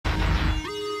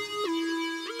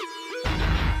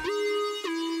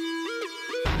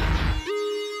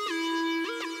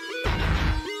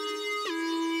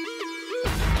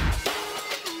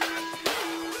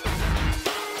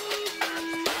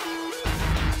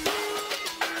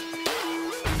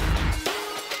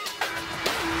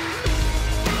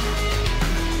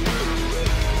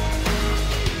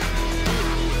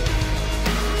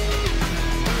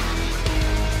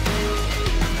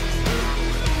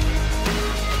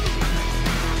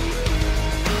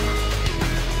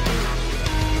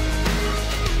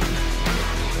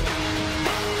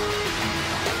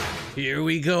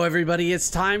go, everybody. It's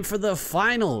time for the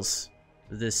finals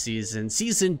this season.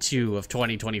 Season 2 of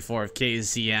 2024 of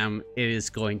KCM. It is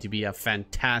going to be a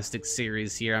fantastic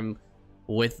series here. I'm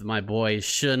with my boy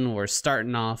Shun. We're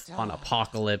starting off on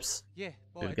Apocalypse.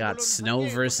 We've got Snow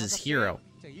versus Hero.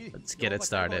 Let's get it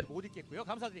started.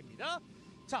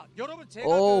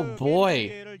 Oh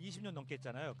boy.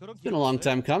 It's been a long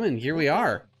time coming. Here we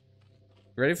are.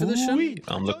 Ready for this, Shun?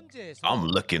 I'm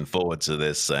looking forward to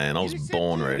this, and I was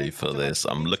born ready for this.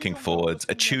 I'm looking forward.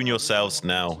 Attune yourselves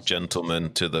now,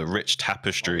 gentlemen, to the rich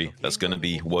tapestry that's going to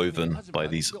be woven by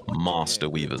these master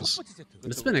weavers.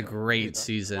 It's been a great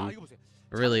season.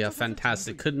 Really a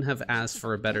fantastic. Couldn't have asked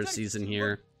for a better season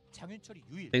here.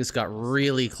 Things got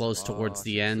really close towards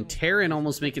the end. Terran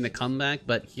almost making a comeback,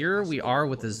 but here we are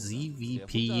with the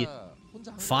ZVP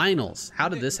finals. How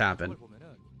did this happen?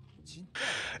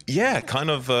 Yeah,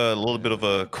 kind of a little bit of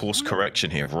a course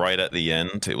correction here. Right at the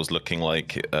end, it was looking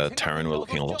like Terran were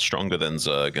looking a lot stronger than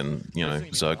Zerg, and, you know,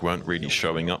 Zerg weren't really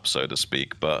showing up, so to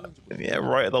speak. But, yeah,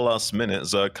 right at the last minute,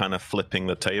 Zerg kind of flipping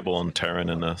the table on Terran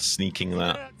and sneaking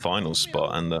that final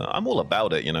spot. And I'm all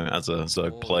about it, you know, as a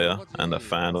Zerg player and a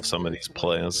fan of some of these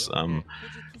players. I'm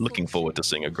looking forward to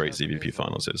seeing a great ZVP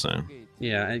finals here, so.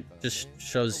 Yeah, it just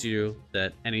shows you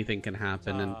that anything can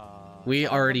happen, and we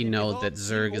already know that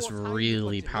Zerg is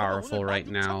really powerful right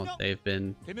now. They've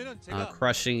been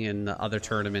crushing in the other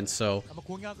tournaments, so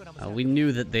we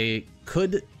knew that they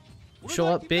could show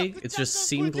up big. It just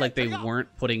seemed like they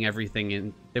weren't putting everything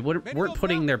in. They weren't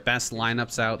putting their best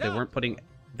lineups out. They weren't putting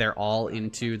their all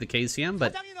into the KCM,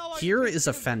 but here is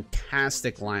a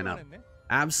fantastic lineup.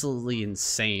 Absolutely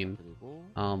insane.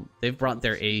 They've brought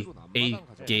their A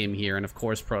game here, and of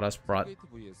course Protoss brought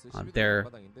their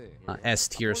S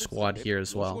tier squad here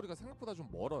as well.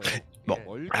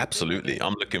 Well, absolutely.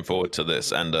 I'm looking forward to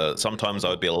this, and sometimes I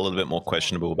would be a little bit more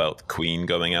questionable about Queen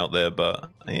going out there, but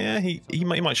yeah, he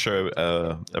might show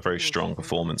a very strong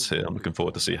performance here. I'm looking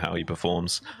forward to see how he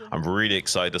performs. I'm really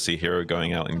excited to see Hero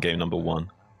going out in game number 1.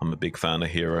 I'm a big fan of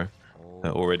Hero.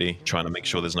 Already trying to make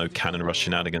sure there's no cannon rush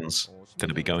shenanigans going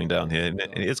to be going down here.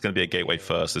 It is going to be a gateway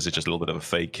first. This is just a little bit of a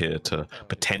fake here to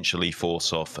potentially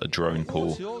force off a drone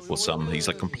pool or some. He's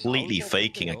like completely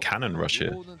faking a cannon rush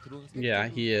here. Yeah,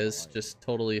 he is just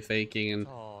totally faking, and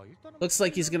looks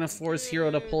like he's going to force Hero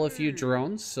to pull a few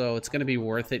drones, so it's going to be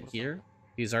worth it here.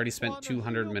 He's already spent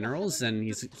 200 minerals, and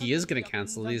he is going to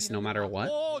cancel these no matter what.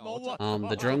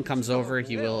 The drone comes over,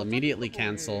 he will immediately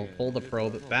cancel, pull the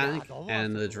probe back,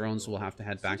 and the drones will have to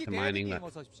head back to mining.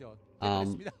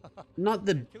 But not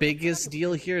the biggest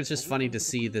deal here. It's just funny to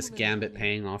see this gambit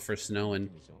paying off for Snow, and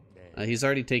he's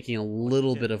already taking a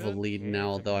little bit of a lead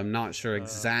now, though I'm not sure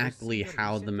exactly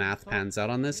how the math pans out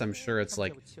on this. I'm sure it's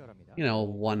like, you know,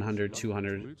 100,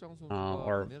 200,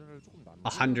 or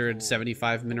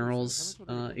 175 minerals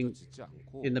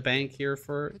in the bank here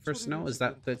for Snow. Is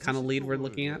that the kind of lead we're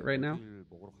looking at right now?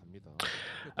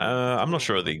 I'm not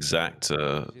sure of the exact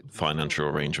financial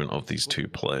arrangement of these two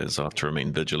players. I have to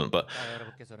remain vigilant, but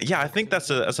yeah, I think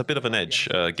that's a bit of an edge.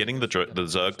 Getting the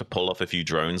Zerg to pull off a few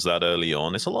drones that early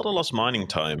on, it's a lot of lost mining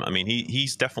time. I mean,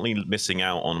 he's definitely missing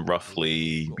out on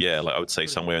roughly, yeah, like I would say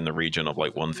somewhere in the region of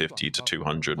like 150 to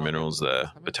 200 minerals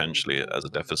there, potentially as a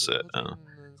deficit.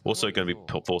 Also going to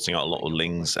be forcing out a lot of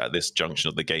lings at this junction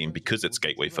of the game because it's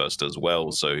gateway first as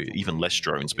well, so even less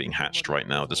drones being hatched right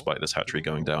now despite this hatchery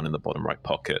going down in the bottom right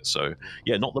pocket. So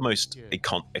yeah, not the most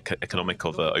economic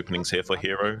of openings here for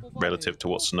Hero relative to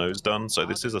what Snow's done, so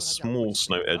this is a small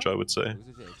Snow edge, I would say.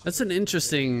 That's an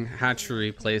interesting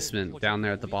hatchery placement down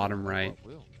there at the bottom right.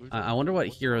 I wonder what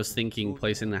Hero's thinking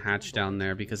placing the hatch down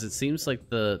there, because it seems like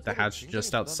the hatch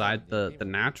just outside the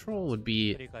natural would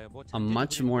be a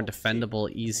much more defendable,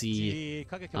 easy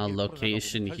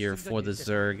location here for the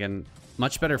Zerg, and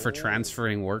much better for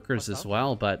transferring workers as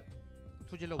well. But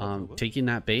taking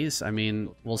that base, I mean,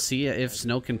 we'll see if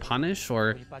Snow can punish,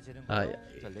 or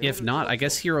if not, I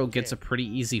guess Hero gets a pretty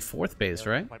easy 4th base,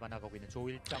 right?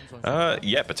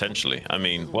 Yeah, potentially. I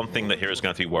mean, one thing that Hero's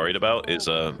going to have to be worried about is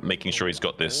making sure he's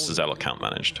got this Zealot count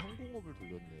managed.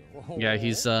 Yeah,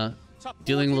 he's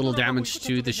dealing a little damage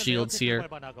to the shields here.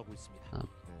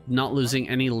 Not losing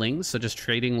any lings, so just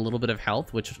trading a little bit of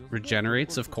health, which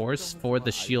regenerates, of course, for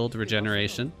the shield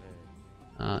regeneration.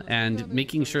 And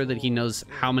making sure that he knows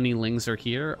how many lings are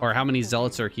here, or how many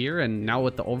zealots are here. And now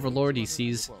with the Overlord, he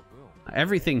sees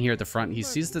everything here at the front. He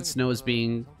sees that Snow is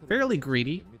being fairly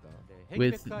greedy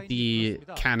with the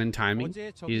cannon timing.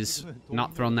 He's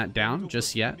not thrown that down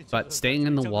just yet, but staying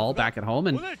in the wall back at home.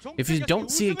 And if you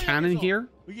don't see a cannon here,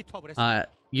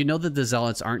 you know that the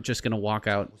zealots aren't just going to walk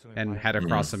out and head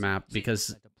across the map,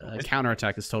 because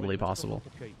counterattack is totally possible.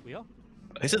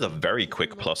 This is a very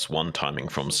quick +1 timing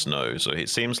from Snow, so it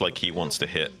seems like he wants to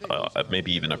hit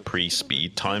maybe even a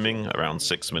pre-speed timing around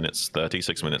 6 minutes 30,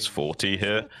 6 minutes 40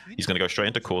 here. He's going to go straight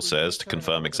into Corsairs to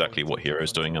confirm exactly what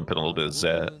Hero's doing and put a little bit of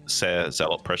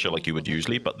Zealot pressure like you would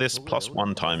usually, but this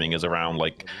 +1 timing is around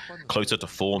like closer to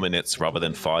 4 minutes rather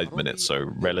than 5 minutes, so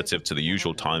relative to the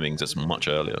usual timings, it's much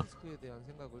earlier.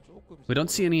 We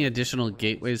don't see any additional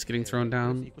gateways getting thrown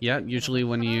down yet. Usually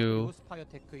when you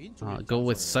go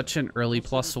with such an early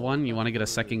 +1, you want to get a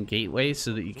second gateway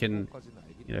so that you can,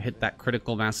 you know, hit that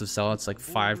critical mass of zealots, like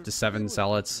 5 to 7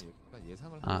 zealots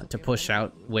to push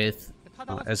out with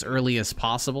as early as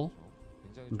possible.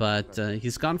 But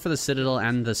he's gone for the Citadel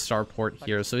and the Starport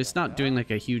here, so he's not doing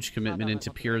like a huge commitment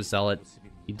into pure Zealot.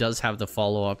 He does have the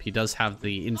follow-up. He does have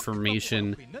the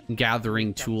information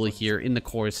gathering tool here in the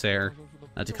Corsair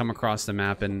to come across the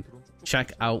map and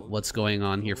check out what's going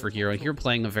on here for Hero. Hero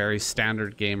playing a very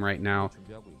standard game right now,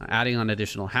 adding on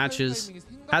additional hatches.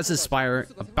 Has his Spire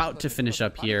about to finish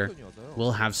up here.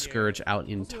 We'll have Scourge out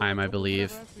in time, I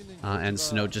believe. And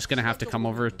Snow just going to have to come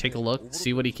over, take a look,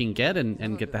 see what he can get,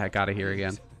 and get the heck out of here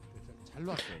again.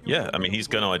 Yeah, I mean, he's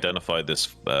going to identify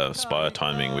this Spire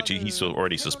timing, which he's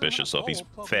already suspicious of. He's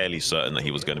fairly certain that he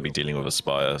was going to be dealing with a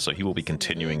Spire, so he will be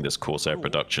continuing this Corsair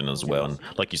production as well. And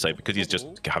like you say, because he's just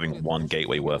having 1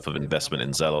 gateway worth of investment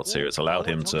in Zealots here, it's allowed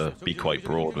him to be quite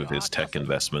broad with his tech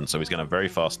investment. So he's going to have very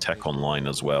fast tech online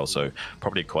as well, so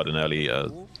probably quite an early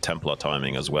Templar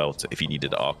timing as well, if he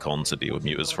needed Archon to deal with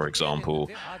Muters, for example.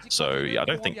 So yeah, I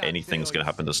don't think anything's going to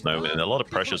happen to Snow, and a lot of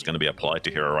pressure is going to be applied to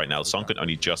Hero right now. Sunken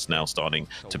only just now starting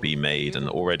to be made, and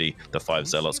already the 5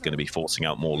 Zealots going to be forcing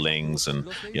out more Lings, and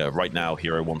yeah, right now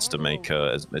Hero wants to make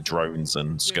drones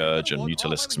and Scourge and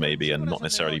Mutalisks maybe, and not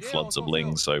necessarily floods of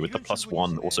Lings. So with the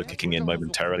 +1 also kicking in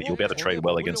momentarily, you'll be able to trade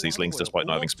well against these Lings despite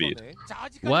not having speed.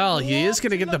 Well, he is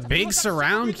going to get the big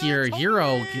surround here.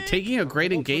 Hero taking a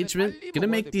great engagement, going to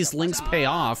make these Lings pay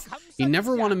off. You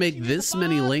never want to make this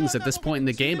many Lings at this point in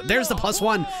the game. There's the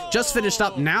 +1, just finished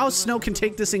up. Now Snow can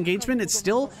take this engagement. It's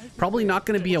still probably not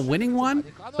going to be a winning one,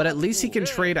 but at least he can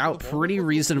trade out pretty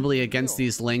reasonably against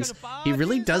these Lings. He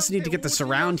really does need to get the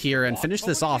surround here and finish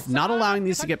this off. Not allowing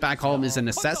these to get back home is a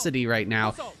necessity right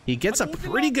now. He gets a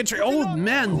pretty good trade. Oh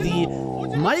man, the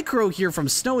micro here from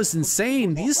Snow is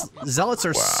insane. These Zealots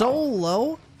are so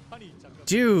low.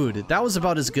 Dude, that was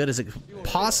about as good as it could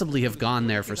possibly have gone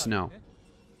there for Snow.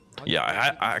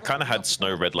 Yeah, I kind of had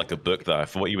Snow read like a book that I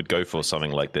thought he would go for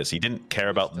something like this. He didn't care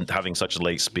about having such a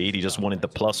late speed. He just wanted the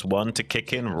 +1 to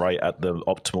kick in right at the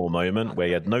optimal moment where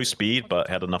he had no speed, but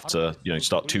had enough to, you know,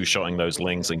 start two-shotting those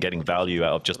Lings and getting value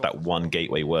out of just that 1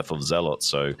 gateway worth of Zealots.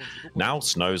 So now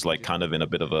Snow's like kind of in a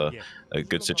bit of a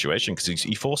good situation because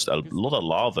he forced a lot of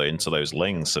lava into those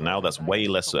Lings. So now that's way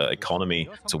less economy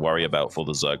to worry about for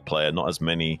the Zerg player. Not as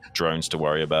many drones to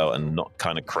worry about, and not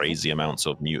kind of crazy amounts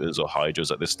of Muters or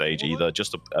Hydras at this stage either.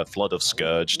 Just a flood of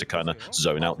Scourge to kind of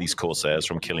zone out these Corsairs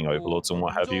from killing Overlords and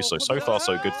what have you. So far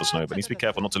so good for Snow, but needs to be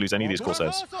careful not to lose any of these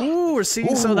Corsairs. Ooh, we're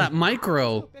seeing some of that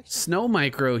micro, Snow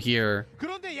micro here.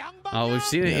 We've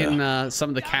seen it in some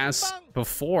of the casts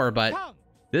before, but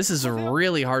this is a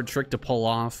really hard trick to pull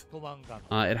off.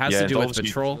 It has to do with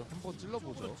patrol.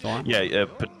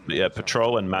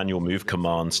 Patrol and manual move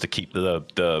commands to keep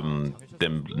them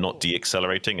not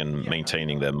de-accelerating and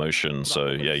maintaining their motion. So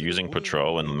yeah, using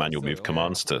patrol and manual move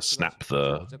commands to snap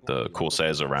the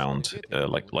Corsairs around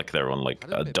like they're on like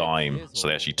a dime, so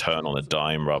they actually turn on a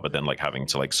dime rather than like having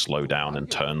to like slow down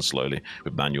and turn slowly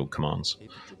with manual commands.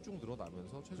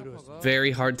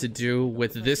 Very hard to do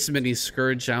with this many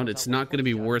Scourge out. It's not going to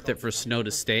be worth it for Snow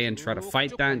to stay and try to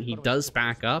fight that. And he does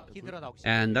back up,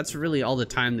 and that's really all the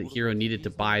time that Hero needed to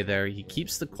buy there. He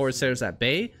keeps the Corsairs at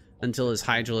bay until his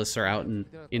Hydralisks are out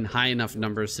in high enough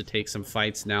numbers to take some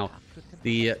fights. Now,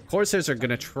 the Corsairs are going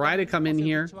to try to come in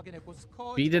here,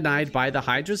 be denied by the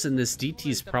Hydras, and this DT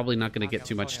is probably not going to get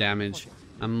too much damage.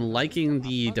 I'm liking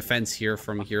the defense here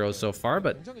from Hero so far,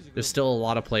 but there's still a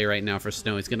lot of play right now for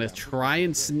Snow. He's going to try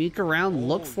and sneak around,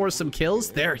 look for some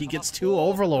kills. There, he gets 2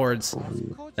 Overlords.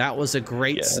 That was a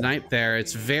great snipe there.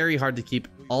 It's very hard to keep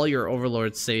all your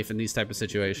Overlords safe in these type of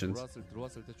situations.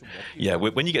 Yeah,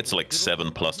 when you get to like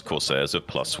 7+ Corsairs with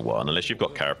 +1, unless you've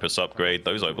got Carapace upgrade,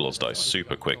 those Overlords die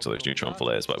super quick to those neutron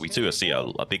flares. But we do see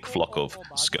a big flock of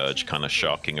Scourge kind of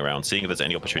sharking around, seeing if there's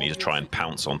any opportunity to try and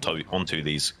pounce onto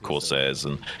these Corsairs.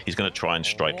 And he's going to try and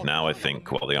strike now, I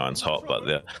think, while the iron's hot. But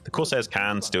the Corsairs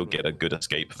can still get a good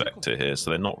escape vector here, so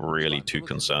they're not really too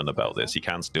concerned about this. He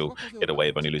can still get away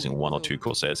with only losing 1 or 2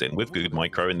 Corsairs in. With good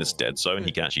micro in this dead zone,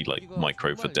 he can actually like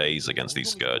micro for days against these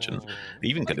Scourge, and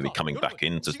even going to be coming back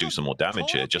in to do some more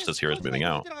damage here, just as Hero's moving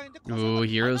out. Ooh,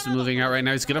 Hero's moving out right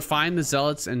now. He's gonna find the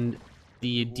Zealots and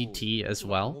the DT as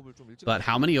well. But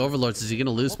how many Overlords is he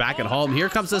gonna lose back at home? Here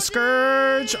comes the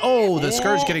Scourge. Oh, the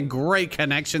Scourge getting great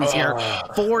connections here.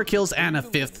 4 kills and a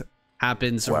 5th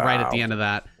happens right at the end of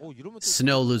that.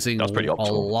 Snow losing a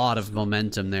lot of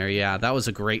momentum there. Yeah, that was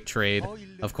a great trade.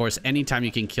 Of course, anytime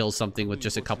you can kill something with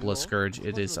just a couple of Scourge,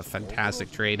 it is a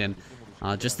fantastic trade. And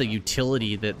just the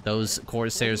utility that those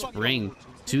Corsairs bring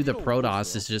to the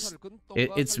Protoss is just,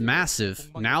 it's massive.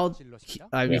 Now,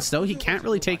 I mean, Snow, he can't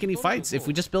really take any fights. If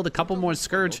we just build a couple more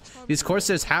Scourge, these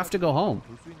Corsairs have to go home.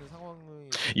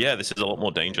 Yeah, this is a lot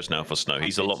more dangerous now for Snow.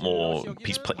 He's a lot more,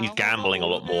 he's gambling a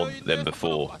lot more than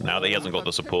before. Now that he hasn't got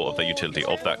the support of the utility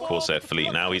of that Corsair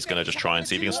fleet, now he's going to just try and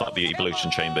see if he can start the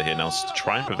Evolution Chamber here now to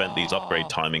try and prevent these upgrade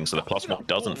timings so the +1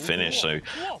 doesn't finish. So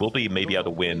we'll be maybe able to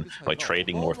win by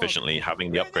trading more efficiently,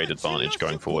 having the upgrade advantage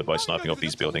going forward by sniping off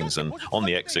these buildings, and on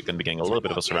the exit going to be getting a little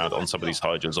bit of a surround on some of these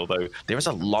Hydras, although there is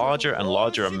a larger and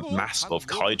larger mass of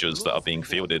Hydras that are being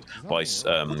fielded by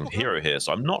Hero here.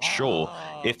 So I'm not sure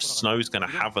if Snow's going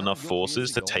to have enough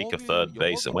forces to take a 3rd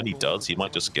base, and when he does, he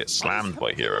might just get slammed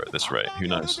by Hero at this rate. Who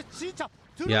knows?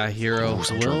 Yeah, Hero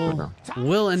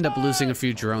will end up losing a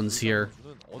few drones here.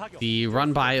 The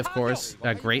run by, of course,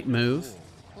 a great move.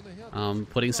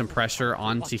 Putting some pressure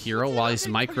onto Hero while he's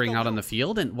microing out on the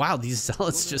field. And wow, these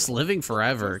Zealots just living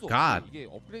forever. God,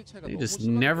 they just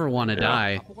never want to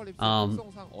die.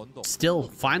 Still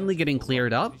finally getting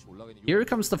cleared up. Here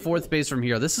comes the 4th base from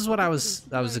Hero. This is what I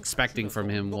was expecting from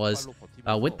him, was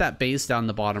with that base down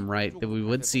the bottom right, that we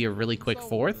would see a really quick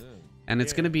 4th. And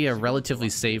it's going to be a relatively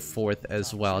safe 4th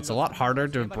as well. It's a lot harder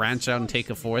to branch out and take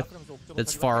a 4th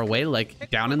that's far away, like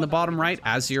down in the bottom right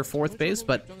as your 4th base.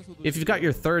 But if you've got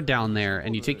your 3rd down there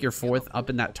and you take your 4th up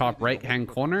in that top right-hand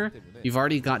corner, you've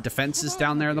already got defenses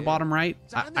down there in the bottom right.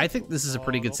 I think this is a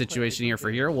pretty good situation here for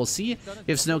Hero. We'll see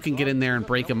if Snow can get in there and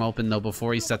break him open, though,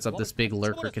 before he sets up this big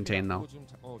lurker contain, though.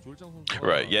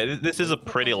 Right, yeah, this is a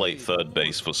pretty late 3rd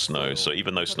base for Snow, so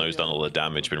even though Snow's done all the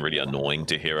damage, been really annoying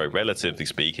to Hero, relatively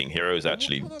speaking, Hero is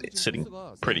actually sitting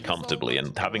pretty comfortably,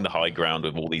 and having the high ground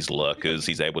with all these lurkers,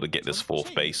 he's able to get this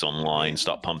 4th base online,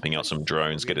 start pumping out some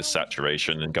drones, get his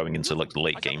saturation, and going into like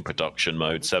late game production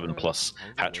mode, 7+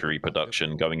 hatchery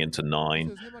production, going into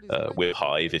 9 with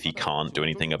Hive if he can't do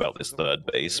anything about this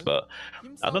 3rd base. But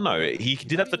I don't know, he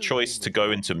did have the choice to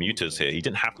go into Mutas here. He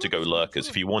didn't have to go lurkers.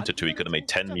 If he wanted to, he could have made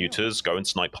 10 Mutas, go and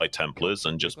snipe High Templars,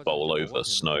 and just bowl over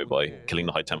Snow by killing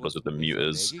the High Templars with the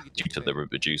Mutas due to the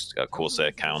reduced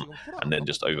Corsair count, and then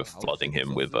just over flooding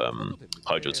him with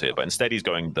Hydras here. But instead he's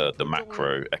going the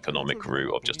macro economic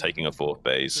route of just taking a 4th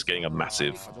base, getting a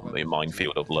massive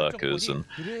minefield of lurkers. And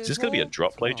is this going to be a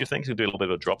drop play, do you think? He'll do a little bit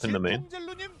of a drop in the main?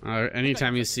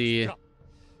 Anytime you see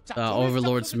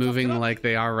Overlords moving like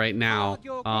they are right now,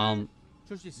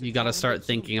 you got to start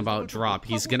thinking about drop.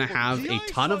 He's going to have a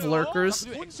ton of lurkers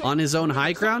on his own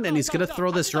high ground, and he's going to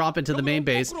throw this drop into the main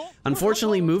base.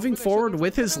 Unfortunately, moving forward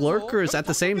with his lurkers at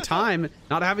the same time,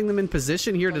 not having them in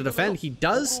position here to defend, he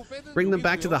does bring them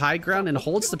back to the high ground and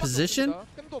holds the position.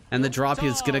 And the drop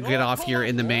is going to get off here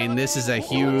in the main. This is a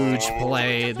huge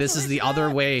play. This is the other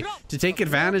way to take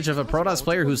advantage of a Protoss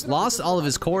player who's lost all of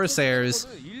his Corsairs.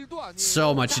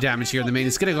 So much damage here in the main.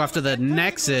 It's going to go after the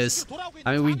Nexus.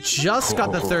 I mean, we just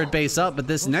got the 3rd base up, but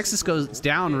this Nexus goes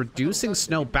down, reducing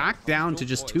Snow back down to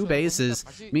just 2 bases.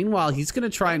 Meanwhile, he's going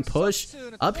to try and push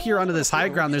up here onto this high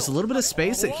ground. There's a little bit of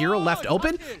space that Hero left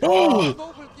open.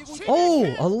 Oh! Oh,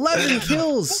 11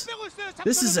 kills.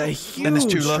 This is a huge and there's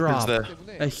 2 drop. lurkers there.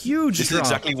 A huge This drop. is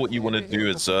exactly what you want to do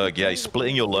as Zerg. Yeah, he's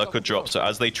splitting your lurker drop, so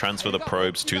as they transfer the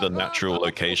probes to the natural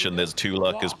location, there's 2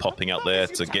 lurkers popping out there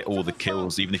to get all the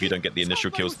kills, even if you don't get the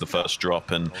initial kills the first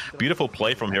drop. And beautiful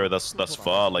play from Hero thus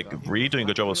far, like really doing a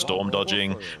good job of storm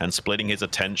dodging and splitting his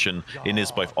attention in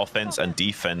his both offense and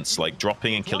defense, like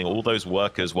dropping and killing all those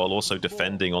workers while also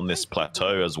defending on this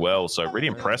plateau as well. So really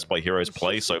impressed by Hero's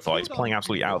play so far. He's playing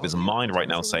absolutely out of his mind right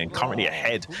now, saying currently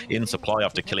ahead in supply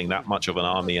after killing that much of an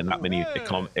army and that many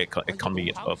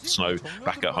economy of Snow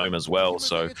back at home as well.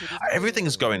 So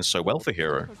everything's going so well for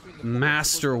Hero.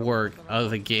 Masterwork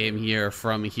of a game here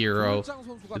from Hero.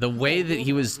 The way that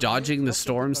he was dodging the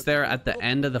storms there at the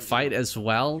end of the fight as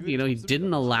well, you know, he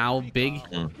didn't allow big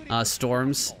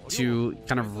storms to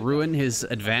kind of ruin his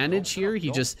advantage here.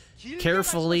 He just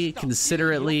carefully,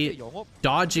 considerately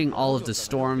dodging all of the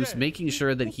storms, making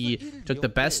sure that he took the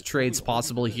best trades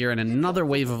possible here, and another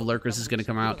wave of lurkers is going to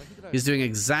come out. He's doing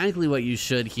exactly what you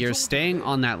should here, staying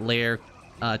on that layer,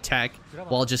 tech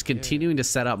while just continuing to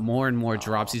set up more and more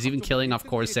drops. He's even killing off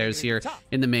Corsairs here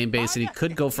in the main base, and he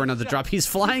could go for another drop. He's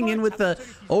flying in with the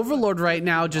Overlord right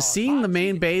now, just seeing the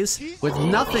main base with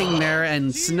nothing there,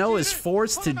 and Snow is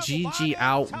forced to GG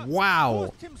out.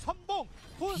 Wow.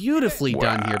 Beautifully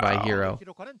done here by Hero.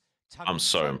 I'm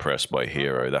so impressed by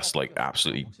Hero. That's like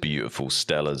absolutely beautiful,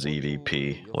 stellar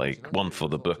ZVP. Like one for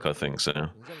the book, I think so.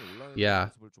 Yeah,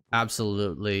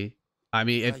 absolutely. I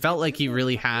mean, it felt like he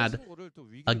really had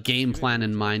a game plan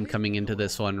in mind coming into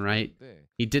this one, right?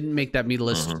 He didn't make that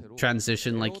meterless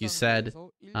transition like you said.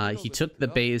 He took the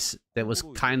base that was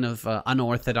kind of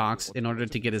unorthodox in order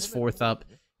to get his fourth up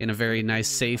in a very nice,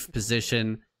 safe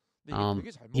position.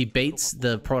 He baits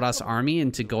the Protoss army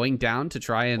into going down to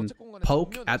try and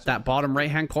poke at that bottom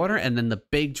right-hand corner, and then the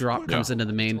big drop comes into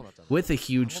the main with a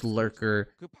huge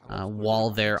lurker wall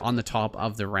there on the top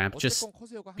of the ramp. Just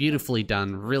beautifully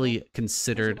done, really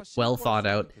considered, well thought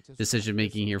out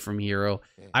decision-making here from Hero.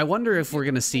 I wonder if we're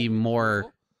going to see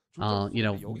more, you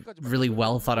know, really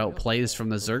well thought out plays from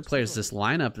the Zerg players this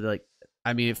lineup. Like,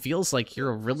 I mean, it feels like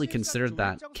Hero really considered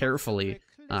that carefully,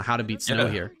 how to beat Snow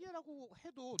here.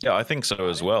 Yeah, I think so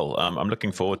as well. I'm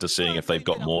looking forward to seeing if they've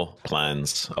got more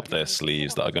plans up their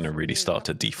sleeves that are going to really start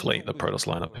to deflate the Protoss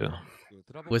lineup here.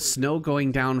 With Snow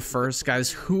going down first, guys,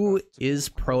 who is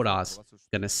Protoss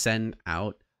going to send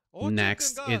out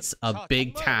next? It's a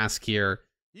big task here,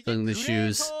 filling the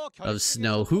shoes of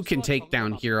Snow. Who can take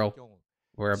down Hero?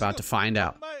 We're about to find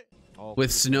out.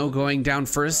 With Snow going down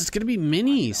first, it's going to be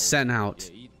Mini sent out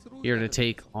here to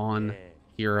take on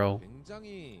Hero.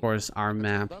 Of course, our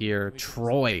map here,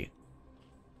 Troy.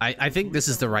 I think this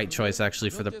is the right choice, actually,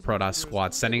 for the Protoss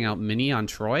squad. Sending out Mini on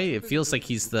Troy, it feels like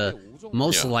he's the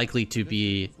most likely to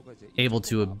be able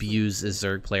to abuse a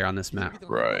Zerg player on this map.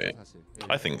 Right.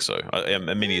 I think so.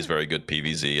 Mini is very good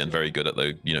PvZ and very good at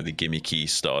the, you know, the gimmicky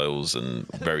styles and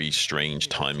very strange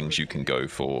timings you can go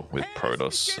for with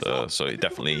Protoss. So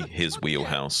definitely his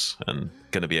wheelhouse, and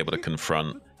going to be able to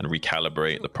confront and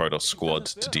recalibrate the Protoss squad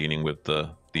to dealing with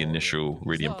the initial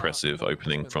really impressive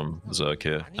opening from Zerg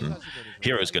here. And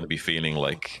Hero's going to be feeling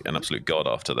like an absolute god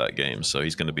after that game, so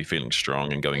he's going to be feeling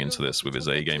strong and going into this with his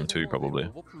A game too, probably.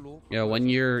 Yeah, when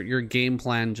your game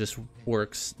plan just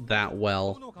works that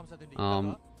well,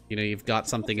 you know, you've got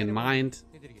something in mind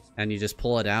and you just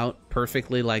pull it out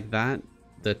perfectly like that,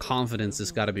 the confidence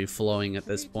has got to be flowing at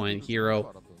this point.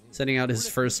 Hero sending out his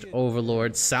first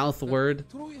Overlord southward,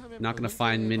 not going to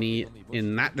find Mini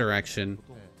in that direction.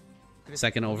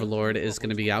 Second Overlord is going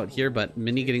to be out here, but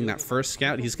Mini getting that first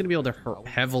scout, he's going to be able to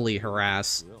heavily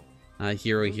harass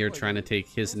Hero here, trying to take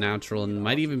his natural, and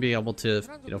might even be able to,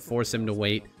 you know, force him to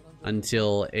wait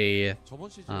until a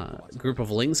group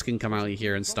of Lings can come out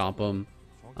here and stop him.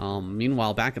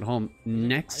 Meanwhile, back at home,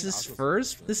 Nexus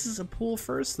first. This is a pool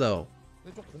first, though.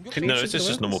 No, it's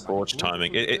just normal forge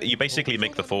timing. You basically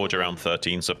make the forge around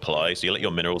 13 supply, so you let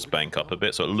your minerals bank up a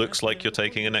bit, so it looks like you're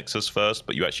taking a Nexus first,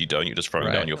 but you actually don't. You're just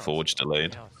throwing down your forge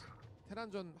delayed.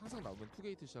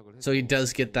 So he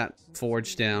does get that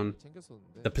forge down.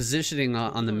 The positioning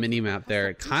on the mini-map there,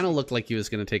 it kind of looked like he was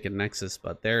going to take a Nexus,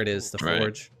 but there it is, the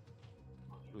forge.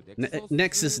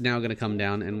 Nexus is now going to come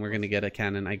down, and we're going to get a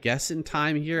cannon, I guess, in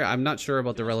time here. I'm not sure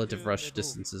about the relative rush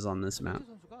distances on this map.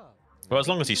 Well, as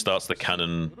long as he starts the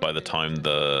cannon by the time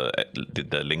the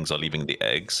Lings are leaving the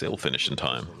eggs, it'll finish in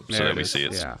time. So there we see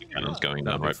it's cannon's going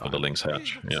down right for the Lings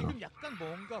hatch. Yeah.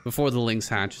 Before the Lings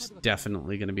hatch is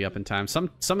definitely going to be up in time. Some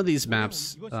of these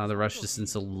maps, the rush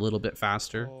distance a little bit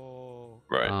faster.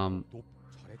 Right.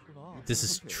 This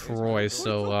is Troy,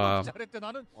 so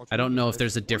I don't know if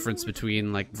there's a difference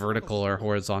between like vertical or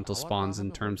horizontal spawns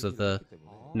in terms of the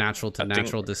natural to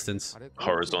natural distance.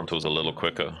 Horizontal's a little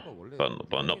quicker,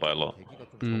 but not by a lot.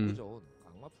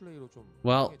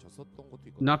 Well,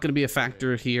 not going to be a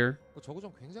factor here.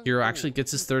 Hero actually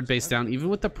gets his third base down, even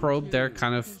with the probe there,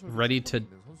 kind of ready to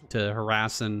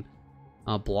harass and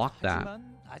block that.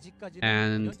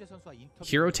 And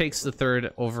Hero takes the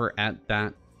third over at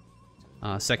that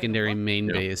secondary main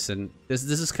base, and this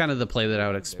is kind of the play that I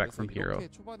would expect from Hero.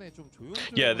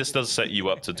 Yeah, this does set you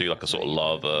up to do like a sort of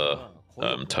lava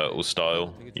turtle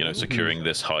style. You know, securing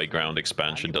this high ground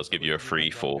expansion does give you a free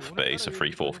fourth base, a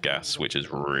free fourth gas, which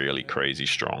is really crazy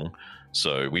strong.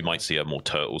 So we might see a more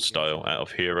turtle style out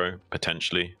of Hero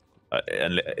potentially,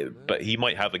 but he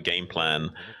might have a game plan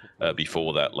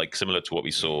before that, like similar to what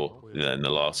we saw in the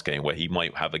last game, where he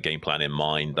might have a game plan in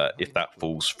mind that if that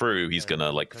falls through, he's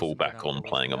gonna like fall back on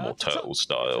playing a more turtle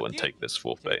style and take this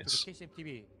fourth base.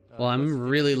 Well, I'm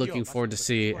really looking forward to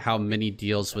see how Mini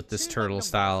deals with this turtle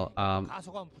style.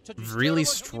 Really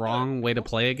strong way to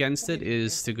play against it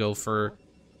is to go for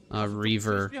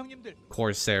Reaver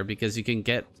Corsair, because you can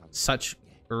get such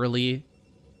early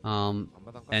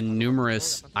and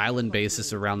numerous island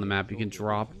bases around the map. You can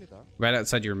drop right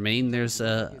outside your main. There's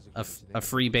a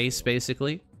free base,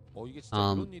 basically.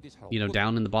 You know,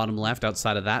 down in the bottom left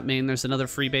outside of that main, there's another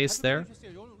free base there.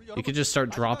 You could just start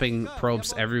dropping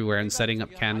probes everywhere and setting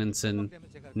up cannons and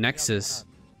Nexus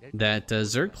that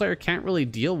Zerg player can't really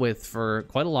deal with for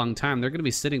quite a long time. They're going to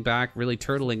be sitting back, really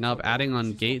turtling up, adding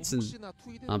on gates and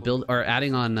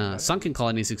adding on sunken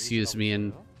colonies, excuse me,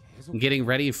 and getting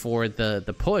ready for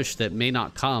the push that may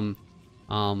not come.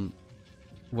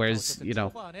 Whereas, you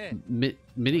know,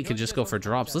 Mini can just go for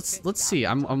drops. Let's see.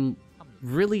 I'm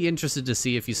really interested to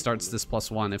see if he starts this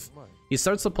 +1. If he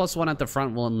starts the +1 at the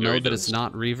front, we'll know that it's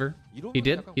not Reaver. He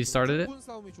did? He started it?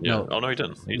 Yeah. No. Oh, no, he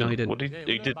didn't. He didn't. What he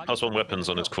did +1 weapons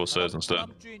on his Corsairs instead.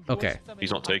 Okay.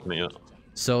 He's not taking it yet.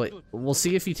 So we'll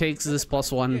see if he takes this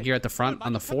 +1 here at the front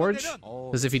on the Forge.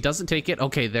 Because if he doesn't take it,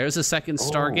 okay, there's a second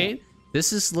Stargate.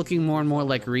 This is looking more and more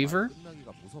like Reaver.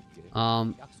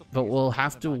 But we'll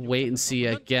have to wait and see.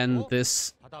 Again,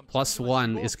 this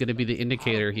 +1 is going to be the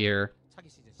indicator here.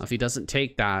 If he doesn't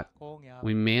take that,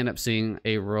 we may end up seeing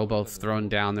a robo thrown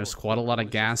down. There's quite a lot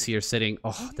of gas here sitting.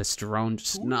 Oh, this drone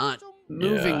just not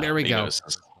moving. Yeah, there we go.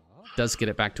 notices. Does get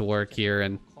it back to work here.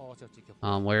 And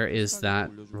where is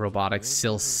that robotics?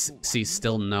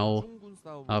 Still no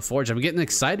Forge. I'm getting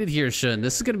excited here, Shun.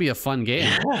 This is going to be a fun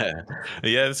game.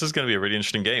 Yeah, this is going to be a really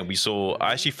interesting game.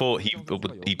 I actually thought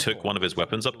he took one of his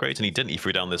weapons upgrades, and he didn't. He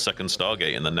threw down the second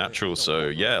Stargate in the natural. So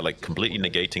yeah, like completely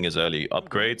negating his early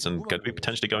upgrades and going to be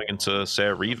potentially going into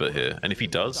Sarah Reaver here. And if he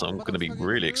does, I'm going to be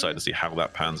really excited to see how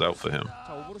that pans out for him.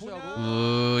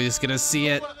 Ooh, he's going to see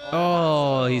it.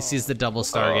 Oh, he sees the double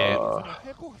Stargate.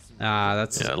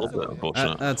 That's yeah, a little bit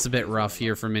unfortunate. That's a bit rough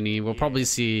here for Mini. We'll probably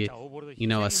see, you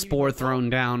know, a Spore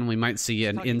thrown down. We might see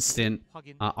an instant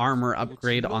armor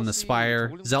upgrade on the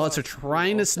Spire. Zealots are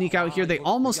trying to sneak out here. They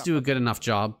almost do a good enough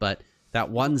job, but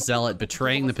that one Zealot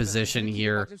betraying the position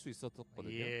here,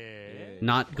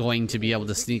 not going to be able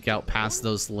to sneak out past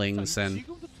those Lings. And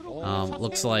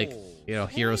looks like, you know,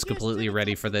 Hero's completely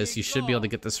ready for this. You should be able to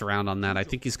get this around on that. I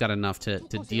think he's got enough to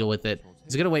deal with it.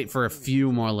 He's going to wait for a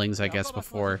few more Lings, I guess,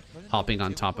 before hopping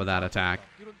on top of that attack.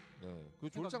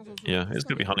 Yeah, he's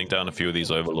going to be hunting down a few of these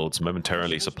overlords,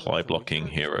 momentarily supply blocking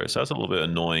heroes. That's a little bit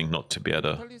annoying not to be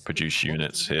able to produce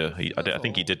units here. I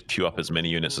think he did queue up as many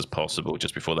units as possible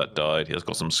just before that died. He has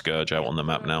got some Scourge out on the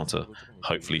map now to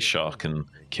hopefully Shark and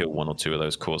kill one or two of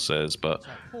those Corsairs. But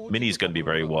Mini's going to be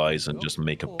very wise and just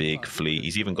make a big fleet.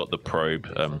 He's even got the probe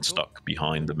stuck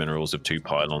behind the minerals of 2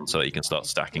 pylons so that he can start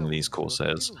stacking these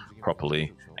Corsairs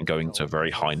properly and going to a very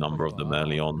high number of them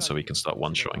early on so he can start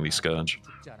one-shotting these Scourge.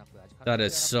 That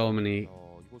is so many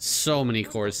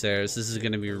Corsairs. This is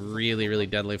going to be really, really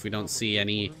deadly if we don't see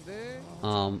any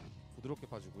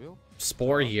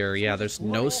Spore here. Yeah, there's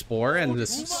no Spore, and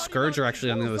this Scourge are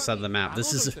actually on the other side of the map.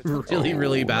 This is really,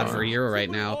 really bad for Hero right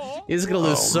now. He's going to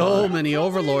lose so many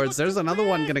Overlords. There's another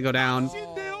one going to go down.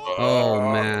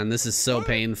 Oh, man, this is so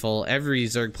painful. Every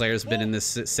Zerg player's been in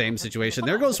this same situation.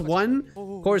 There goes one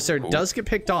Corsair. Does get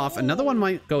picked off. Another one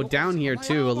might go down here,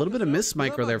 too. A little bit of miss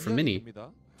micro there from Mini.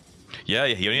 Yeah,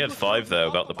 he only had 5 there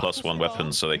without the +1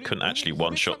 weapons, so they couldn't actually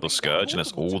one-shot the Scourge, and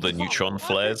it's all the neutron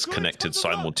flares connected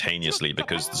simultaneously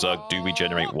because the Zerg do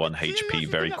regenerate 1 HP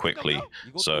very quickly.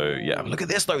 So yeah, look at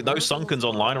this though, no Sunkens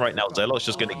online right now. Zelot's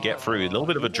just going to get through. A little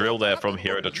bit of a drill there from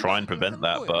Hero to try and prevent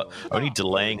that, but only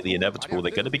delaying the inevitable.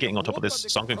 They're going to be getting on top of this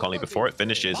Sunken colony before it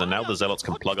finishes, and now the Zealots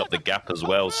can plug up the gap as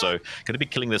well. So going to be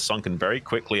killing this Sunken very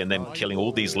quickly and then killing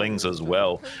all these Lings as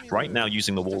well. Right now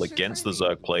using the wall against the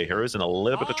Zerg player. Hero's in a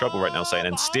little bit of trouble right now, saying,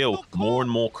 and still more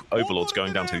and more Overlords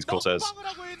going down to these Corsairs.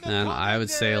 And I would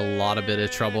say a bit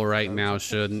of trouble right now,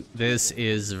 shouldn't. This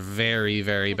is very,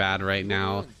 very bad right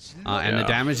now. And the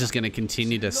damage is going to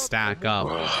continue to stack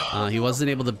up. He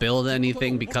wasn't able to build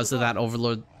anything because of that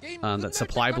Overlord, that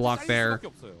supply block there.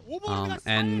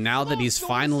 And now that he's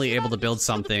finally able to build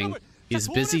something, he's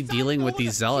busy dealing with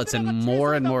these Zealots, and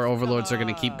more Overlords are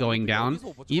going to keep going down.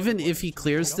 Even if he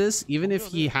clears this, even if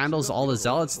he handles all the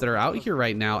Zealots that are out here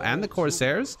right now and the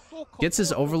Corsairs, gets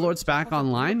his Overlords back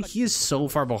online, he is so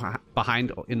far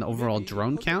behind in the overall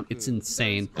drone count. It's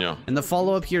insane. Yeah. And the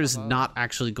follow-up here is not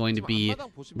actually going to be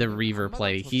the Reaver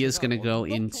play. He is going to go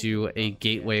into a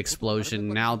Gateway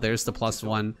Explosion. Now there's the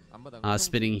 +1.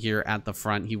 spinning here at the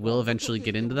front. He will eventually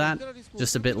get into that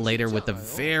just a bit later with a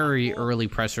very early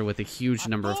pressure with a huge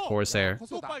number of Corsair.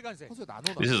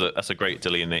 That's a great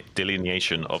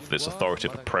delineation of this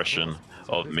authoritative oppression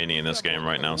of Mini in this game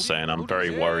right now, saying I'm very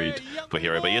worried for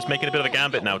Hero, but he is making a bit of a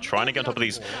gambit now, trying to get on top of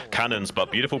these cannons,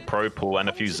 but beautiful pro pull and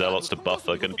a few zealots to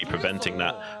buffer are going to be preventing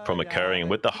that from occurring. And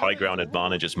with the high ground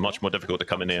advantage, it's much more difficult to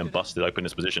come in here and bust it open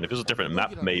this position. If it was a different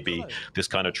map, maybe this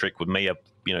kind of trick may have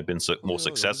been more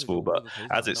successful, but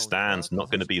as it stands,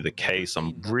 not going to be the case.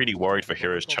 I'm really worried for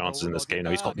Hero's chances in this game. Now,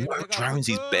 he's got no drones,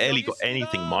 he's barely got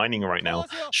anything mining right now,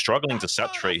 struggling to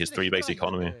saturate his 3-base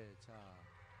economy.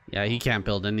 Yeah, he can't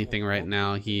build anything right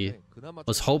now. He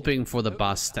was hoping for the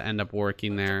bust to end up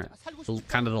working there.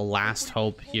 Kind of the last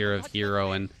hope here of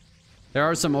Hero. And there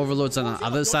are some overloads on the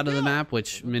other side of the map,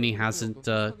 which Mini hasn't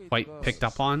quite picked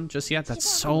up on just yet. That's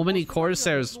so many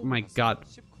Corsairs. Oh my god.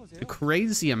 A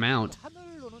crazy amount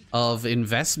of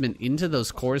investment into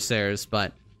those Corsairs.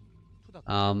 But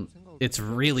it's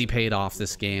really paid off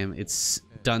this game. It's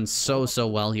done so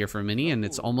well here for Mini, and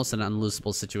it's almost an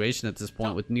unlosable situation at this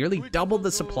point with nearly double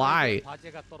the supply.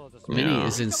 Mini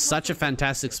is in such a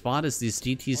fantastic spot as these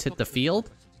DTs hit the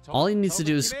field. All he needs to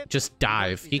do is just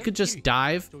dive. He could just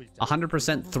dive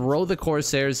 100%, throw the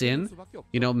Corsairs in,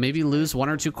 maybe lose 1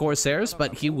 or 2 Corsairs,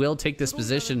 but he will take this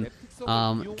position,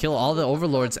 kill all the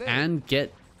overlords, and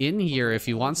get in here if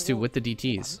he wants to with the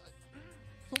DTs.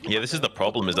 Yeah, this is the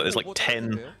problem, is that there's like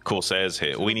 10 Corsairs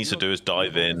here. All he needs to do is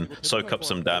dive in, soak up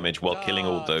some damage while killing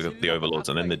all the overlords,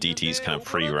 and then the DT's kind of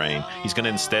free reign. He's going to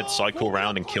instead cycle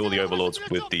around and kill the overlords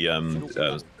with the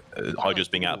Hydra's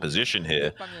being out of position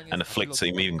here and inflicts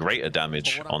even greater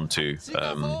damage onto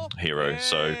Hero.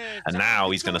 And now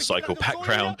he's going to cycle back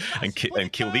round and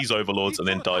kill these overlords and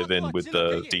then dive in with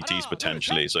the DTs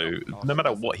potentially. So no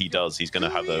matter what he does, he's going to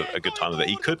have a good time with it.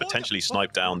 He could potentially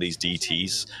snipe down these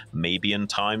DTs maybe in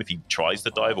time if he tries to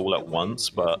dive all at once,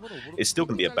 but it's still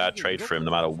going to be a bad trade for him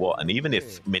no matter what. And even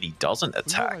if Mini doesn't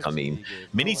attack, I mean,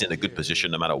 Mini's in a good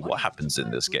position no matter what happens in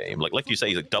this game. Like you say,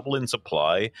 he's like double in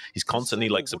supply. He's constantly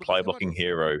like supply blocking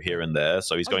Hero here and there,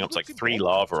 so he's going up to like 3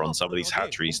 lava on some of these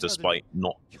hatcheries despite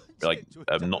not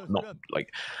I'm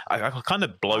kind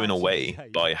of blown away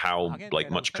by how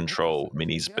much control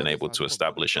Mini's been able to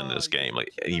establish in this game.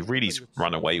 He really's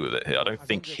run away with it here. I don't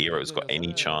think Hero's got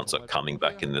any chance of coming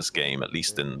back in this game, at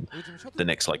least in the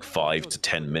next 5 to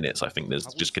 10 minutes. I think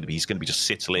he's going to be just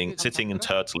sitting and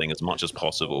turtling as much as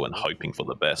possible and hoping for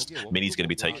the best. Mini's going to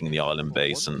be taking the island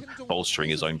base and bolstering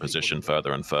his own position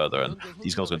further and further, and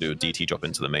he's going to do a DT drop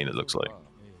into the main, it looks like.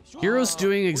 Hero's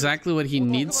doing exactly what he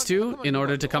needs to in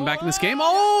order to come back in this game.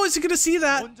 Oh, is he gonna see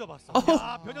that?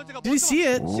 Oh, did he see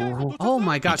it? Oh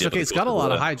my gosh. Okay, he's got a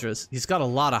lot of Hydras. He's got a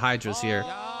lot of Hydras here.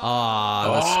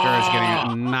 Oh, the Scourge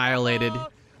getting annihilated.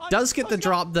 Does get the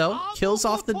drop though. Kills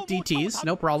off the DTs.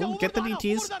 No problem. Get the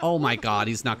DTs. Oh my god,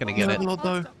 he's not gonna get it.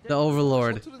 The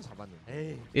Overlord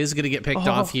is gonna get picked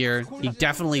off here. He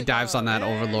definitely dives on that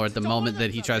Overlord the moment that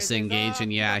he tries to engage,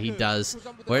 and yeah, he does.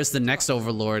 Where's the next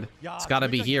Overlord? It's gotta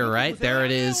be here, right? There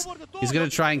it is. He's gonna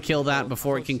try and kill that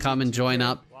before it can come and join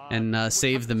up and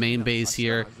save the main base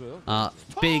here.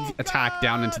 Big attack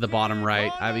down into the bottom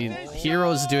right. I mean,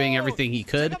 Hero's doing everything he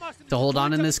could to hold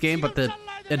on in this game, but the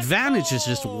advantage is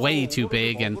just way too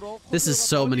big, and this is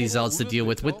so many Zealots to deal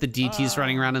with the DTs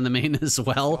running around in the main as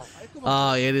well.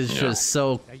 It is just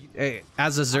so...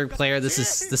 As a Zerg player, this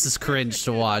is cringe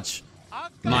to watch.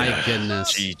 My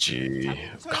goodness.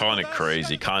 GG. Kind of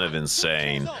crazy, kind of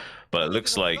insane. But it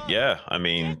looks like, yeah, I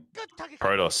mean,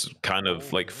 Protoss kind of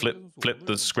flipped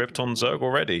the script on Zerg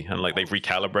already, and they've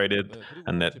recalibrated,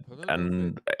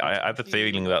 and I have the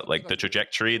feeling that the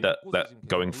trajectory that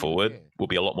going forward will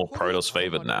be a lot more Protoss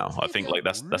favored now. I think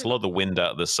that's a lot of the wind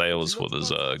out of the sails for the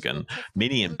Zerg, and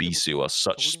Mini and Bisu are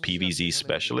such PvZ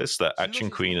specialists that Action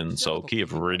Queen and Sulky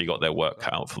have really got their work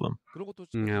cut out for them.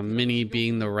 Yeah, Mini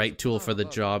being the right tool for the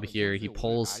job here. He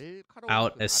pulls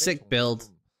out a sick build,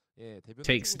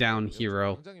 takes down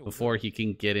Hero before he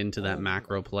can get into that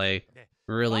macro play.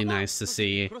 Really nice to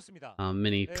see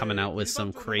Mini coming out with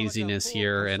some craziness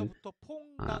here, and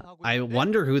I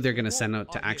wonder who they're going to send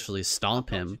out to actually stomp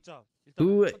him.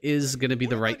 Who is going to be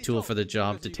the right tool for the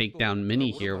job to take down Mini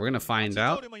here? We're going to find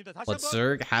out what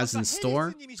Zerg has in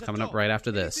store. It's coming up right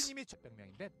after this.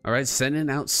 All right, sending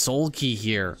out Sulky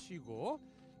here.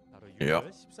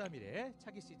 Yep.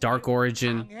 Dark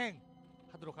Origin.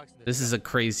 This is a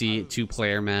crazy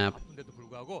 2-player map.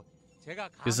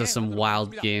 Gives us some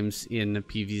wild games in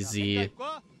PvZ.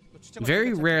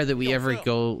 Very rare that we ever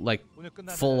go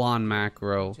full-on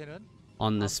macro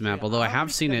on this map, although I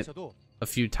have seen it a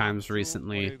few times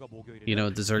recently.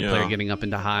 The Zerg player getting up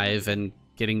into Hive and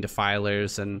getting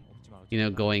defilers and, you know,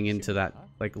 going into that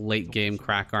like late game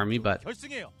crack army. But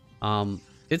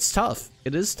it's tough.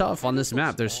 It is tough on this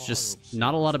map. There's just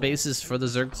not a lot of bases for the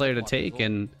Zerg player to take,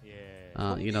 and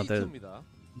you know, the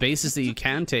bases that you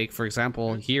can take, for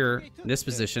example, here in this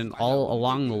position, all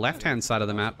along the left-hand side of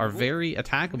the map, are very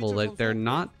attackable. Like, they're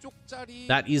not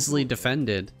that easily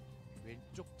defended.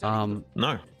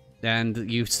 No.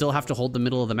 And you still have to hold the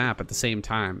middle of the map at the same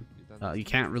time. You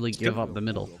can't really give up the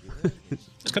middle.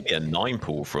 It's going to be a 9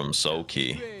 pool from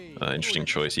Sulky. Interesting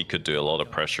choice. He could do a lot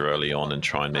of pressure early on and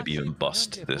try and maybe even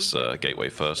bust this gateway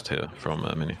first here from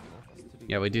Mini.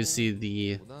 Yeah, we do see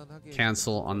the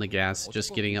cancel on the gas,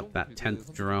 just getting up that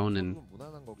 10th drone and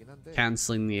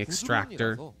canceling the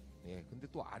extractor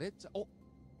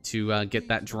to get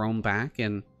that drone back,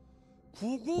 and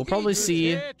we'll probably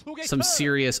see some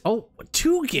serious... Oh,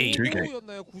 2-gate!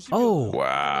 Oh,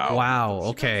 wow. Wow,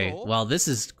 okay. Well, this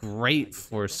is great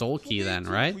for Sulky then,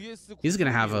 right? He's going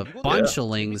to have a bunch of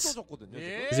lings. He's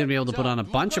going to be able to put on a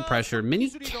bunch of pressure. Mini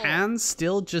can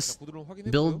still just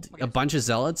build a bunch of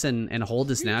zealots and hold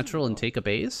his natural and take a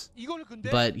base,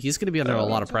 but he's going to be under a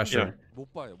lot of pressure.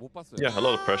 Yeah, a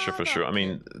lot of pressure for sure. I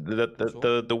mean,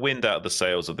 the wind out of the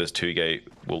sails of this 2-gate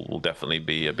will definitely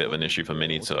be a bit of an issue for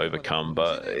Mini to overcome,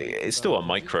 but it's still a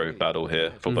micro battle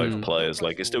here for both players.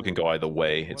 Like, it still can go either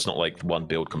way. It's not like one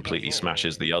build completely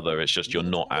smashes the other. It's just you're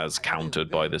not as countered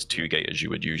by this 2-gate as you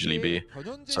would usually be.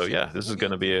 So yeah, this is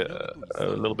going to be a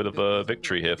little bit of a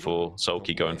victory here for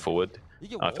Sulky going forward.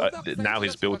 Now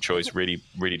his build choice really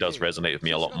does resonate with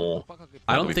me a lot more.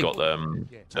 I don't we've think got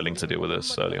a link to deal with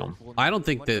this early on. I don't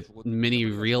think that Mini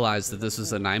realized that this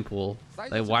was a 9 pool.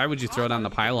 Like, why would you throw down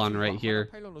the pylon right here?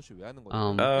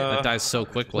 That dies so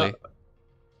quickly.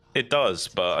 It does,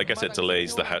 but I guess it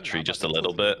delays the hatchery just a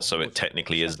little bit, so it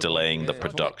technically is delaying the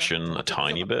production a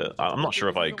tiny bit. I'm not sure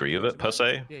if I agree with it per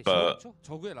se, but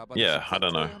yeah, I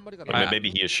don't know. I mean, maybe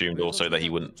he assumed also that he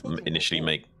wouldn't initially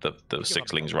make the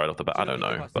 6lings right off the bat. I don't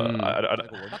know, but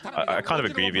I kind of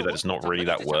agree with you that it's not really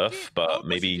that worth, but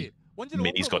maybe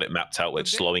Mini's got it mapped out with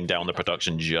slowing down the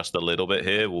production just a little bit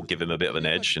here will give him a bit of an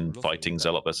edge in fighting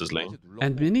Zealot versus Ling.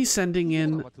 And Mini's sending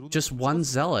in just 1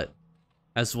 Zealot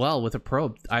as well with a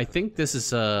probe. I think this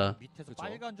is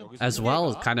as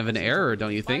well kind of an error,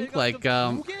 don't you think? Like,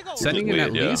 sending in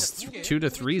at least 2 to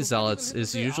 3 zealots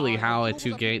is usually how a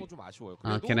 2-gate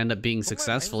can end up being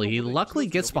successful. He luckily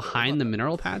gets behind the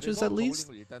mineral patches at least,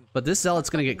 but this zealot's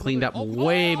gonna get cleaned up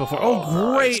way before.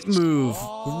 Oh, great move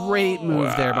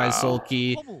there by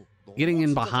Sulky, getting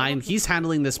in behind. He's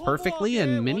handling this perfectly,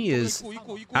 and Mini is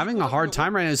having a hard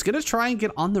time right now. He's gonna try and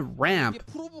get on the ramp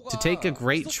to take a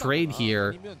great trade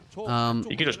here. You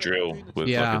can just drill with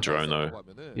like a drone though.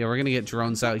 Yeah, we're gonna get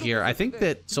drones out here. I think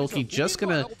that Sulky just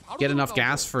gonna get enough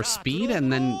gas for speed,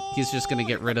 and then he's just gonna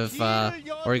get rid of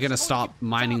or he's gonna stop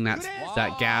mining that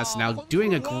gas. Now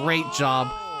doing a great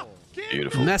job.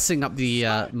 Beautiful. Messing up the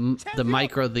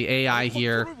AI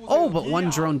here. Oh, but 1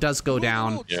 drone does go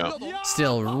down. Yeah.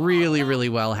 Still really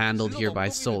well handled here by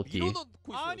Sulky.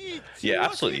 Yeah,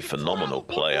 absolutely phenomenal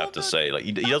play, I have to say. Like,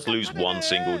 he does lose 1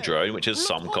 single drone, which is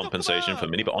some compensation for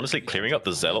Mini, but honestly, clearing up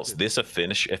the Zealots this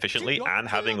efficiently and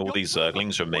having all these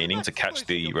Zerglings remaining to catch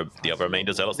the other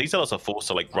remainder Zealots. These Zealots are forced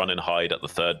to, like, run and hide at the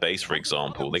 3rd base, for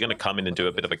example. They're going to come in and do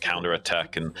a bit of a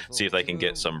counter-attack and see if they can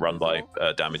get some run-by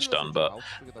damage done, but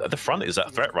at the front is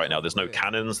that threat right now. There's no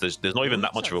cannons, there's not even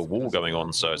that much of a wall going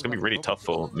on, so it's going to be really tough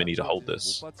for Mini to hold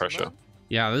this pressure.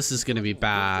 Yeah, this is going to be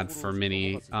bad for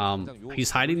Mini. He's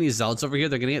hiding these zealots over here.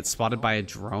 They're going to get spotted by a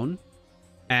drone.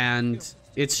 And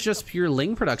it's just pure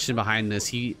Ling production behind this.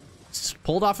 He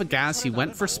pulled off a gas. He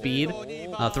went for speed,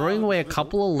 throwing away a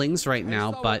couple of Lings right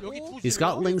now, but he's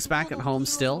got Lings back at home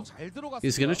still.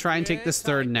 He's going to try and take this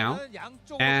 3rd now.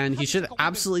 And he should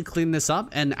absolutely clean this up.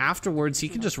 And afterwards, he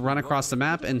can just run across the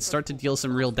map and start to deal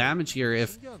some real damage here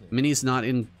if Mini's not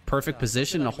in perfect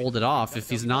position to hold it off. If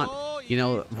he's not, you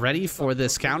know, ready for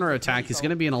this counterattack, he's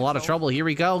going to be in a lot of trouble. Here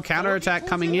we go. Counterattack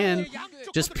coming in.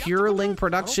 Just pure Ling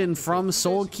production from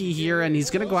Sulky here, and he's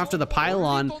going to go after the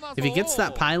pylon. If he gets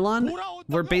that pylon,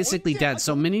 we're basically dead.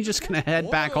 So Mini just going to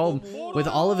head back home with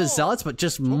all of his zealots, but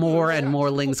just more and more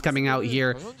Lings coming out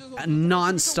here.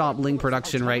 Non-stop Ling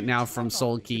production right now from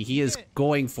Sulky. He is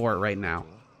going for it right now.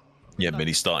 Yeah, but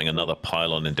he's starting another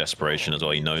pylon in desperation as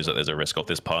well. He knows that there's a risk of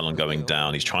this pylon going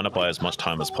down. He's trying to buy as much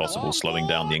time as possible, slowing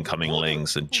down the incoming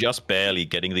lings and just barely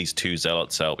getting these 2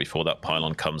 zealots out before that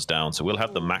pylon comes down. So we'll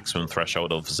have the maximum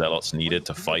threshold of zealots needed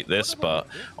to fight this, but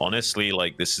honestly,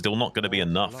 like, this is still not going to be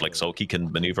enough. Like, Sulky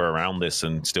can maneuver around this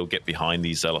and still get behind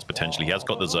these zealots potentially. He has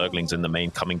got the Zerglings in the main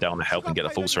coming down to help and get a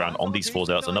full surround on these 4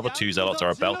 zealots. Another 2 zealots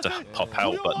are about to pop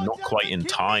out, but not quite in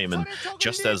time. And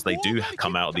just as they do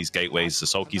come out of these gateways, the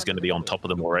Sulky's going to be on top of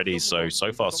them already. So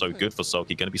far so good for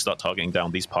Sulky. Going to be start targeting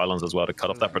down these pylons as well to cut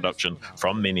off that production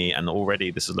from Mini, and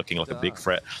already this is looking like a big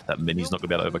threat that Mini's not going to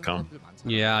be able to overcome.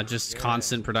 Yeah, just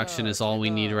constant production is all we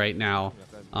need right now.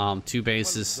 2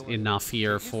 bases enough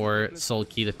here for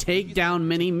Sulky to take down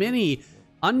Mini.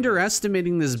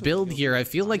 Underestimating this build here. I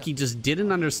feel like he just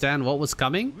didn't understand what was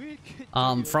coming.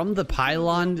 From the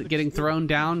pylon getting thrown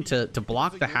down to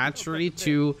block the hatchery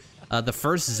to the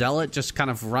first zealot just kind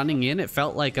of running in. It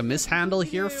felt like a mishandle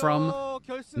here from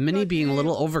Mini being a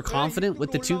little overconfident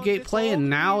with the 2-gate play, and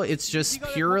now it's just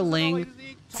pure ling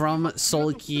from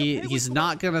Sulky. He's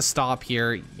not gonna stop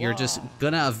here. You're just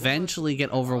gonna eventually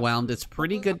get overwhelmed. It's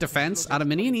pretty good defense out of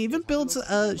Mini, and he even builds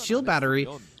a shield battery.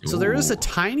 So there is a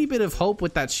tiny bit of hope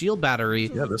with that shield battery.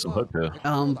 Yeah, there's some hope there.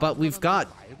 But we've got,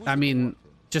 I mean,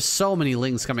 just so many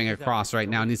lings coming across right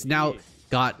now, and he's now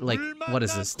got, like, what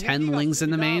is this, 10 lings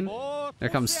in the main? There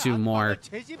comes 2 more.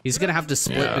 He's gonna have to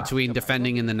split between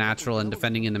defending in the natural and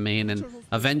defending in the main, and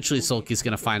eventually Sulky's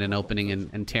gonna find an opening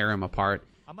and tear him apart.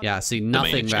 Yeah, see,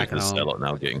 nothing back at home. Zealot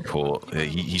now getting caught.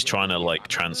 He's trying to, like,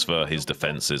 transfer his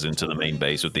defenses into the main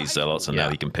base with these zealots, and now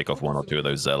he can pick off 1 or 2 of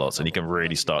those zealots, and he can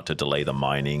really start to delay the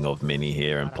mining of Mini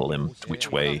here and pull him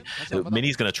which way.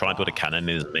 Mini's going to try and put a cannon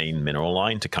in his main mineral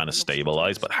line to kind of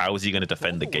stabilize, but how is he going to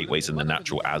defend the gateways in the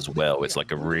natural as well? It's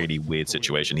like a really weird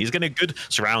situation. He's getting a good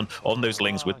surround on those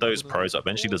lings with those pros.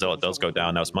 Eventually the zealot does go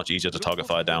down. Now it's much easier to target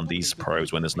fire down these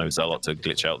pros when there's no zealot to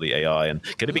glitch out the AI, and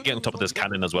going to be getting on top of this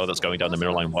cannon as well that's going down the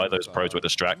mineral line. Why those pros were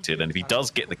distracted, and if he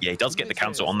does get the he does get the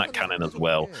cancel on that cannon as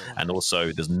well, and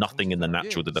also there's nothing in the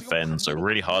natural to defend, so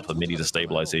really hard for Mini to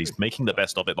stabilize. He's making the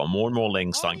best of it, but more and more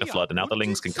lings starting to flood, and now the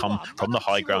lings can come from the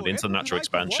high ground into the natural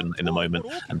expansion in a moment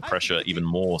and pressure even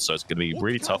more, so it's going to be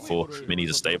really tough for Mini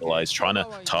to stabilize. Trying to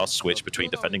task switch between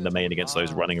defending the main against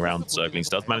those running around Zerglings,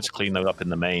 does manage to clean those up in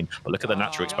the main, but look at the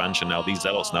natural expansion now. These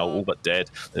zealots now all but dead.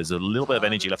 There's a little bit of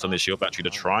energy left on this shield battery to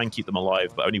try and keep them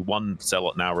alive, but only 1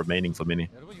 zealot now remaining for Mini.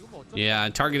 Yeah,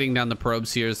 targeting down the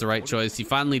probes here is the right choice. He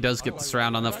finally does get the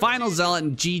surround on the final zealot,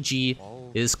 and GG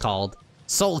is called.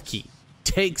 Sulky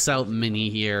takes out Mini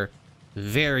here.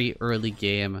 Very early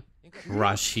game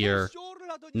rush here.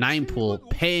 9 pool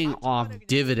paying off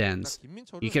dividends.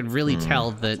 You can really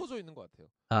tell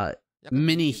that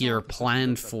Mini here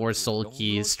planned for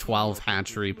Sulky's 12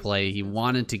 hatchery play. He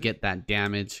wanted to get that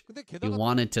damage. He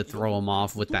wanted to throw him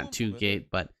off with that 2-gate,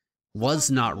 but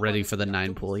was not ready for the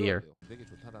 9 pool here.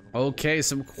 Okay,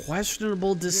 some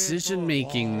questionable decision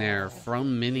making there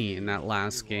from Mini in that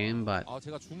last game, but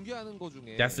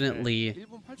definitely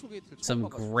some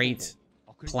great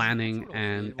planning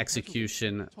and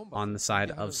execution on the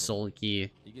side of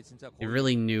Sulky. He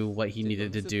really knew what he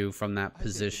needed to do from that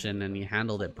position, and he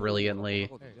handled it brilliantly.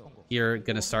 Here,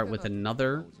 gonna start with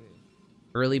another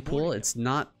early pool. It's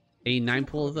not a 9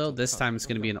 pool though. This time it's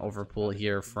gonna be an overpool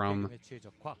here from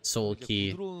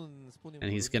Sulky,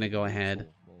 and he's gonna go ahead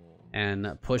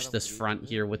and push this front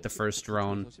here with the first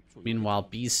drone. Meanwhile,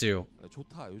 Bisu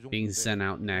being sent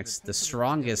out next. The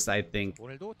strongest, I think,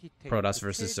 Protoss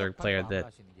versus Zerg player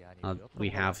that we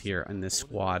have here in this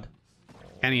squad.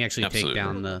 Can he actually take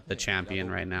down the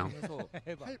champion right now?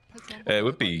 It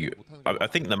would be... I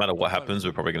think no matter what happens,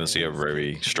 we're probably going to see a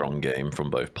very strong game from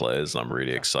both players. I'm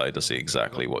really excited to see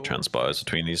exactly what transpires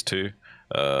between these two.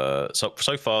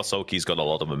 So far, Sulky's got a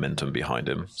lot of momentum behind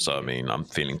him. So, I mean, I'm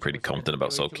feeling pretty confident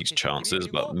about Sulky's chances,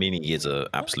 but Mini is an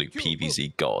absolute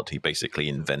PvZ god. He basically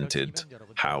invented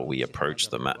how we approach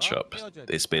the matchup.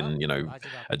 It's been, you know,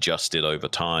 adjusted over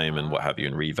time and what have you,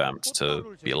 and revamped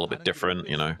to be a little bit different,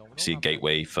 you know. You see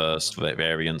gateway first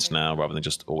variants now rather than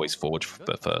just always forge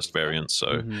the first variants.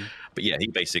 So, but yeah, he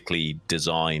basically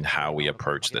designed how we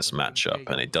approach this matchup,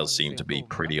 and it does seem to be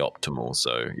pretty optimal.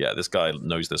 So, yeah, this guy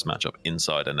knows this matchup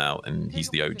inside and out, and he's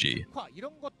the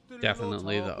OG.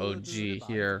 Definitely the OG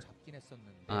here.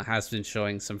 Has been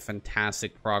showing some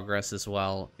fantastic progress as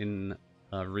well in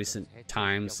recent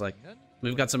times. Like,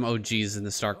 we've got some OGs in the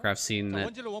Starcraft scene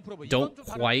that don't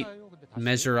quite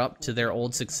measure up to their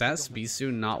old success.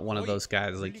 Bisu, not one of those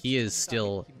guys. Like, he is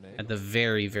still at the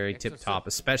very, very tip top,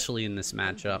 especially in this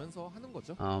matchup.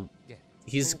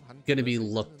 He's going to be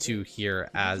looked to here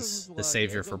as the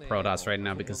savior for Protoss right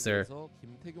now, because they're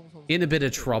in a bit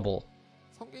of trouble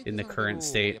in the current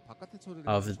state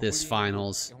of this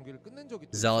finals.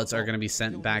 Zealots are going to be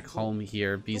sent back home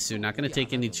here. Bisu not going to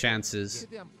take any chances,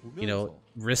 you know,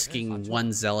 risking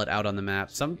one zealot out on the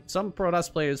map. Some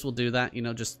Protoss players will do that, you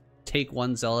know, just take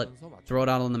one zealot, throw it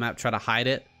out on the map, try to hide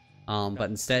it. But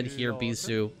instead here,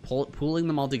 Bisu pooling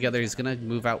them all together. He's going to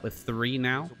move out with 3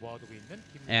 now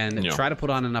and try to put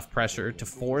on enough pressure to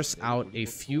force out a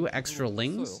few extra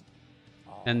lings,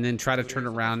 and then try to turn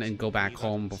around and go back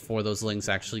home before those lings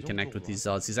actually connect with these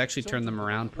zealots. He's actually turned them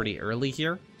around pretty early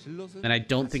here, and I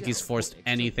don't think he's forced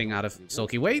anything out of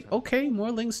Sulky. Wait, okay,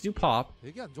 more lings do pop,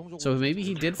 so maybe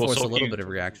he did force a little bit of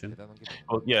reaction.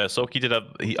 Well, yeah, Sulky did have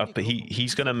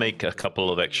he's gonna make a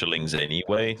couple of extra lings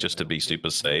anyway, just to be super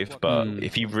safe. But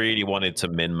if he really wanted to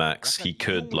min-max, he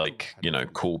could, like, you know,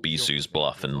 call Bisu's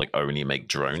bluff and like only make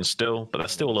drones still. But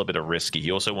that's still a little bit of risky. He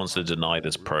also wants to deny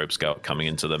this probe scout coming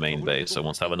into the main base,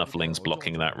 so wants to have enough lings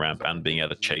blocking that ramp and being able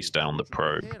to chase down the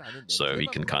probe, so he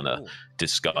can kind of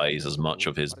disguise as much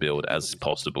of his build as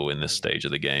possible in this stage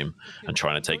of the game, and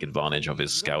trying to take advantage of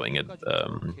his scouting at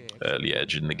early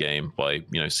edge in the game by,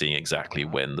 you know, seeing exactly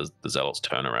when the zealots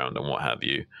turn around and what have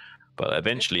you. But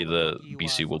eventually the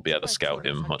BC will be able to scout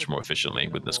him much more efficiently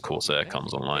when this Corsair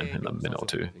comes online in a minute or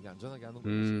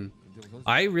two.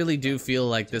 I really do feel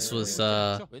like this was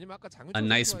a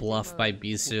nice bluff by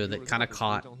Bisu that kind of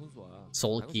caught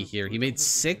Sulky here. He made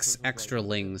 6 extra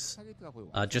lings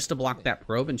just to block that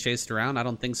probe and chased around. I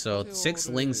don't think so. 6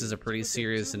 lings is a pretty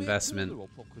serious investment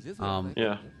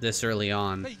this early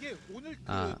on.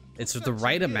 It's the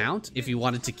right amount if you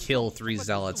wanted to kill 3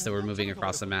 zealots that were moving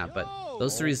across the map, but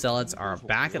those 3 zealots are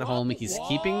back at home. He's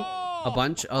keeping a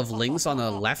bunch of lings on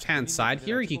the left-hand side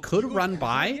here. He could run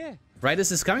by right as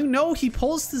this coming. No, he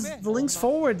pulls the lings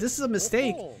forward. This is a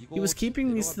mistake. He was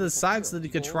keeping these to the side so that he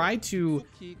could try to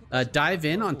dive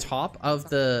in on top of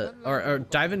the, or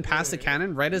dive in past the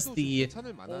cannon right as the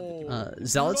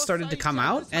zealots started to come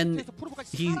out, and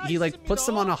he like puts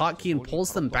them on a hotkey and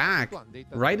pulls them back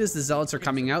right as the zealots are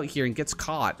coming out here and gets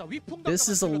caught. This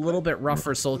is a little bit rough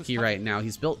for Sulky right now.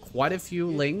 He's built quite a few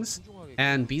lings,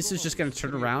 and Bisu's just going to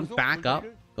turn around, back up,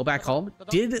 go back home.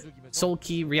 Did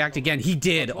Sulky react again? He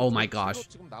did. Oh my gosh.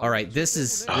 All right, this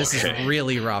is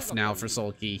really rough now for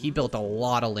Sulky. He built a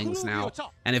lot of lings now,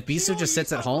 and if Bisu just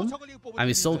sits at home, I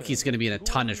mean, Sulky's going to be in a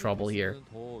ton of trouble here.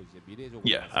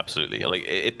 Yeah, absolutely. Like,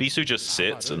 if Bisu just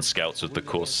sits and scouts with the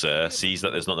Corsair, sees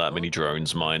that there's not that many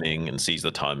drones mining, and sees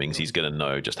the timings, he's going to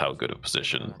know just how good a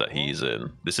position that he's in.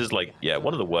 This is like, yeah,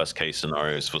 one of the worst case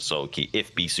scenarios for Sulky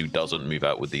if Bisu doesn't move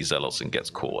out with these zealots and gets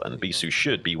caught. And Bisu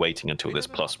should be waiting until this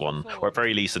 +1, or at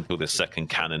very least until this second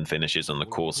cannon finishes and the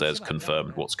Corsair's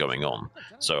confirmed what's going on.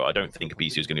 So I don't think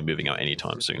Bisu is going to be moving out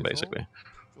anytime soon, basically.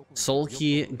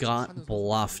 Sulky got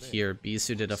bluffed here.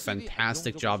 Bisu did a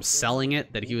fantastic job selling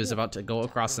it that he was about to go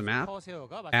across the map,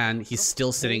 and he's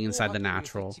still sitting inside the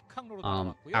natural.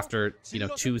 After, you know,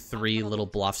 2-3 little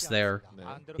bluffs there,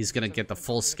 he's gonna get the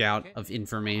full scout of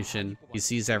information. He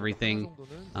sees everything.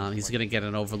 He's gonna get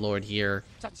an overlord here.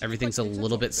 Everything's a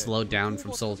little bit slowed down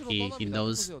from Sulky. He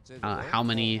knows how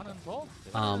many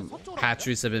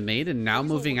hatcheries have been made, and now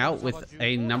moving out with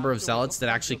a number of zealots that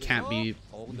actually can't be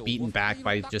beaten back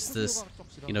by just this,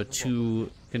 you know, 2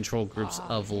 control groups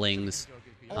of lings.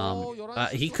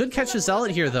 He could catch a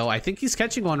zealot here, though. I think he's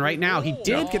catching one right now. He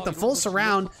did get the full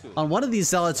surround on one of these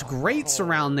zealots. Great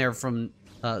surround there from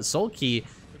Sulky.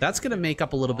 That's going to make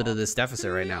up a little bit of this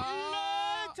deficit right now.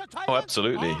 Oh,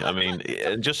 absolutely. I mean,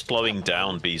 just slowing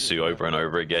down Bisu over and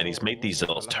over again. He's made these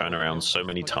zealots turn around so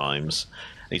many times.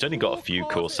 He's only got a few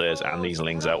Corsairs and these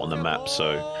lings out on the map,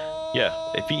 so yeah,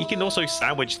 if he can also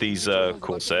sandwich these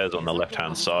Corsairs on the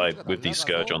left-hand side with these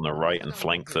Scourge on the right and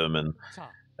flank them, and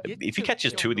if he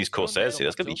catches 2 of these Corsairs here,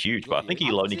 that's going to be huge, but I think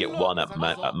he'll only get 1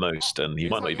 at most, and he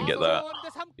might not even get that.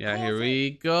 Yeah, here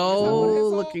we go,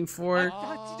 looking for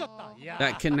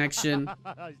that connection.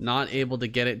 Not able to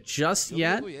get it just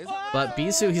yet, but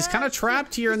Bisu, he's kind of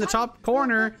trapped here in the top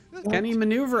corner. Can he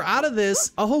maneuver out of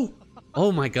this?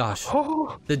 Oh my gosh.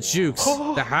 The jukes,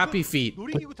 the happy feet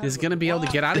is going to be able to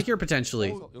get out of here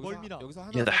potentially.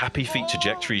 Yeah, the happy feet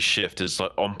trajectory shift is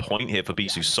like on point here for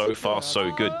Bisu. So far, so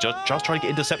good. Just trying to get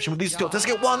interception with these skills. Let's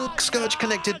get 1 Scourge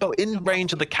connected, but in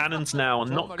range of the cannons now,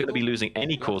 and not going to be losing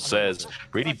any Corsairs.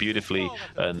 Really beautifully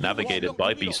navigated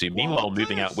by Bisu. Meanwhile,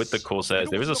 moving out with the Corsairs.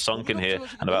 There is a sunken here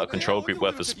and about a control group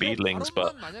worth of speedlings,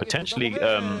 but potentially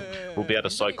we'll be able to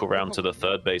cycle round to the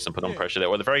 3rd base and put on pressure there,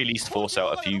 or at the very least force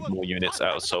out a few more units units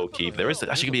out of Soulkeep. There is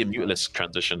actually going to be a Mutalist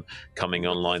transition coming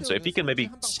online. So if he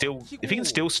can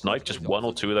still snipe just one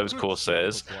or two of those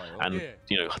Corsairs and,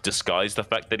 you know, disguise the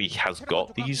fact that he has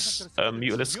got these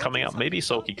Mutalists coming up, maybe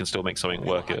Soulkeep can still make something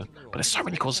work here. But there's so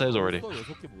many Corsairs already.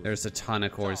 There's a ton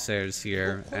of Corsairs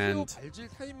here, and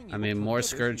I mean, more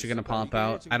Scourge are going to pop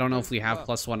out. I don't know if we have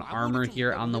 +1 armor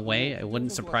here on the way. It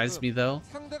wouldn't surprise me, though.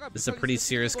 This is a pretty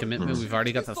serious commitment. We've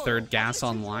already got the 3rd gas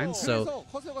online, so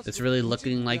it's really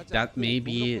looking like that may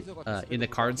be in the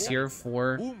cards here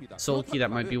for Soulkey.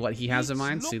 That might be what he has in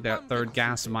mind. See that 3rd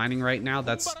gas mining right now?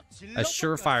 That's a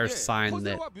surefire sign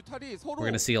that we're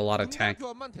going to see a lot of tech,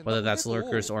 whether that's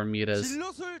lurkers or mutas.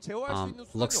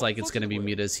 Looks like it's going to be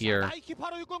mutas here.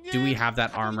 Do we have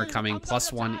that armor coming?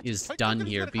 +1 is done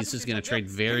here. Bisu's going to trade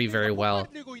very, very well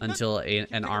until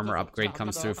an armor upgrade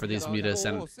comes through for these mutas,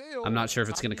 and I'm not sure if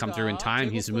it's going to come through in time.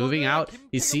 He's moving out.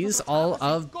 He sees all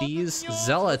of these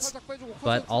zealots,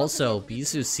 but also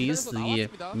Bisu sees the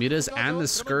mutas and the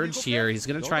Scourge here. He's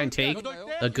going to try and take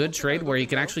a good trade where he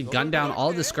can actually gun down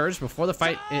all the Scourge before the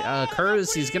fight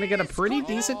occurs. He's going to get a pretty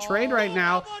decent trade right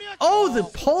now. Oh, the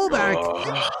pullback!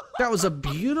 That was a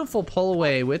beautiful pull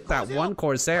away with that 1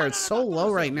 Corsair. It's so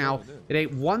low right now. It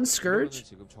ate 1 Scourge,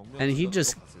 and he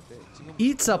just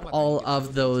eats up all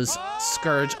of those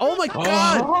Scourge. Oh my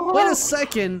god! Wait a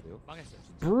second!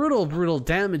 Brutal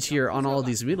damage here on all of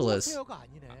these Mutalists.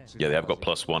 Yeah, they have got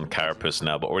 +1 Carapace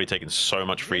now, but already taken so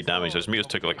much free damage. Those mutas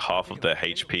took like half of their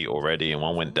HP already, and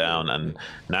one went down. And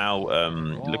now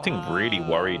looking really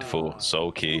worried for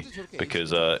Soulkey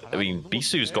because, I mean,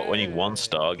 Bisu's got only 1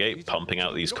 Stargate pumping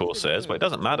out these Corsairs, but it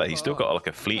doesn't matter. He's still got like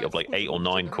a fleet of like 8 or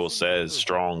 9 Corsairs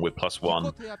strong with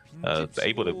 +1,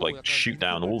 able to like shoot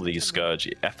down all these Scourge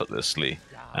effortlessly.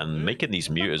 And making these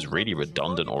mutas really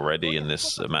redundant already in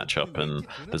this matchup. And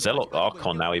the Zealot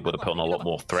Archon now able to put on a lot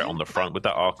more threat on the front. With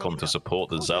that Archon to support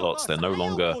the Zealots, they're no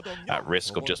longer at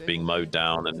risk of just being mowed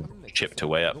down and chipped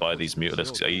away at by these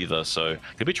Mutalisks either. So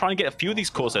he'll be trying to get a few of these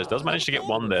Corsairs. Does manage to get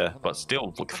 1 there, but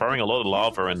still throwing a lot of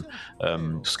lava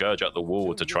and Scourge at the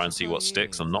wall to try and see what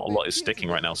sticks. And not a lot is sticking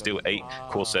right now. Still 8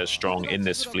 Corsairs strong in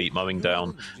this fleet, mowing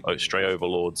down stray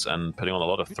Overlords and putting on a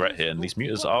lot of threat here. And these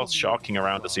mutas are sharking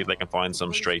around to see if they can find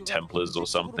some stray Templars or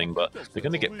something, but they're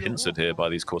going to get pincered here by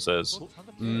these Corsairs.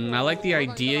 I like the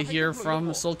idea here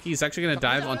from Soulkey. He's actually going to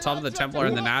dive on top of the Templar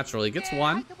and the Natural. He gets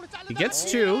 1. He gets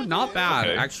 2. Not bad,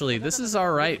 actually. This is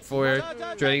all right for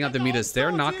trading out the mutas.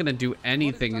 They're not going to do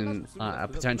anything in a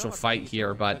potential fight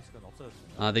here, but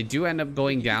they do end up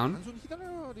going down.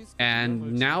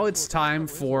 And now it's time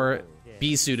for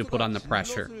Bisu to put on the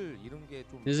pressure.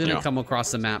 He's going to come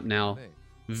across the map now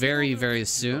very, very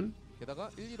soon.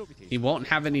 He won't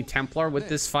have any Templar with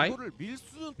this fight,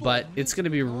 but it's going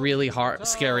to be really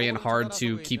scary and hard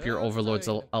to keep your Overlords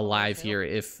alive here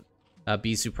if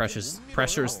Bisu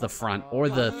pressures the front or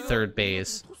the 3rd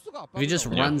base. If he just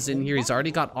runs in here, he's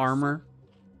already got armor.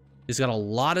 He's got a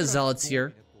lot of Zealots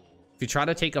here. If you try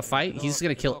to take a fight, he's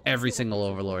going to kill every single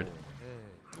Overlord.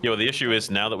 Yeah, well, the issue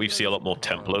is now that we see a lot more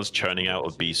Templars churning out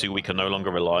of Bisu, we can no longer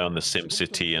rely on the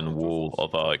SimCity and Wall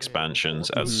of our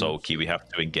expansions as Soulkey. We have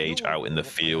to engage out in the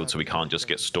field, so we can't just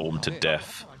get stormed to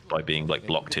death by being like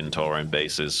blocked into our own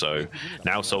bases. So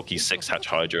now Soulkey's 6-hatch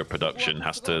Hydra production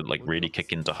has to like really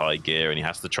kick into high gear, and he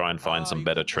has to try and find some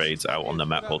better trades out on the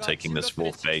map while taking this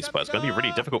 4th base. But it's going to be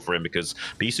really difficult for him because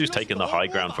Bisu's taken the high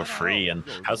ground for free and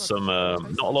has some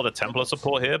not a lot of Templar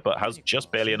support here, but has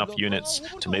just barely enough units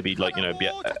to maybe like, you know, be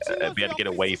able to get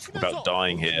away without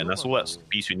dying here. And that's all that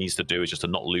Bisu needs to do, is just to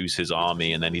not lose his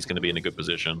army, and then he's going to be in a good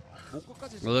position.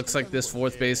 It looks like this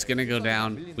 4th base is going to go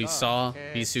down. We saw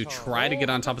Bisu try to get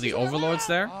on top of the Overlords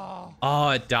there. Oh,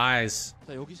 it dies.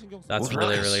 That's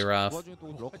really rough.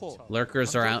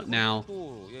 Lurkers are out now.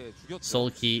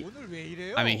 Soulkey,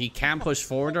 I mean, he can push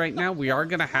forward right now. We are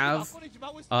going to have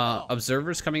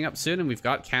observers coming up soon, and we've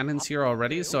got cannons here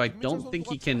already, so I don't think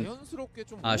he can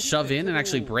shove in and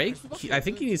actually break. I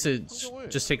think he needs to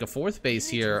just take a 4th base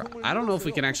here. I don't know if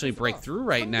we can actually break through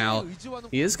right now.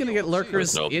 He is going to get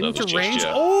Lurkers into range.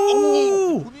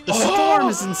 Oh! The storm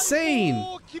is insane.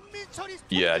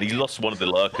 Yeah, and he lost one of the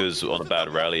Lurkers on a bad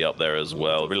rally up there as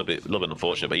well. A little bit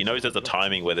unfortunate, but he knows there's a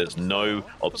timing where there's no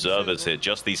observers here,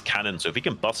 just these cannons. So if he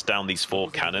can bust down these 4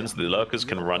 cannons, the Lurkers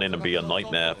can run in and be a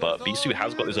nightmare. But Bisu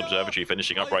has got this observatory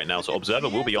finishing up right now, so observer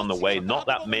will be on the way. Not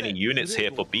that many units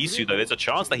here for Bisu, though. There's a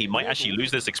chance that he might actually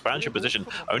lose this expansion position.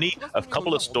 Only a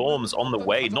couple of storms on the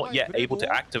way, not yet able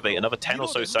to activate. Another 10 or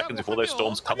so seconds before those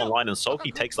storms come online, and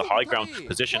Soulkey takes the high ground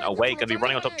position away. Going to be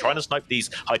running on top, trying to snipe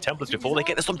these High Templars before they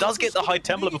get the storm. Does get the High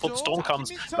Templar before the storm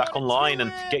comes back online,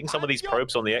 and getting some of these these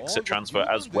probes on the exit transfer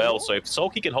as well. So if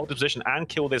Sulky can hold the position and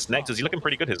kill this Nexus, he's looking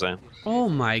pretty good here, Zane. Oh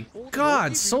my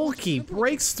god, Sulky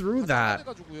breaks through that.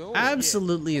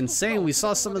 Absolutely insane. We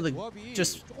saw some of the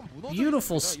just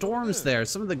beautiful storms there.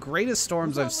 Some of the greatest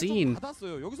storms I've seen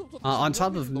on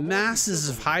top of masses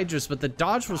of Hydras, but the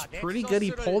dodge was pretty good.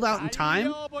 He pulled out in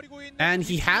time, and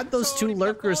he had those two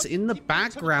lurkers in the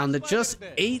background that just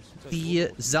ate the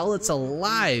Zealots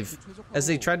alive as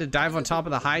they tried to dive on top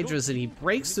of the Hydras, and he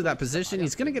breaks through that position.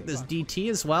 He's gonna get this DT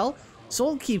as well.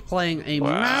 Sulky playing a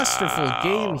masterful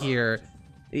game here,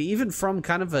 even from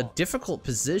kind of a difficult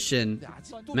position,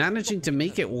 managing to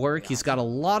make it work. He's got a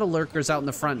lot of lurkers out in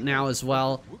the front now as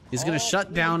well. He's going to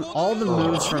shut down all the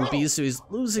moves from Bisu. He's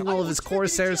losing all of his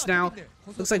Corsairs now.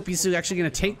 Looks like Bisu actually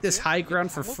going to take this high ground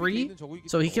for free,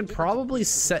 so he can probably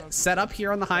set up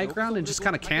here on the high ground and just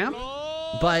kind of camp.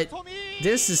 But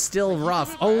this is still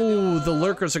rough. Oh, the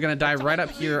lurkers are going to die right up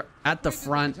here at the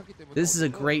front. This is a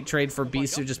great trade for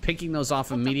Bisu, just picking those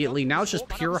off immediately. Now it's just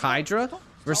pure Hydra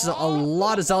versus a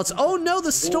lot of Zealots. Oh no,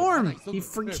 the Storm!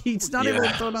 He's not able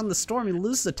to throw down the Storm. He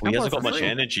loses the Templar. He hasn't got much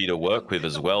energy to work with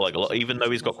as well. Like even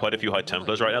though he's got quite a few High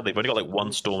Templars right now, they've only got like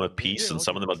one Storm apiece, and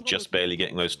some of them are just barely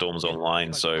getting those Storms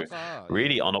online. So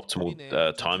really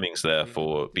unoptimal timings there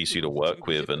for BC to work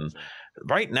with. And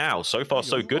right now, so far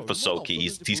so good for Sulky.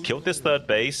 He's killed this third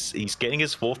base. He's getting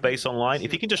his fourth base online.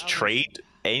 If he can just trade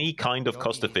any kind of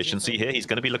cost efficiency here, he's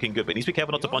going to be looking good, but he needs to be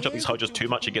careful not to bunch up these Hydras too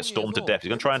much and get stormed to death. He's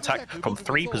going to try and attack from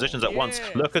 3 positions at once.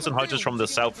 Lurkers and Hydras from the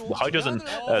south, Hydras and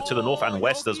to the north and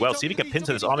west as well. See if he can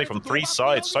pincer his army from 3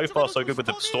 sides. So far so good with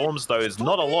the storms though. There's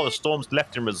not a lot of storms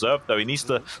left in reserve though. He needs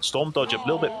to storm dodge a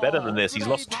little bit better than this. He's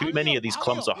lost too many of these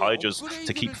clumps of Hydras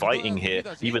to keep fighting here,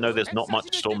 even though there's not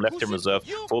much storm left in reserve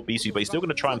for BC, but he's still going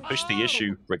to try and push the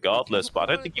issue regardless. But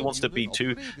I don't think he wants to be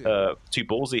too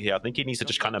ballsy here. I think he needs to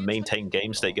just kind of maintain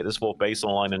game state, get this 4th base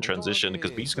online and transition,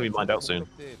 because BC's going to be mined out soon.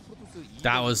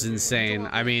 That was insane.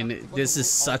 I mean, this is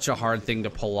such a hard thing to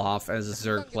pull off as a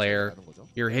Zerg player.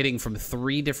 You're hitting from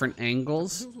 3 different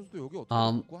angles,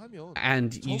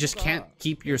 and you just can't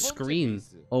keep your screen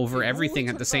over everything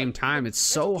at the same time. It's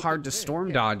so hard to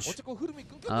storm dodge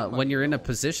when you're in a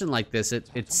position like this.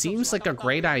 It seems like a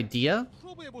great idea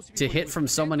to hit from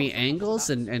so many angles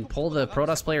and pull the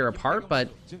Protoss player apart, but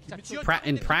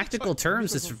in practical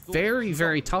terms, it's very,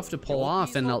 very tough to pull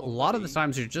off, and a lot of the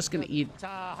times you're just going to eat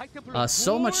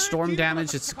so much storm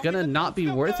damage, it's going to not be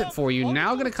worth it for you.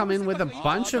 Now going to come in with a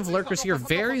bunch of lurkers here,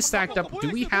 very stacked up. Do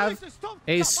we have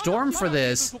a storm for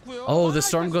this? Oh, the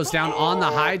storm goes down on the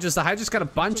Hydras. The Hydras got to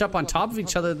bunch up on top of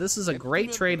each other. This is a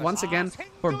great trade once again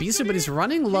for Bisu, but he's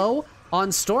running low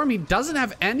on storm. He doesn't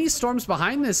have any storms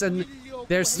behind this, and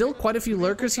there's still quite a few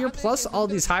lurkers here, plus all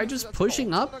these Hydras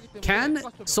pushing up. Can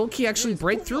Sulky actually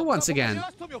break through once again?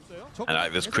 And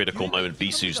at this critical moment,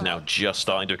 Bisu's now just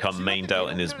starting to become mined out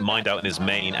in his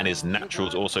main, and his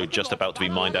naturals also just about to be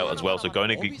mined out as well. So going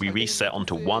to be reset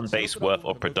onto 1 base worth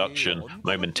of production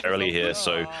momentarily here.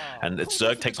 So, and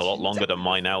Zerg takes a lot longer to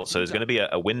mine out. So there's going to be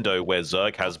a window where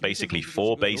Zerg has basically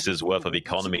 4 bases worth of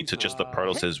economy to just the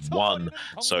Protoss' 1.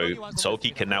 So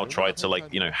Sulky can now try to,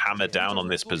 like, you know, hammer down on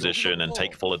this position and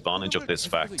take full advantage of this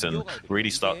fact and really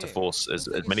start to force as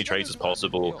many trades as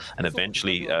possible. And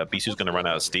eventually Bisu's going to run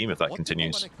out of steam if that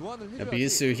continues.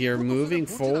 Bisu here moving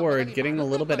forward, getting a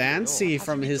little bit antsy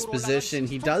from his position.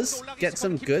 He does get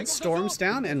some good storms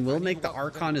down and will make the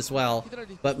Archon as well,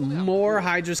 but more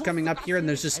Hydras coming up here, and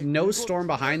there's just no storm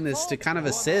behind this to kind of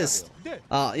assist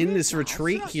in this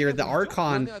retreat here. The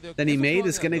Archon that he made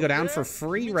is going to go down for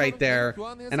free right there,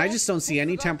 and I just don't see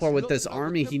any Templar with this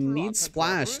army. He needs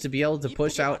Splash to be able to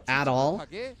push out at all,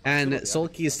 and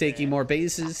Sulky is taking more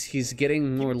bases. He's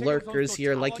getting more lurkers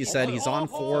here. Like you said, he's on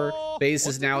 4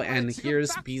 bases now, and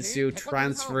here's Bisu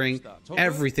transferring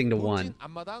everything to 1.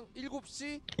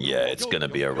 Yeah, it's going to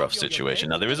be a rough situation.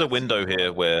 Now, there is a window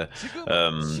here where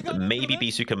maybe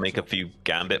Bisu can make a few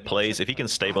gambit plays. If he can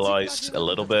stabilize a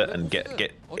little bit and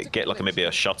get like maybe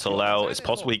a shuttle out, it's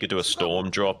possible he could do a storm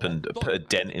drop and put a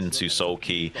dent into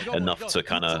Sulky enough to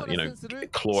kind of, you know,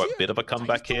 claw a bit of a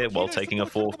comeback here while taking a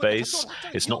 4th base.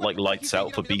 It's not like lights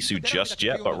out for Bisu just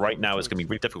yet, but right now it's going to be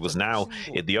really difficult because now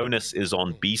the onus is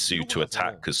on Bisu to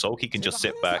attack, because Sulky can just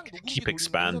sit back, keep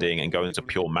expanding, and go into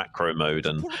pure macro mode,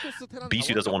 and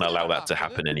Bisu doesn't want to allow that to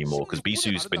happen anymore, because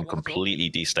Bisu's been completely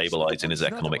destabilized in his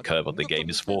economic curve of the game.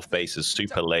 His 4th base is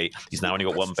super late. He's now only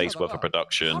got 1 base worth of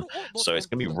production, so it's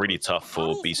going to be really tough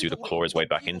for Bisu to claw his way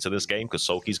back into this game, because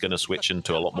Sulky's going to switch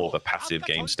into a lot more of a passive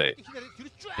game state.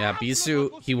 Yeah,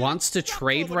 Bisu, he wants to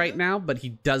trade right now, but he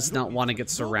does not want to get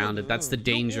surrounded. That's the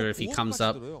danger if he comes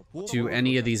up to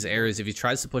any of these areas. If he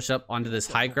tries to push up onto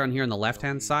this high high ground here on the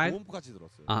left-hand side.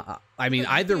 I mean,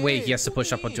 either way, he has to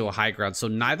push up onto a high ground, so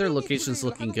neither location's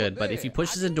looking good. But if he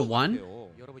pushes into one,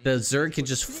 the Zerg can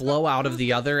just flow out of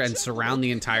the other and surround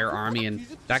the entire army, and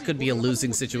that could be a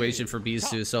losing situation for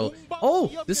Bisu. So,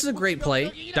 oh, this is a great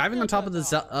play. Diving on top of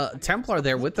the Templar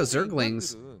there with the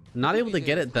Zerglings. Not able to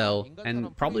get it, though,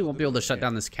 and probably won't be able to shut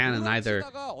down this cannon either.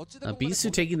 Bisu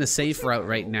taking the safe route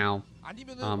right now.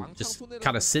 Just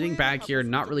kind of sitting back here,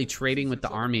 not really trading with the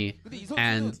army,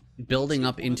 and building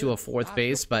up into a fourth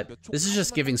base, but this is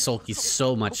just giving Sulky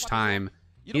so much time.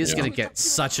 He is going to get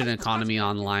such an economy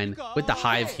online. With the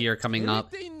hive here coming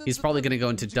up, he's probably going to go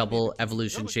into double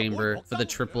evolution chamber for the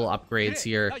triple upgrades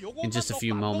here in just a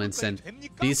few moments, and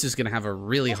Bisu's going to have a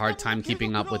really hard time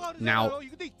keeping up with now,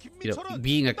 you know,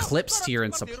 being eclipsed here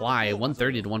in supply,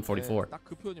 130 to 144.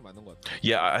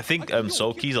 Yeah, I think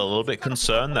Sulky's a little bit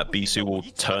concerned that Bisu will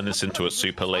turn this into a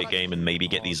super late game and maybe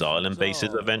get these island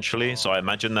bases eventually. So I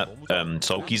imagine that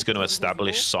Sulky's going to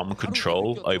establish some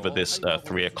control over this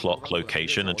 3 o'clock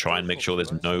location and try and make sure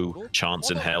there's no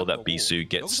chance in hell that Bisu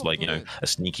gets, like, you know, a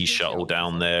sneaky shuttle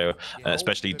down there,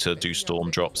 especially to do storm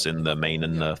drops in the main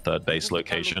and the third base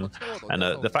location. And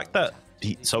the fact that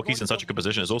Sulky's in such a good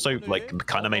position is also like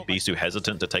kind of made Bisu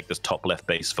hesitant to take this top left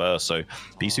base first. So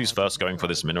Bisu's first going for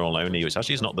this mineral only, which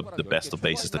actually is not the best of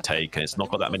bases to take, and it's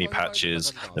not got that many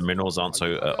patches. The minerals aren't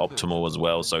so optimal as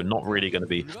well, so not really going to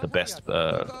be the best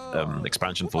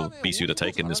expansion for Bisu to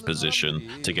take in this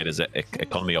position to get his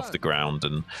economy off the ground,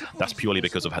 and that's purely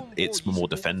because of it's more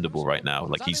defendable right now.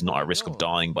 Like, he's not at risk of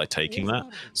dying by taking that,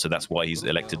 so that's why he's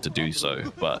elected to do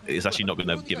so. But it's actually not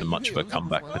going to give him much of a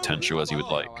comeback potential as he would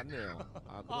like.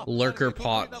 Lurker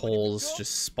potholes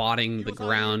just spotting the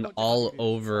ground all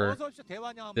over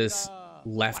this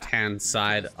left-hand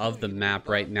side of the map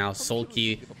right now.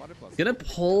 Sulky gonna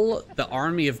pull the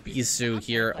army of Bisu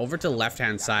here over to the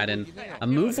left-hand side, and a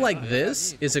move like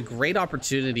this is a great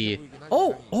opportunity.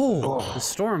 The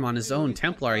storm on his own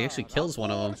Templar. He actually kills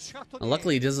one of them.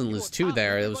 Luckily, he doesn't lose two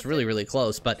there. It was really, really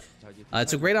close, but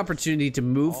it's a great opportunity to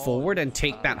move forward and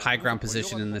take that high ground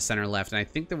position in the center left, and I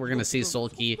think that we're going to see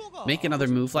Sulky make another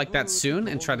move like that soon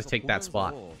and try to take that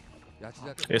spot.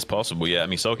 It's possible, yeah. I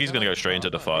mean, Sulky's going to go straight into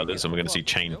Defilers, and we're going to see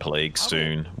Chain Plague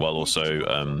soon, while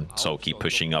also Sulky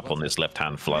pushing up on this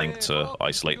left-hand flank to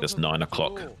isolate this 9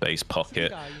 o'clock base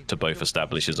pocket to both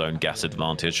establish his own gas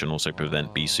advantage and also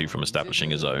prevent Bisu from establishing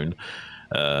his own.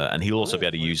 And he'll also be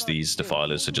able to use these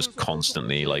Defilers to just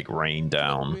constantly, like, rain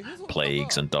down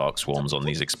Plagues and Dark Swarms on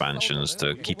these expansions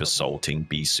to keep assaulting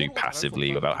Bisu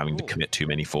passively without having to commit too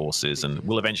many forces, and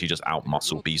we'll eventually just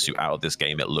outmuscle Bisu out of this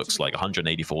game. It looks like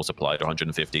 184 supplied to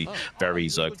 150, very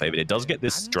Zerg favored. It does get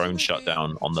this drone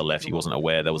shutdown on the left. He wasn't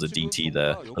aware there was a DT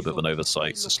there, a little bit of an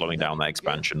oversight, so slowing down that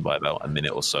expansion by about a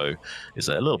minute or so is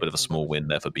a little bit of a small win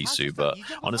there for Bisu, but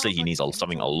honestly, he needs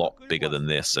something a lot bigger than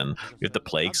this, and with the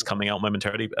Plagues coming out momentarily,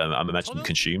 I'm imagining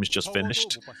Consume's just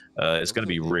finished. It's going to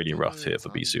be really rough here for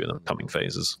Bisu in the coming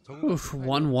phases.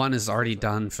 1-1 is already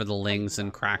done for the Lings,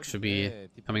 and Crack should be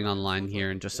coming online here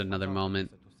in just another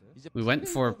moment. We went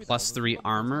for +3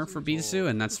 armor for Bisu,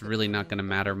 and that's really not going to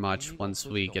matter much once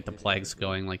we get the Plagues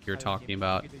going, like you're talking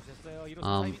about.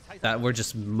 That we're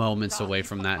just moments away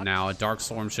from that now. A Dark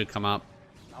Storm should come up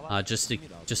just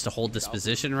to hold this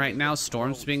position right now.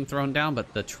 Storm's being thrown down,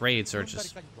 but the trades are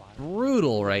just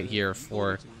brutal right here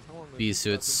for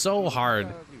Bisu. It's so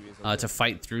hard to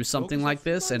fight through something like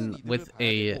this, and with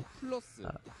a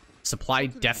supply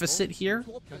deficit here,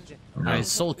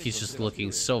 Sulky's just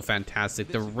looking so fantastic.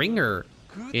 The ringer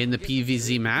in the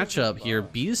PvZ matchup here,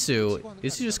 Bisu,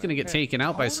 is he just going to get taken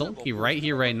out by Sulky right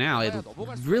here, right now? It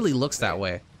really looks that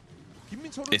way.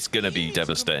 It's going to be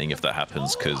devastating if that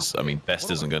happens, because, I mean,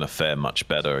 Best isn't going to fare much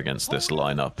better against this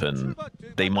lineup, and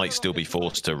they might still be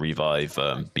forced to revive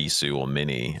Bisu or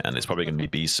Mini, and it's probably going to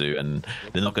be Bisu, and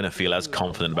they're not going to feel as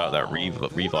confident about that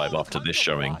revive after this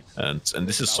showing. And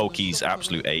this is Sulky's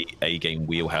absolute A-game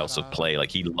wheelhouse of play.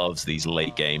 Like, he loves these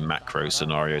late-game macro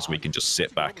scenarios where he can just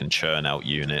sit back and churn out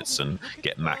units and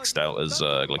get maxed out as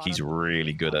like, he's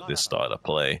really good at this style of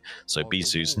play. So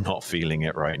Bisu's not feeling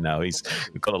it right now. He's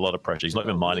got a lot of pressure. He's not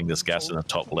even mining this gas in the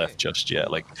top left just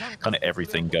yet. Like, kind of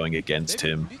everything going against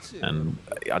him, and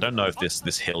I don't know if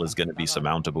this hill is going to be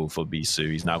surmountable for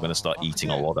Bisu. He's now going to start eating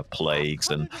a lot of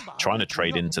Plagues, and trying to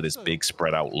trade into this big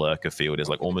spread out lurker field is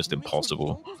like almost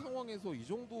impossible.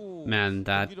 Man,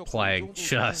 that Plague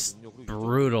just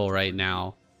brutal right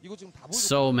now.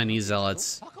 So many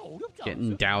Zealots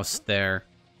getting doused there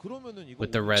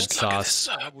with the red sauce.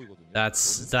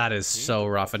 That is so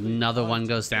rough. Another one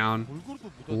goes down.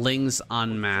 Lings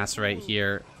en masse right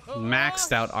here.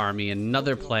 Maxed out army.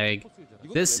 Another Plague.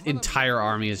 This entire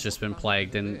army has just been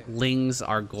plagued, and Lings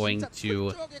are going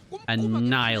to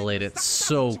annihilate it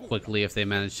so quickly if they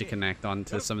manage to connect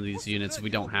onto some of these units. If we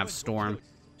don't have Storm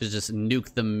to just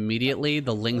nuke them immediately,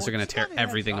 the Lings are going to tear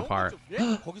everything apart.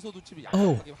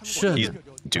 Oh, shit. Big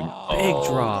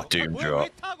drop.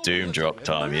 Doom drop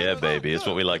time. Yeah, baby. It's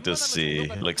what we like to see.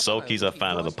 Like, Sulky's a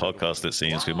fan of the podcast, it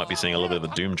seems. We might be seeing a little bit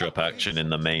of a Doom drop action in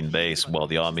the main base while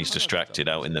the army's distracted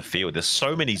out in the field. There's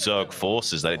so many Zerg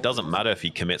forces that it doesn't matter if he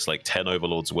commits like 10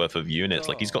 Overlords worth of units.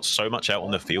 Like, he's got so much out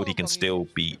on the field, he can still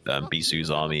beat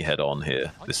Bisu's army head on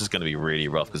here. This is going to be really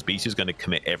rough because Bisu's going to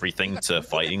commit everything to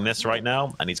fighting this right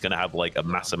now, and he's going to have like a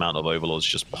mass amount of Overlords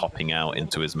just popping out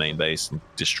into his main base and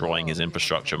destroying his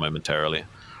infrastructure momentarily.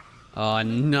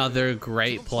 Another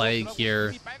great plague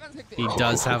here. He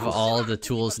does have all the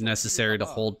tools necessary to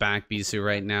hold back Bisu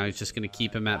right now. He's just going to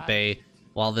keep him at bay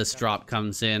while this drop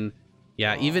comes in.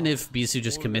 Yeah, even if Bisu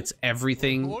just commits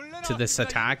everything to this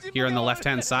attack here on the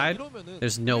left-hand side,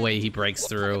 there's no way he breaks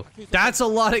through. That's a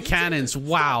lot of cannons.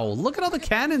 Wow, look at all the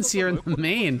cannons here in the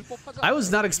main. I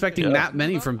was not expecting that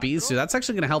many from Bisu. That's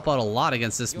actually going to help out a lot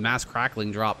against this mass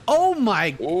crackling drop. Oh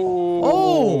my...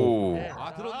 Oh!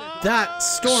 That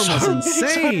storm was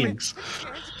insane!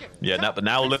 Yeah, but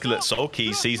now look at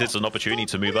Sulky sees it's an opportunity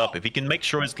to move up. If he can make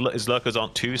sure his lurkers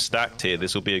aren't too stacked here,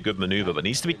 this will be a good maneuver. But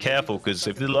needs to be careful because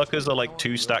if the lurkers are like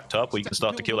too stacked up, where you can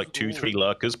start to kill like 2-3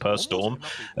 lurkers per storm,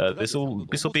 this will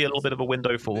be a little bit of a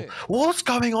window for what's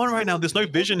going on right now. There's no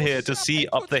vision here to see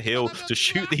up the hill to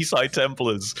shoot these High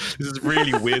Templars. This is a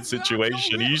really weird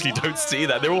situation. You usually don't see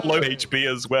that. They're all low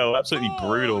HP as well. Absolutely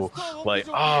brutal. Like,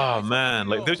 oh man,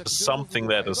 like there's just something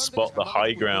there to spot the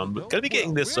high ground. But gonna be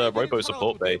getting this Robo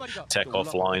support bay tech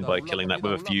offline by killing that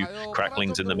with a few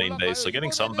cracklings in the main base, so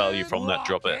getting some value from that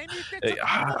drop.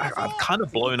 I'm kind of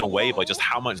blown away by just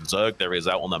how much Zerg there is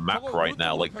out on the map right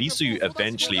now. Like, Bisu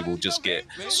eventually will just get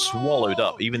swallowed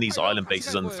up. Even these island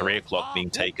bases on 3 o'clock being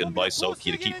taken by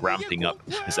Sulky to keep ramping up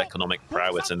his economic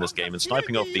prowess in this game, and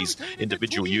sniping off these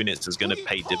individual units is going to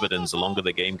pay dividends the longer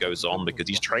the game goes on, because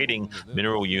he's trading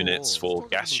mineral units for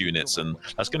gas units, and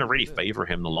that's going to really favor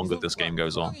him the longer this game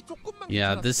goes on.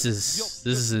 Yeah, this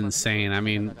is insane. I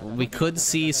mean, we could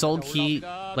see Sulky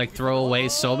like throw away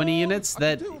so many units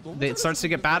that it starts to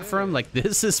get bad for him. Like,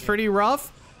 this is pretty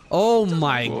rough. Oh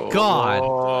my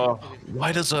god.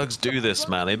 Why do Zergs do this,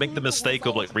 man? They make the mistake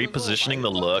of like repositioning the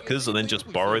lurkers and then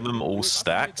just borrowing them all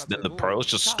stacked. Then the Protoss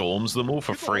just storms them all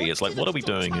for free. It's like, what are we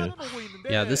doing here?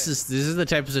 Yeah, these are the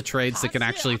types of trades that can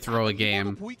actually throw a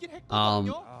game.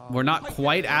 We're not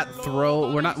quite at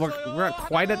we're not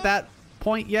quite at that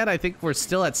point yet. I think we're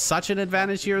still at such an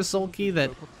advantage here, Sulky,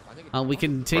 that we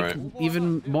can take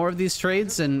even more of these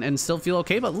trades and still feel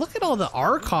okay. But look at all the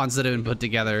Archons that have been put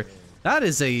together. That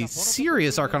is a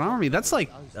serious Archon army. That's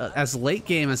like as late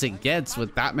game as it gets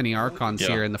with that many Archons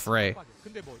here in the fray.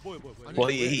 Well,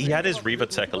 he had his Reaver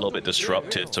tech a little bit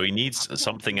disrupted, so he needs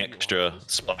something extra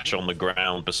splash on the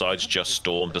ground besides just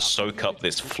Storm to soak up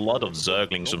this flood of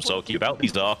Zerglings from Sulky. Without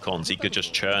these Archons, he could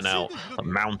just churn out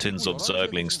mountains of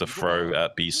Zerglings to throw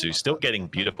at Bisu. Still getting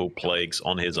beautiful plagues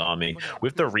on his army.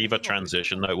 With the Reaver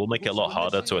transition, though, it will make it a lot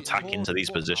harder to attack into these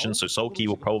positions, so Sulky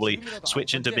will probably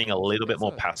switch into being a little bit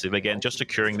more passive again, just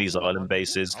securing these island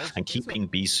bases and keeping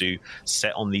Bisu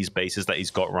set on these bases that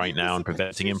he's got right now and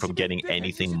preventing him from getting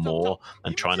anything more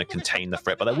and trying to contain the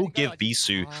threat. But that will give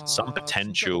Bisu some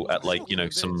potential at, like,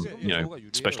 some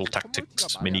special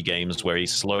tactics mini games where he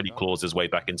slowly claws his way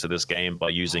back into this game by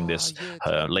using this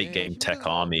late game tech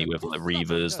army with the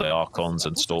Reavers, the Archons,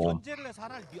 and Storm.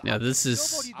 Yeah, this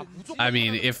is, I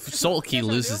mean, if Sulky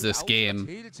loses this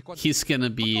game, he's gonna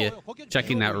be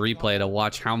checking that replay to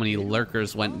watch how many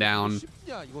lurkers went down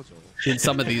in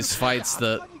some of these fights.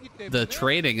 The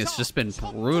trading has just been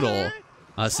brutal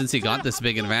since he got this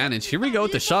big advantage. Here we go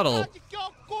with the shuttle.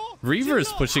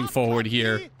 Reaver's pushing forward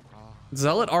here.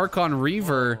 Zealot Archon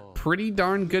Reaver, pretty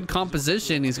darn good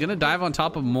composition. He's gonna dive on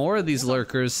top of more of these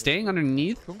lurkers, staying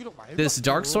underneath this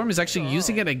Dark Storm. Is actually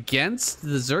using it against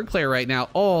the Zerg player right now.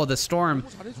 Oh, the Storm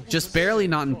just barely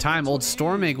not in time. Old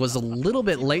Stormig was a little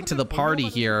bit late to the party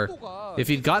here. If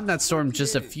he'd gotten that Storm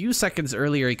just a few seconds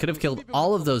earlier, he could have killed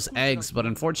all of those eggs, but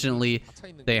unfortunately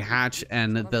they hatch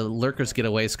and the lurkers get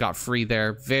away scot-free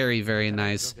there. Very, very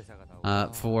nice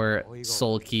for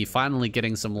Sulky, finally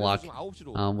getting some luck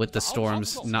with the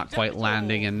storms not quite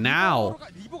landing. And now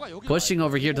pushing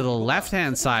over here to the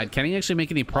left-hand side. Can he actually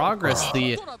make any progress?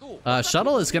 The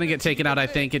shuttle is going to get taken out, I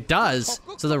think. It does.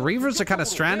 So the Reavers are kind of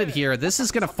stranded here. This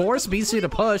is going to force BC to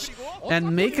push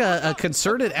and make a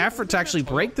concerted effort to actually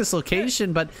break this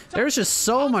location, but there's just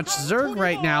so much Zerg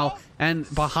right now. And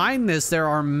behind this, there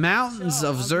are mountains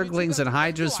of Zerglings and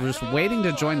Hydras just waiting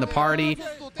to join the party.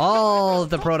 All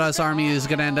of the Protoss army is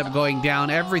going to end up going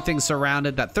down. Everything's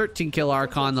surrounded. That 13-kill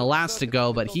Archon, the last to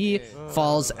go, but he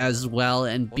falls as well.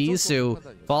 And Bisu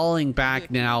falling back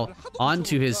now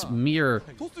onto his mere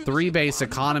 3-base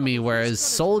economy, whereas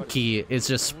Sulky is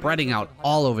just spreading out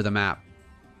all over the map.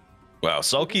 Wow,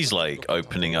 Sulky's like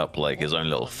opening up like his own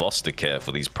little foster care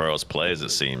for these Protoss players,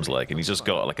 it seems like, and he's just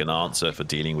got like an answer for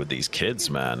dealing with these kids,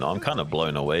 man. I'm kind of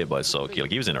blown away by Sulky. Like,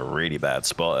 he was in a really bad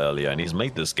spot earlier, and he's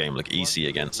made this game look easy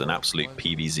against an absolute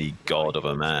PvZ god of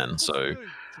a man. So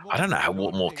I don't know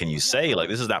what more can you say. Like,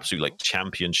 this is absolute like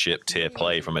championship tier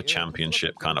play from a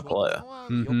championship kind of player.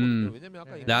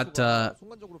 That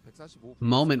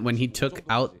moment when he took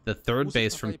out the 3rd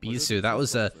base from Bisu, that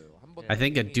was I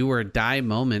think a do or die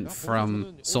moment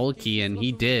from Sulky, and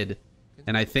he did.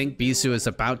 And I think Bisu is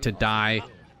about to die.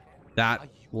 That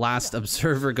last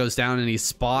observer goes down and he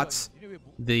spots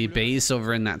the base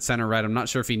over in that center right. I'm not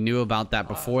sure if he knew about that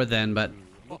before then, but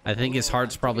I think his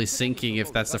heart's probably sinking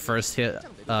if that's the first hit,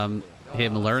 him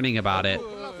learning about it.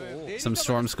 Some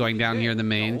storms going down here in the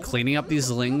main, cleaning up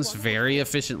these Lings very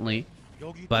efficiently.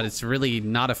 But it's really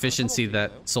not efficiency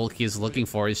that Sulky is looking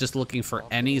for. He's just looking for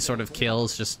any sort of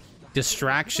kills, just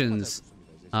distractions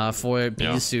for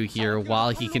Bisu here while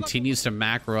he continues to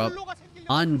macro up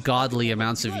ungodly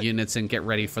amounts of units and get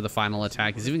ready for the final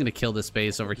attack. He's even going to kill this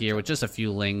base over here with just a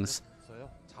few Lings.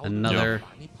 Another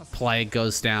plague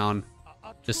goes down,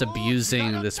 just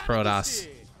abusing this Protoss,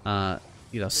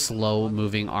 you know,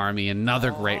 slow-moving army.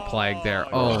 Another great plague there.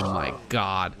 Oh my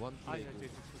god.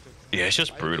 Yeah, it's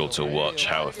just brutal to watch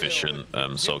how efficient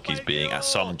Sulky's being at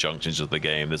some junctions of the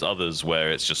game. There's others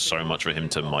where it's just so much for him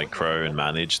to micro and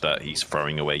manage that he's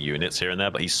throwing away units here and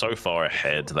there, but he's so far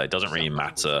ahead that it doesn't really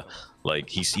matter. Like,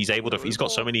 he's able to, he's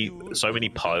got so many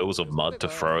piles of mud to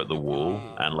throw at the wall,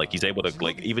 and like he's able to,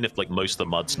 like, even if like most of the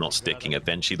mud's not sticking,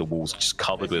 eventually the wall's just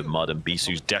covered with mud, and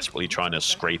Bisu's desperately trying to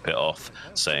scrape it off,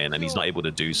 and he's not able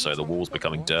to do so. The wall's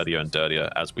becoming dirtier and dirtier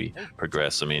as we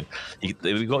progress. I mean,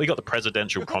 we got the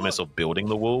presidential promise of building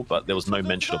the wall, but there was no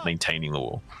mention of maintaining the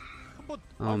wall.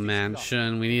 Oh man,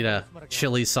 Shun, we need a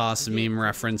chili sauce meme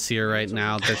reference here right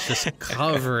now that's just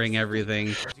covering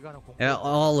everything.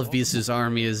 All of Bisu's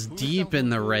army is deep in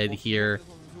the red here.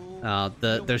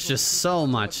 There's just so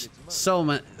much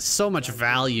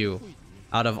value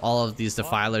out of all of these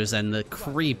defilers, and the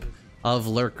creep of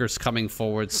lurkers coming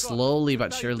forward slowly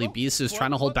but surely. Bisu's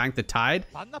trying to hold back the tide,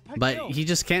 but he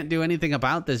just can't do anything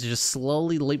about this. He's just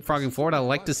slowly leapfrogging forward. I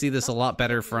like to see this a lot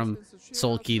better from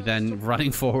Sulky than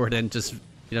running forward and just,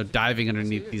 you know, diving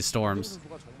underneath these storms.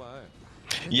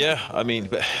 Yeah, I mean,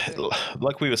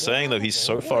 like we were saying, though, he's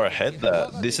so far ahead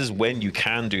that this is when you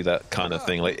can do that kind of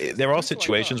thing. Like, there are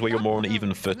situations where you're more on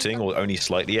even footing or only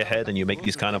slightly ahead, and you make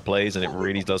these kind of plays, and it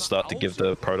really does start to give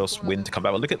the Protoss win to come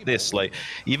back. But look at this, like,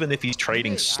 even if he's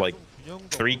trading, like,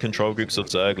 3 control groups of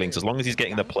Zerglings, as long as he's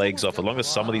getting the plagues off, as long as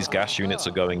some of these gas units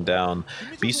are going down,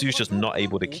 Bisu's just not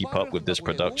able to keep up with this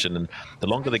production. And the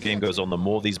longer the game goes on, the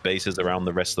more these bases around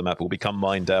the rest of the map will become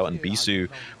mined out, and Bisu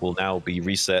will now be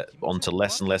reset onto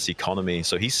less and less economy.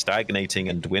 So he's stagnating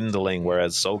and dwindling,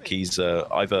 whereas Sulky's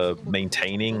either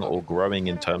maintaining or growing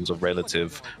in terms of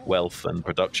relative wealth and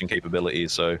production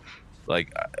capabilities. So,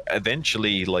 like,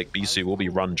 eventually, like, Bisu will be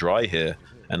run dry here.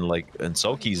 And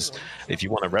Sulky's, if you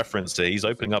want a reference to, he's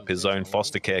opening up his own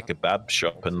foster care kebab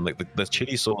shop, and like the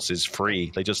chili sauce is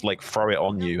free. They just like throw it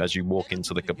on you as you walk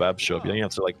into the kebab shop. You don't even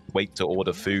have to like wait to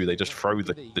order food. They just throw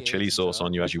the chili sauce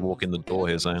on you as you walk in the door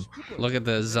here, Sam. Look at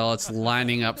the zealots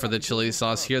lining up for the chili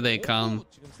sauce. Here they come.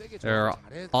 They're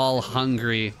all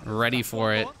hungry, ready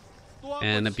for it.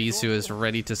 And Bisu is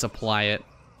ready to supply it,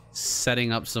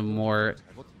 setting up some more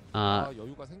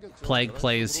plague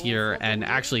plays here and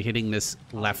actually hitting this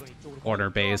left corner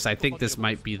base. I think this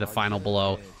might be the final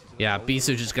blow. Yeah,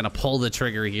 Bisu just gonna pull the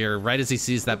trigger here right as he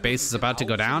sees that base is about to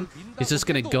go down. He's just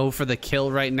gonna go for the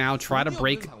kill right now, try to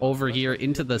break over here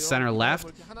into the center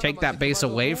left, take that base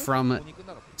away from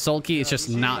Sulky. It's just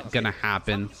not gonna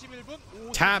happen.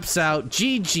 Taps out.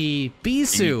 GG.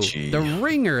 Bisu, the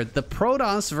ringer, the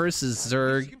Protoss versus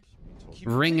Zerg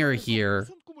ringer here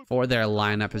for their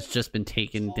lineup has just been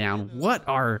taken down. What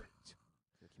are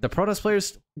the Protoss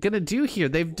players gonna do here?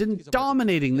 They've been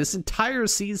dominating this entire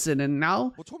season, and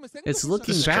now it's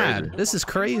looking bad. Crazy. This is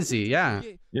crazy. Yeah,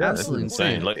 Yeah, absolutely it's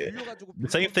insane. insane. Like the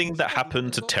same thing that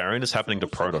happened to Terran is happening to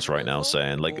Protoss right now.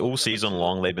 Saying like all season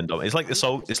long they've been dominating. It's like this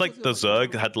whole. It's like the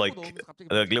Zerg had like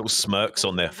little smirks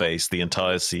on their face the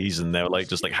entire season. They were like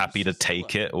just like happy to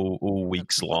take it all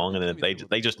weeks long, and then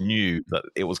they just knew that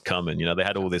it was coming. You know, they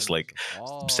had all this like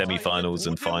semi-finals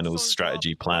and finals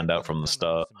strategy planned out from the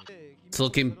start. It's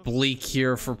looking bleak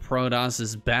here for Protoss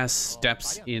as Best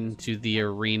steps into the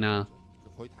arena.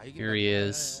 Here he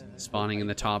is, spawning in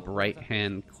the top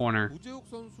right-hand corner.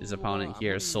 His opponent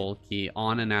here, Sulky,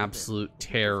 on an absolute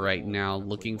tear right now,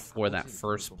 looking for that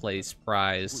first place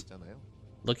prize.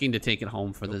 Looking to take it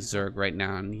home for the Zerg right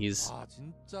now, and he's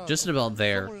just about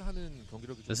there.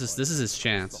 This is his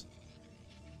chance.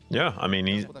 Yeah, I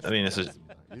mean,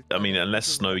 unless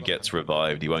Snow gets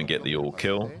revived, he won't get the all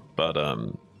kill. But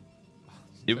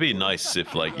it'd be nice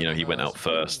if, like, you know, he went out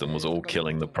first and was all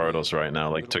killing the Protoss right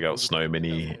now, like took out Snow,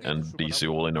 Mini, and BC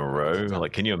all in a row.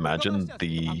 Like, can you imagine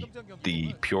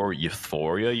the pure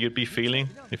euphoria you'd be feeling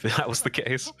if that was the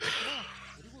case?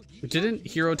 Didn't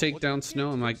Hero take down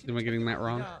Snow? Am I getting that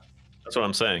wrong? That's what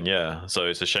I'm saying. Yeah. So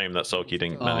it's a shame that Sulky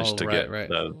didn't manage to get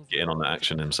in on the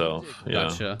action himself. Yeah.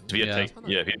 Gotcha.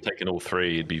 If he had taken all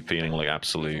three, he'd be feeling like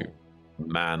absolute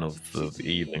man of the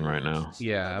evening right now.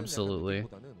 Yeah, absolutely.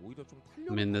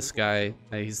 I mean, this guy,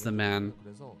 he's the man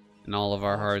in all of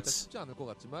our hearts.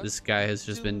 This guy has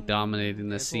just been dominating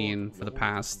the scene for the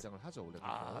past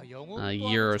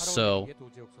year or so.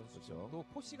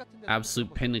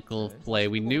 Absolute pinnacle of play.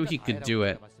 We knew he could do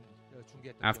it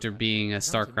after being a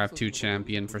StarCraft 2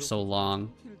 champion for so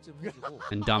long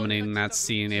and dominating that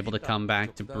scene, able to come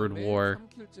back to Broodwar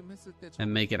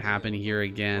and make it happen here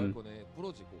again.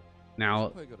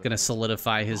 Now gonna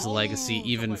solidify his legacy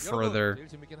even further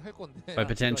by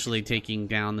potentially taking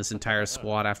down this entire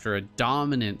squad after a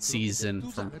dominant season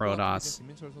from Protoss.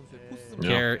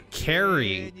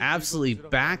 Carrying, absolutely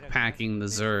backpacking the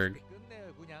Zerg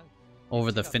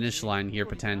over the finish line here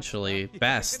potentially.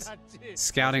 Best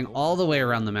scouting all the way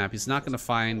around the map. He's not gonna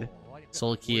find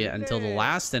Sulky until the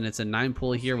last, and it's a 9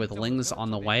 pool here with Lings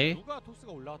on the way.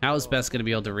 How is Best gonna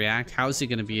be able to react? How is he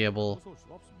gonna be able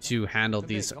to handle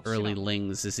these early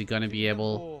Lings? Is he going to be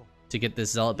able to get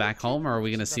this Zealot back home, or are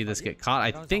we going to see this get caught?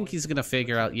 I think he's going to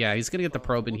figure out, yeah, he's going to get the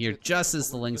probe in here just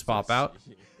as the Lings pop out.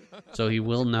 So he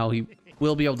will know, he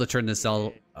will be able to turn this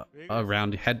Zealot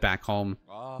around, head back home,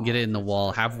 get it in the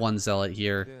wall, have one Zealot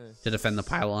here to defend the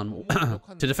pylon,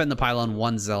 to defend the pylon,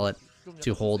 one Zealot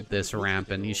to hold this ramp,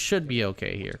 and he should be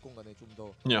okay here.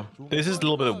 Yeah, this is a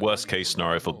little bit of worst case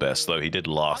scenario for Best, though. He did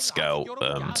last scout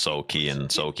Sulky,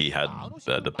 and Sulky had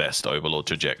the best overlord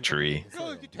trajectory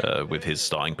with his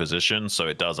starting position, so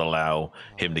it does allow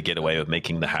him to get away with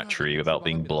making the hatchery without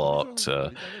being blocked,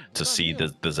 to see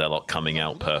the Zealot coming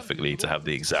out perfectly, to have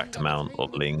the exact amount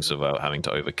of Lings without having to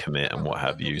overcommit and what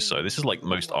have you. So this is like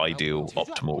most ideal,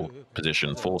 optimal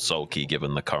position for Sulky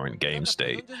given the current game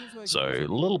state. So a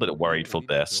little bit worried for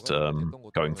Best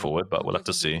going forward, but we'll have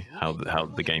to see how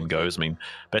the game goes. I mean,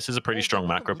 Best is a pretty strong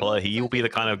macro player. He will be the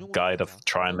kind of guy to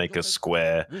try and make a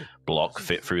square block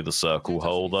fit through the circle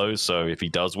hole, though. So if he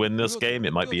does win this game,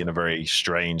 it might be in a very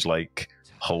strange, like,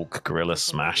 Hulk Gorilla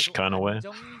Smash kind of way.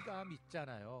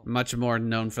 Much more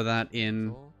known for that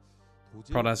in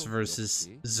Protoss versus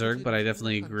Zerg, but I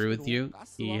definitely agree with you.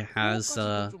 He has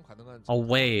a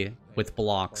way with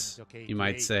blocks, you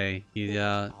might say. He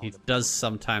does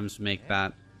sometimes make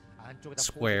that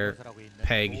square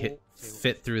peg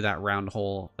fit through that round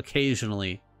hole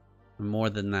occasionally. More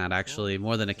than that, actually,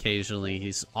 more than occasionally.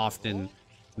 He's often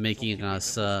making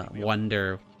us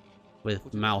wonder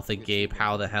with mouth agape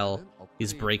how the hell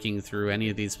he's breaking through any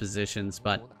of these positions,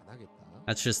 but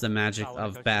that's just the magic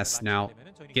of Best. Now,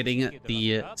 getting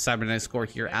the cybernetic score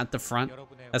here at the front,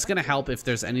 that's going to help if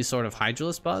there's any sort of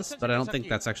Hydralisk buzz, but I don't think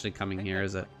that's actually coming here,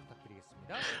 is it?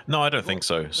 No, I don't think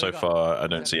so. So far, I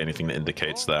don't see anything that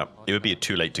indicates that. It would be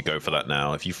too late to go for that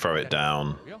now. If you throw it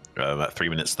down at 3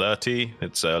 minutes 30,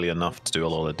 it's early enough to do a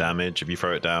lot of damage. If you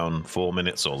throw it down 4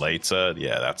 minutes or later,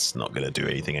 yeah, that's not going to do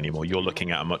anything anymore. You're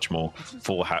looking at a much more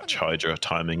full hatch Hydra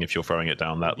timing if you're throwing it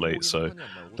down that late. So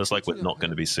looks like we're not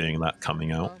going to be seeing that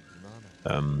coming out.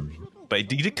 But he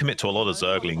did commit to a lot of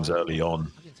Zerglings early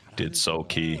on, did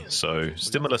Sulky. So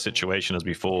similar situation as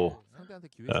before.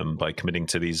 By committing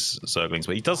to these Zerglings,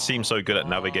 but he does seem so good at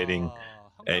navigating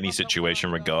any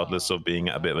situation regardless of being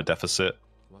at a bit of a deficit.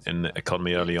 in the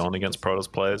economy early on against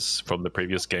Protoss players from the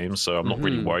previous games, so I'm not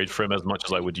really worried for him as much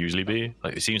as I would usually be.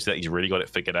 Like, it seems that he's really got it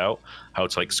figured out, how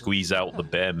to like squeeze out the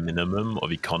bare minimum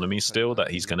of economy still,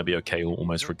 that he's going to be okay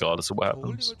almost regardless of what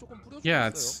happens.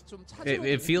 Yeah,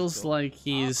 it feels like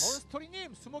he's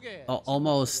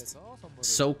almost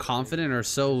so confident or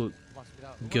so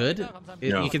good.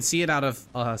 You can see it out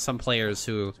of some players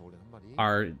who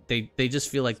are they just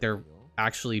feel like they're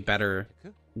actually better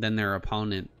than their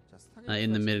opponent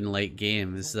in the mid and late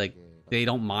game. It's like they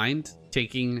don't mind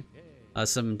taking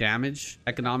some damage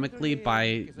economically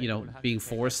by, you know, being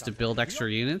forced to build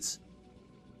extra units.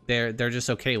 They're just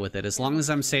okay with it. As long as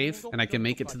I'm safe and I can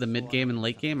make it to the mid game and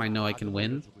late game, I know I can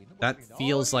win. That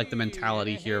feels like the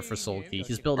mentality here for Sulky.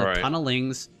 He's built a ton of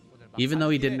lings, even though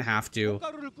he didn't have to,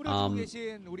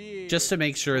 just to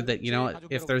make sure that, you know,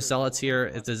 if there's zealots here,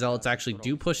 if the zealots actually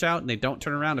do push out and they don't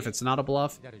turn around, if it's not a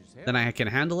bluff, then I can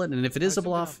handle it. And if it is a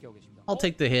bluff, I'll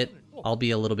take the hit. I'll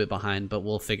be a little bit behind, but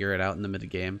we'll figure it out in the mid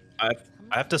game.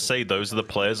 I have to say, those are the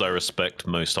players I respect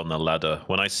most on the ladder.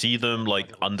 When I see them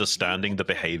like understanding the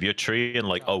behavior tree and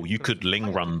like, oh, you could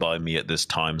ling run by me at this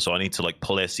time, so I need to like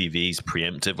pull SCVs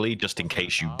preemptively just in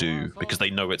case you do, because they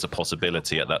know it's a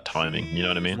possibility at that timing. You know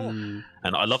what I mean?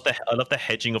 And I love the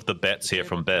hedging of the bets here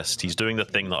from Best. He's doing the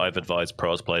thing that I've advised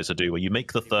Protoss players to do, where you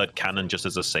make the third cannon just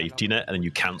as a safety net, and then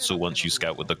you cancel once you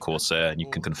scout with the Corsair, and you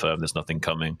can confirm there's nothing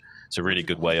coming. It's a really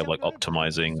good way of like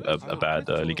optimizing a bad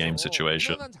early game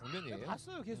situation.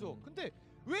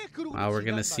 We're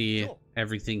gonna see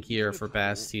everything here for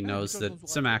Best. He knows that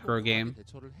it's a macro game.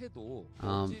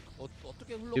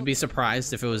 You'd be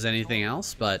surprised if it was anything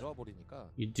else, but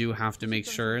you do have to make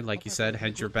sure, like you said,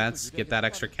 hedge your bets, get that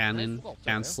extra cannon,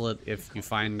 cancel it if you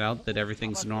find out that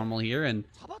everything's normal here, and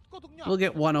we'll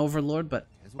get one Overlord, but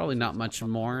probably not much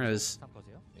more, as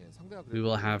we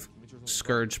will have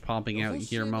Scourge popping out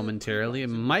here momentarily. It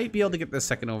might be able to get the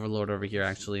second Overlord over here,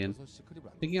 actually, and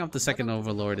picking off the second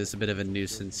Overlord is a bit of a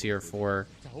nuisance here for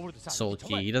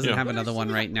Sulky. He doesn't have another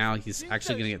one right now. He's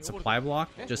actually going to get supply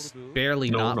block, just barely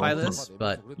not by this,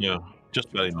 but... Yeah.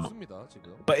 Just barely not.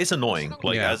 But it's annoying.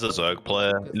 Like, as a Zerg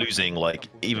player, losing like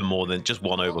even more than just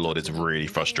one Overlord is really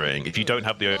frustrating. If you don't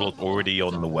have the Overlord already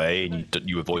on the way and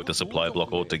you avoid the supply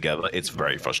block altogether, it's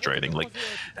very frustrating. Like,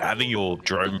 having your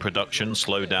drone production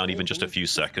slow down even just a few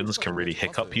seconds can really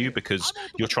hiccup you, because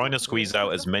you're trying to squeeze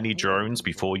out as many drones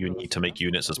before you need to make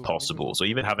units as possible. So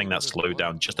even having that slow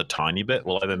down just a tiny bit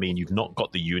will either mean you've not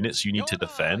got the units you need to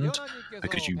defend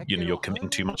because you're committing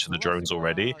too much to the drones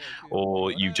already,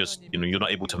 or you just you're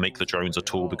not able to make the drones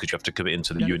at all because you have to commit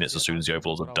into the units as soon as the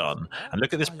overlords are done. And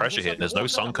look at this pressure here. There's no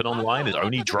Sunken online. There's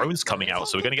only drones coming out.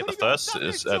 So we're going to get the first,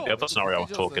 the other scenario I was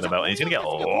talking about. And he's going to get a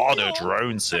lot of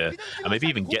drones here. And maybe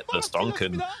even get the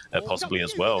Sunken possibly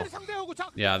as well.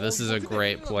 Yeah, this is a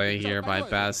great play here by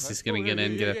Best. He's going to get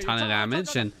in, get a ton of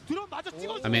damage. And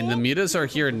I mean, the mutas are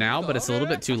here now, but it's a little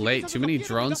bit too late. Too many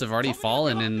drones have already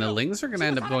fallen, and the lings are going to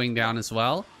end up going down as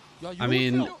well. I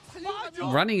mean,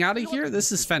 running out of here,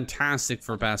 this is fantastic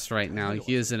for Best right now.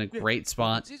 He is in a great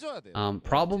spot.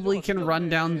 Probably can run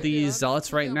down the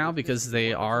zealots right now because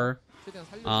they are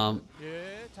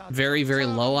very, very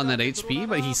low on that HP,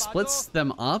 but he splits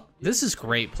them up. This is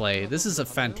great play. This is a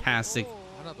fantastic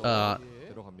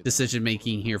decision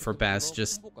making here for Best,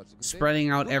 just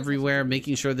spreading out everywhere,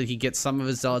 making sure that he gets some of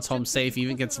his zealots home safe,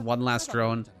 even gets one last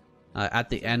drone at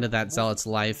the end of that zealot's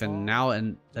life. And now a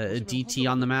DT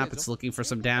on the map, it's looking for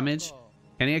some damage.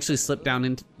 Can he actually slip down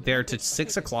in there to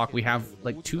 6 o'clock? We have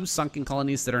like 2 sunken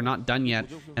colonies that are not done yet,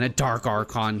 and a Dark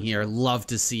Archon here. Love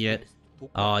to see it.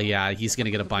 Oh yeah, he's gonna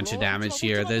get a bunch of damage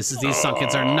here. These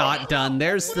sunkens are not done.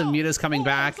 There's the mutas coming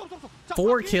back.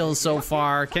 4 kills so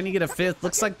far. Can he get a 5th?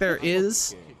 Looks like there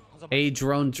is a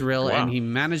drone drill, and he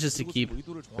manages to keep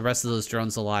the rest of those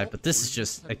drones alive, but this is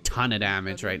just a ton of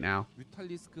damage right now.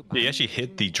 Yeah, he actually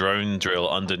hit the drone drill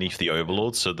underneath the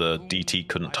Overlord, so the DT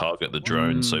couldn't target the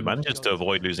drone, so he manages to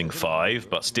avoid losing 5,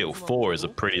 but still 4 is a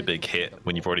pretty big hit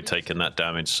when you've already taken that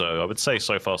damage. So I would say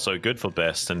so far so good for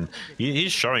Best, and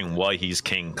he's showing why he's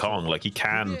King Kong. Like, he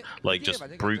can like just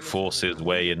brute force his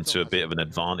way into a bit of an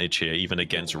advantage here, even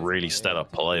against really stellar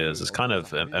players. It's kind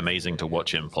of amazing to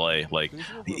watch him play. Like,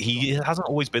 he hasn't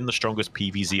always been the strongest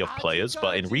PvZ of players,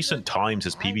 but in recent times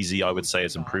his PvZ, I would say,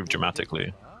 has improved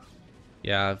dramatically.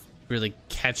 Yeah, really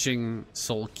catching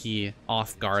Sulky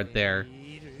off guard there,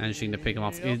 managing to pick him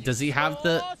off. Does he have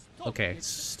the... Okay,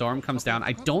 Storm comes down.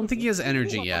 I don't think he has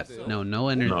energy yet. No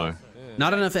energy. No.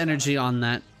 Not enough energy on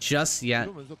that just yet,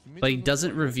 but he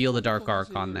doesn't reveal the Dark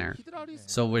Archon there.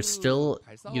 So we're still,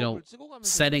 you know,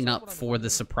 setting up for the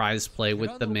surprise play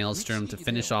with the Maelstrom to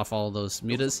finish off all those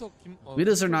mutas.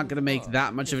 Mutas are not going to make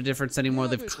that much of a difference anymore.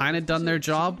 They've kind of done their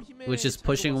job, which is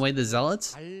pushing away the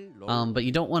Zealots. But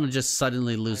you don't want to just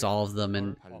suddenly lose all of them,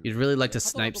 and you'd really like to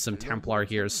snipe some Templar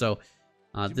here. So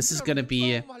this is going to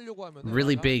be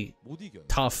really big,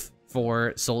 tough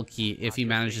for Sulky if he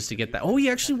manages to get that. Oh, he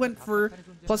actually went for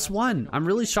 +1. I'm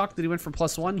really shocked that he went for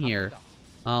 +1 here.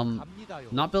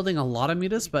 Not building a lot of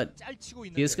mutas, but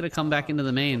he is going to come back into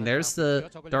the main. There's the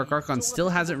Dark Archon. Still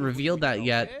hasn't revealed that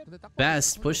yet.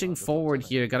 Best pushing forward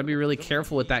here. Got to be really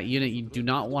careful with that unit. You do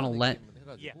not want to let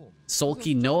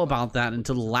Sulky know about that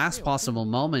until the last possible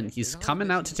moment. He's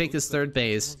coming out to take his third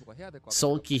base.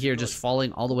 Sulky here just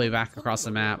falling all the way back across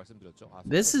the map.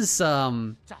 This is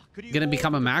gonna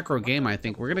become a macro game, I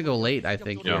think. We're gonna go late, I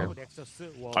think. Yeah,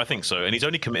 I think so. And he's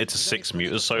only committed to 6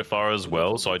 mutas so far as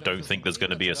well, so I don't think there's going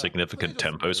to be a significant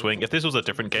tempo swing. If this was a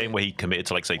different game where he committed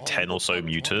to, like, say, 10 or so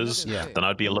mutas, then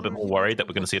I'd be a little bit more worried that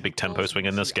we're going to see a big tempo swing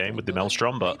in this game with the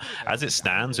Maelstrom. But as it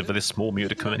stands, with this small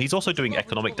muta commitment, he's also doing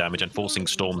economic damage and forcing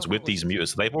storms with these mutas.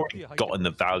 So they've already gotten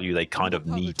the value they kind of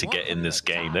need to get in this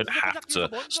game. They don't have to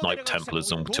snipe Templars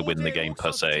to win the game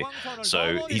per se.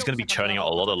 So he's going to be churning out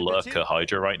a lot of Lurker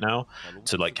Hydra right now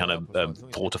to, like, kind of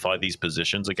fortify these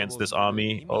positions against this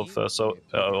army of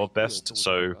Best.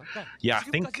 So yeah, I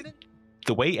think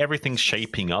the way everything's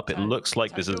shaping up, it looks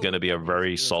like this is going to be a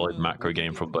very solid macro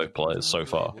game from both players so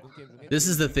far. This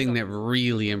is the thing that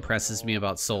really impresses me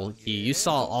about Sulky. You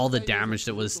saw all the damage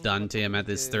that was done to him at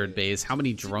this third base, how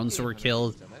many drones were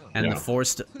killed, and the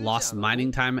forced lost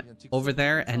mining time over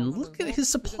there. And look at his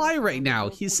supply right now.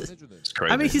 He's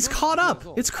crazy. I mean, he's caught up.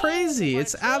 It's crazy.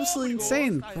 It's absolutely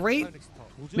insane. Great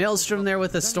Maelstrom there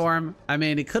with a storm. I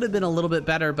mean, it could have been a little bit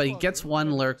better, but he gets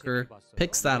one lurker,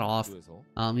 picks that off.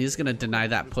 He's going to deny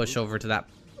that push over to that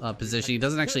position. He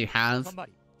doesn't actually have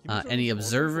any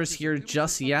observers here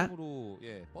just yet.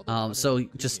 So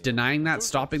just denying that,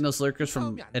 stopping those lurkers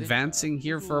from advancing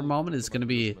here for a moment is going to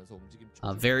be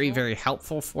very, very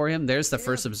helpful for him. There's the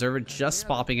first observer just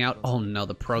popping out. Oh no,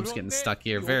 the probe's getting stuck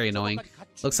here. Very annoying.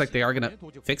 Looks like they are going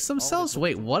to fix themselves.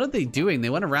 Wait, what are they doing? They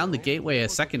went around the gateway a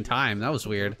second time. That was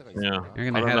weird. Yeah.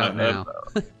 They're going to head out now.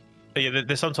 Yeah,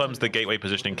 there's sometimes the gateway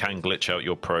positioning can glitch out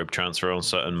your probe transfer on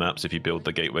certain maps if you build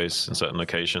the gateways in certain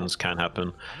locations. Can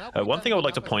happen. One thing I would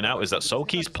like to point out is that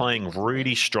Sulky's playing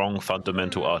really strong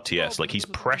fundamental RTS. Like, he's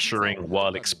pressuring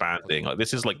while expanding. Like,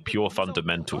 this is like pure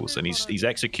fundamentals, and he's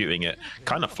executing it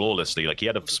kind of flawlessly. Like, he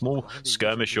had a small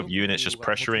skirmish of units just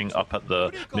pressuring up at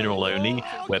the mineral only,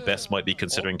 where Best might be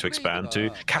considering to expand to,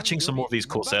 catching some more of these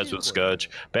Corsairs with Scourge.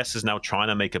 Best is now trying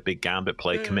to make a big gambit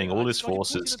play, committing all his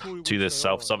forces to this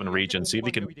southern region. See if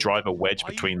he can drive a wedge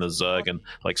between the Zerg and,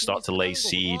 like, start to lay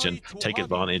siege and take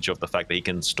advantage of the fact that he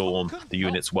can storm the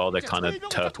units while they're kind of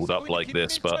turtled up like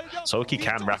this. But Sulky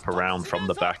can wrap around from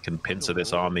the back and pincer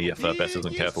this army if Best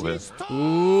isn't careful here.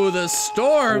 Ooh, the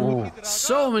storm! Ooh.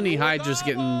 So many Hydras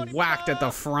getting whacked at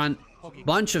the front.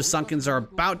 Bunch of Sunkens are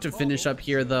about to finish up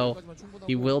here, though.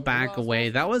 He will back away.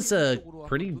 That was a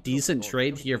pretty decent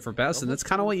trade here for Best, and that's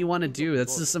kind of what you want to do.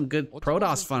 That's just some good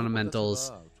Protoss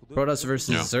fundamentals. Protoss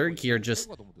versus Zerg here, just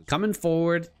coming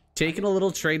forward, taking a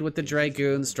little trade with the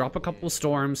Dragoons, drop a couple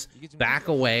storms, back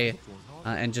away,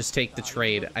 and just take the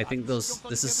trade. I think this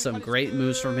is some great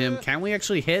moves from him. Can we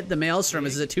actually hit the Maelstrom?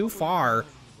 Is it too far?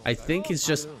 I think he's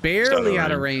just barely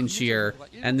out of range here,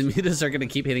 and the mutas are going to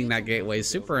keep hitting that gateway.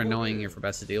 Super annoying here for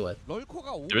Best to deal with.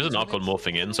 There is an Archon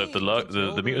morphing in, so if the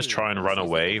mutas try and run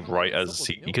away right as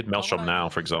he could Maelstrom now,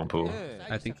 for example.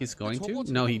 I think he's going to.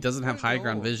 No, he doesn't have high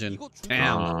ground vision.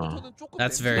 Damn.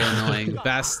 That's very annoying.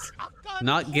 Best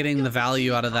not getting the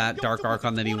value out of that Dark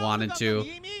Archon that he wanted to.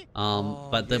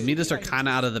 But the mutas are kind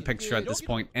of out of the picture at this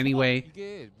point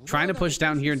anyway. Trying to push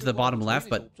down here into the bottom left,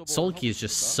 but Sulky is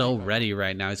just so ready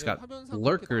right now. He's got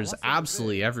lurkers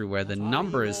absolutely everywhere. The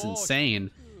number is insane.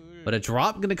 But a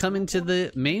drop going to come into the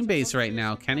main base right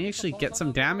now. Can he actually get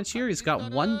some damage here? He's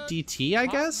got 1 DT, I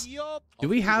guess? Do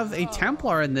we have a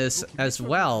Templar in this as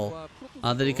well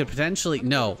that he could potentially...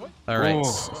 No. All right.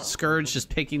 Scourge just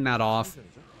picking that off.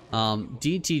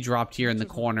 DT dropped here in the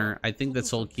corner. I think that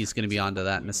Sulky's going to be onto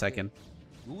that in a second.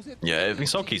 Yeah, I think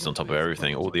Sulky's on top of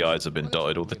everything. All the I's have been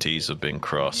dotted, all the T's have been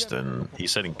crossed, and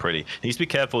he's sitting pretty. He needs to be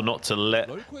careful not to let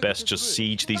Best just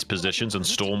siege these positions and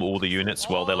storm all the units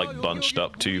while they're like bunched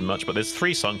up too much. But there's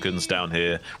 3 Sunkens down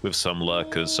here with some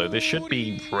lurkers, so this should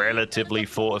be relatively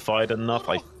fortified enough,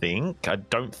 I think. I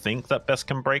don't think that Best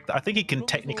can break that. I think he can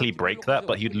technically break that,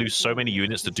 but he'd lose so many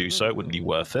units to do so, it wouldn't be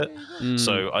worth it.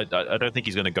 So I don't think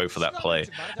he's going to go for that play.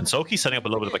 And Sulky's setting up a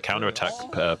little bit of a counterattack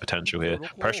potential here,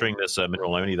 pressuring this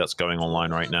mineral only that's going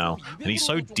online right now. And he's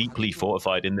so deeply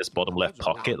fortified in this bottom left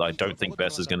pocket that I don't think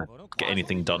Best is going to get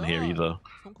anything done here either.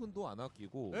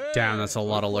 Damn, that's a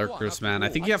lot of lurkers, man. I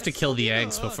think you have to kill the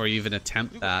eggs before you even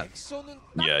attempt that.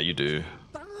 Yeah, you do.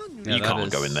 Yeah, you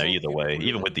can't go in there either way.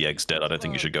 Even with the eggs dead, I don't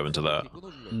think you should go into that.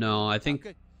 No, I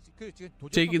think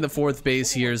taking the 4th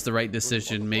base here is the right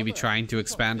decision. Maybe trying to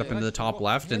expand up into the top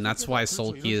left, and that's why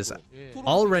Sulky is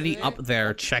already up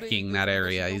there checking that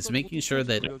area. He's making sure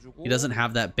that he doesn't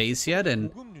have that base yet,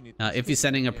 and if he's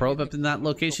sending a probe up in that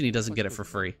location, he doesn't get it for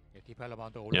free.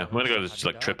 Yeah, we're gonna go to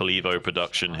like triple Evo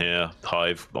production here.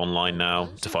 Hive online now.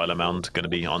 Defiler Mound gonna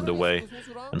be underway,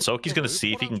 and Sulky's gonna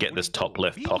see if he can get this top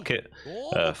left pocket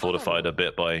fortified a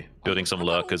bit by building some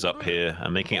lurkers up here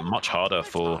and making it much harder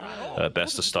for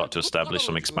Best to start to establish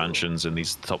some expansions in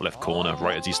these top left corner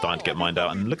right as he's starting to get mined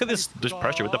out. And look at this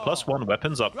pressure with the +1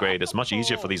 weapons upgrade. It's much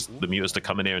easier for the mutants to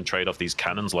come in here and trade off these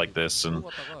cannons like this, and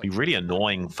be really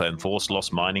annoying for enforced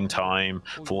lost mining time,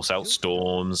 force out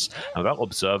storms, and without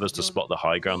observers to spot the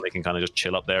high ground, they can kind of just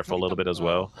chill up there for a little bit as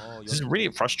well. This is really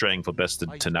frustrating for Best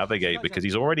to navigate because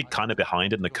he's already kind of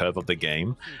behind in the curve of the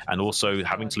game, and also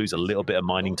having to lose a little bit of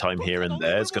mining time here and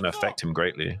there is going to affect him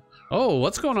greatly. Oh,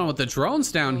 what's going on with the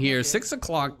drones down here? 6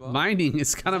 o'clock mining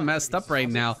is kind of messed up right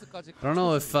now. I don't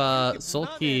know if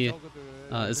Sulky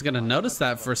is going to notice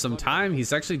that for some time.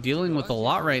 He's actually dealing with a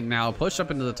lot right now. Push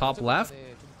up into the top left.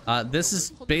 This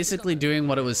is basically doing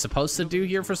what it was supposed to do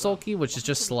here for Sulky, which is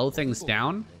just slow things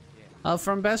down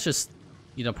from Best. Just,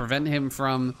 you know, prevent him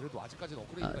from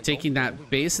taking that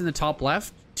base in the top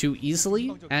left too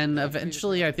easily. And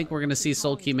eventually, I think we're going to see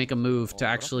Sulky make a move to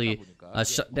actually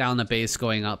shut down the base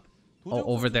going up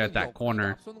over there at that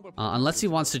corner, unless he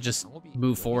wants to just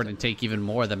move forward and take even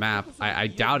more of the map. I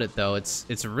doubt it, though.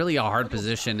 It's really a hard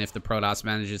position if the Protoss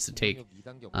manages to take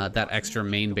that extra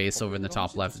main base over in the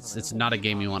top left. It's not a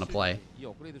game you want to play.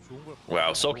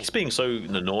 Wow, Sulky's being so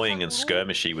annoying and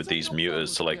skirmishy with these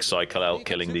mutas to like cycle out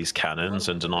killing these cannons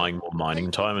and denying more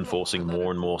mining time and forcing more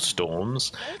and more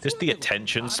storms. Just the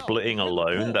attention splitting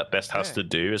alone that Best has to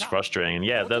do is frustrating. And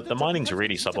yeah, the mining's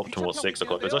really suboptimal at 6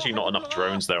 o'clock. There's actually not enough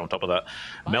drones there on top of that.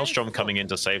 Maelstrom coming in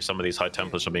to save some of these High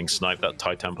Templars from being sniped. That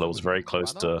High Templar was very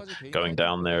close to going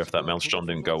down there if that Maelstrom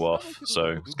didn't go off.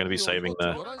 So he's going to be saving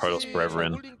the Protoss Brethren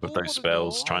with those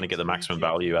spells, trying to get the maximum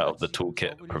value out of the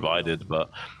toolkit provided. But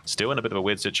still in a bit of a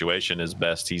weird situation is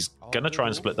Best. He's going to try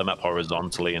and split the map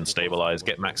horizontally and stabilize,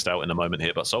 get maxed out in a moment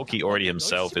here. But Sulky already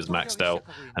himself is maxed out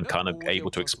and kind of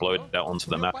able to explode out onto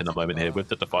the map in a moment here with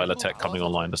the Defiler tech coming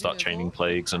online to start chaining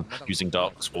plagues and using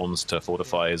Dark Swarms to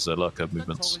fortify his lurker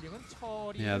movements.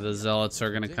 Yeah, the Zealots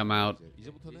are going to come out,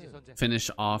 finish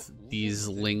off these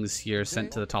Lings here,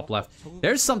 sent to the top left.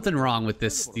 There's something wrong with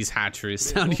these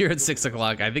hatcheries down here at 6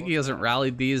 o'clock. I think he hasn't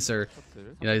rallied these, or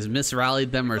he's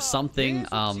misrallied them or something.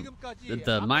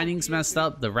 The mining's messed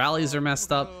up. The rallies are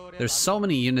messed up. There's so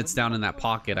many units down in that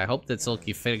pocket. I hope that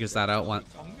Sulky figures that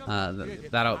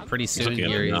out pretty soon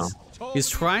here. He's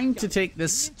trying to take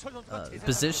this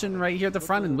position right here at the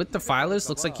front, and with the Defilers,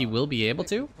 looks like he will be able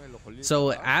to.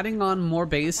 So adding on more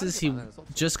bases, he's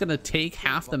just going to take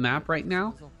half the map right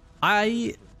now.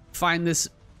 I find this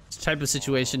type of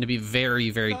situation to be very,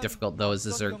 very difficult, though, as a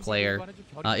Zerg player.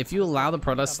 If you allow the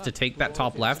Protoss to take that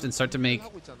top left and start to make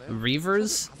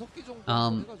Reavers,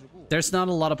 there's not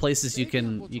a lot of places you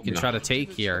can try to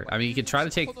take here. I mean, you can try to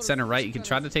take center right, you can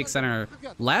try to take center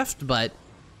left, but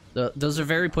those are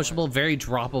very pushable, very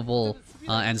droppable,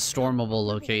 and stormable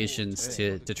locations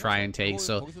to try and take.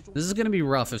 So this is going to be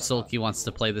rough if Sulky wants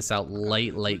to play this out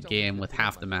late game with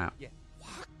half the map.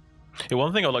 Yeah,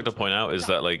 one thing I'd like to point out is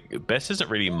that like Best isn't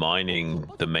really mining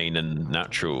the main and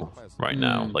natural right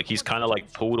now. Like he's kind of like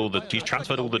he's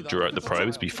transferred all the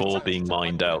probes before being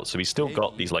mined out, so he's still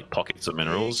got these like pockets of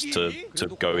minerals to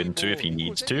go into if he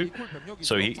needs to.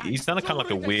 So he's done a kind of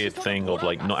like a weird thing of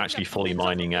like not actually fully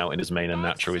mining out in his main and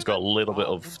natural. He's got a little bit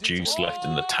of juice left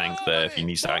in the tank there if he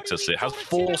needs to access it. Has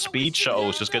 4 speed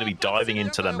shuttles just going to be diving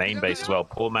into the main base as well.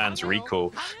 Poor man's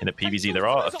recall in a PvZ. There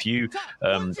are a few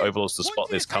overlords to spot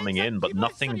this coming in, in, but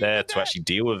nothing there to actually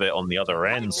deal with it on the other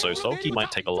end. So Sulky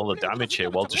might take a lot of damage here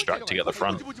while distracting at the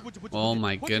front. Oh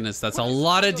my goodness, that's a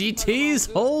lot of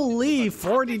DTs. Holy,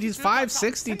 4 DTs, 5,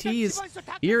 6 DTs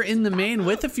here in the main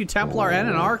with a few Templar and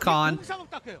an Archon.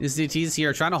 These DTs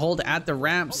here trying to hold at the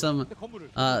ramp. Some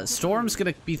Storm's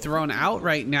gonna be thrown out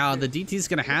right now. The DT's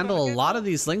gonna handle a lot of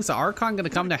these links. The Archon gonna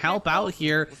come to help out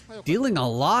here, dealing a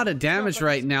lot of damage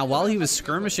right now while he was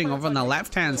skirmishing over on the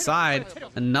left-hand side.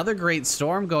 Another great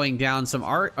Storm going down. Some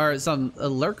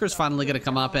lurkers finally gonna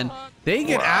come up, and they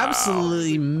get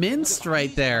absolutely minced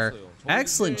right there.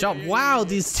 Excellent job. Wow,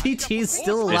 these DTs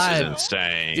still alive. This is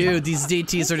insane. Dude, these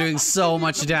DTs are doing so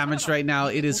much damage right now.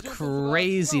 It is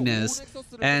craziness.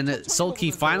 And Sulky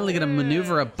finally going to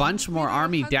maneuver a bunch more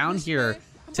army down here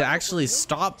to actually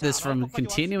stop this from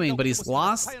continuing, but he's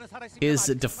lost his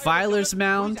Defiler's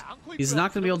Mound. He's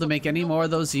not going to be able to make any more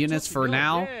of those units for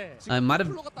now. I might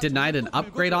have denied an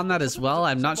upgrade on that as well.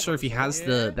 I'm not sure if he has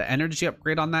the energy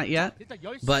upgrade on that yet,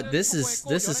 but this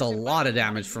is a lot of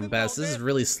damage from Best. This has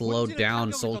really slowed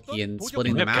down Sulky and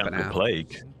splitting the map in half.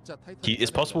 Plague.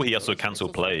 It's possible he has to cancel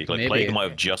Plague. Like, maybe. Plague might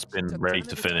have just been ready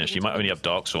to finish. He might only have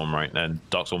Darkstorm right now, and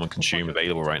Darkstorm and Consume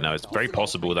available right now. It's very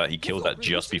possible that he killed that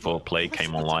just before Plague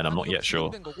came online. I'm not yet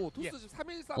sure.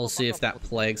 We'll see if that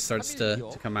Plague starts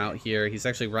to come out here. He's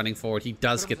actually running forward. He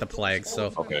does get the Plague,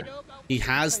 so okay. He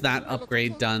has that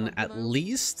upgrade done at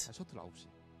least.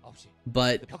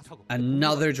 But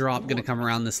another drop going to come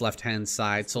around this left-hand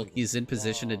side. Sulky's in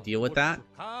position to deal with that.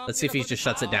 Let's see if he just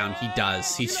shuts it down. He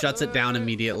does. He shuts it down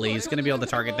immediately. He's going to be able to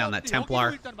target down that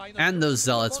Templar. And those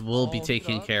Zealots will be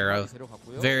taken care of.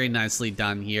 Very nicely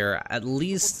done here. At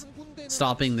least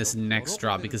stopping this next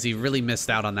drop, because he really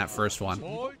missed out on that first one.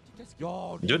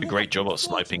 Doing a great job of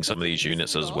sniping some of these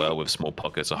units as well, with small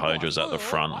pockets of Hydras at the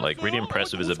front. Like, really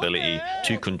impressive his ability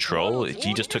to control.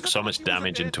 He just took so much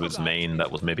damage into his main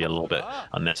that was maybe a little bit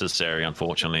unnecessary,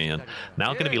 unfortunately. And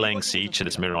now going to be laying siege to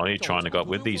this Mirani, trying to go up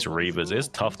with these Reavers. It is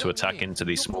tough to attack into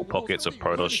these small pockets of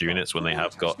Protoss units when they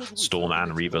have got Storm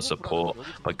and Reaver support.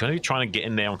 But going to be trying to get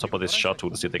in there on top of this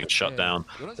shuttle to see if they can shut down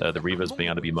the Reavers being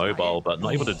able to be mobile, but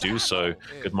not able to do so.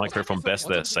 Good micro from Best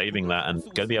there, saving that, and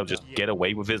going to be able to just get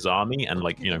away with his army and,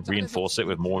 like, you know, reinforce it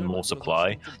with more and more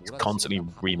supply. He's constantly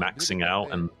remaxing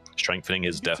out and strengthening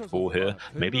his death pool here.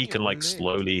 Maybe he can, like,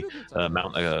 slowly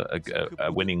mount a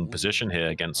winning position here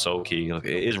against Sulky. It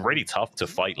is really tough to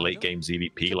fight late game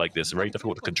ZVP like this. Very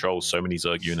difficult to control so many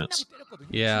Zerg units.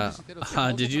 Yeah.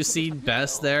 Did you see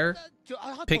Best there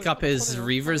pick up his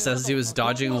Reavers as he was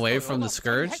dodging away from the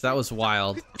Scourge? That was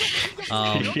wild.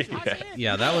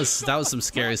 Yeah, that was some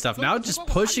scary stuff. Now just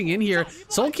pushing in here.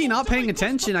 Sulky not paying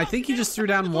attention. I think he just threw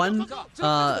down one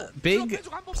big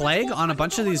Plague on a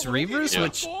bunch of these Reavers,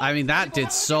 which, I mean, that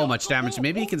did so much damage.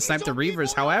 Maybe he can snipe the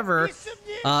Reavers. However,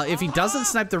 if he doesn't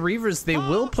snipe the Reavers, they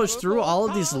will push through all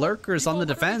of these Lurkers on the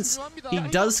defense. He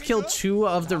does kill 2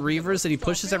 of the Reavers and he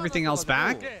pushes everything else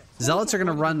back. Zealots are going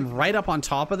to run right up on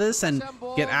top of this and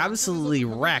get absolutely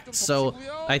wrecked. So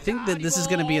I think that this is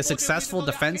going to be a successful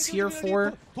defense here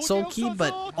for Sulky,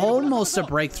 but almost a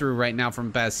breakthrough right now from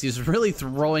Best. He's really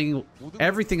throwing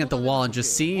everything at the wall and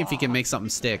just seeing if he can make something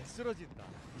stick.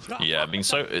 Yeah, I mean,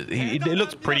 so it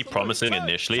looks pretty promising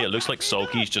initially. It looks like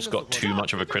Sulky's just got too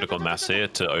much of a critical mass here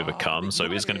to overcome, so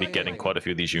he's going to be getting quite a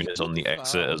few of these units on the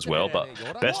exit as well. But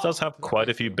Best does have quite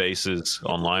a few bases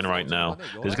online right now.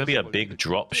 There's going to be a big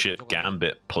dropship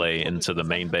gambit play into the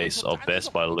main base of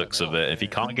Best by the looks of it. If he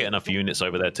can't get enough units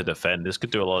over there to defend, this could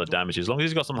do a lot of damage. As long as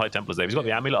he's got some High Templars there. He's got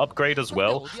the Amulet upgrade as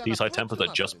well. These High Templars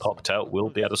that just popped out will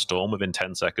be able to storm within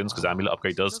 10 seconds, because Amulet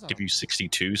upgrade does give you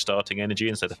 62 starting energy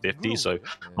instead of 50, so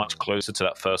much closer to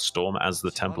that first storm as the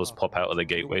Templars pop out of the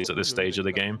gateways at this stage of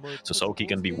the game. So Sulky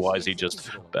can be wisely just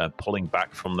pulling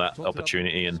back from that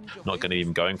opportunity and not going to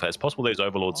even going for it. It's possible those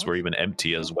Overlords were even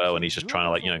empty as well, and he's just trying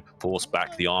to, like, you know, force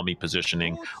back the army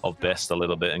positioning of Best a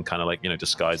little bit and kind of, like, you know,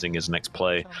 disguising his next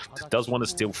play. Does want to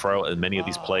still throw out as many of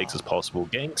these Plagues as possible,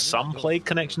 getting some Plague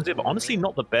connections here, but honestly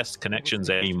not the best connections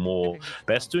anymore.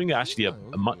 Best doing actually a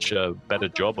much better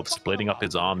job of splitting up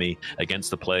his army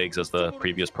against the Plagues as the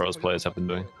previous Protoss players have been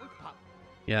doing.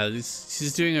 Yeah,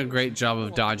 he's doing a great job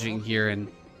of dodging here,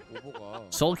 and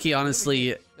Sulky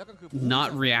honestly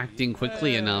not reacting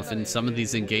quickly enough in some of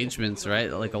these engagements,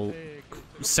 right? Like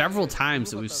several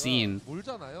times that we've seen,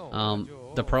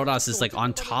 the Protoss is, like,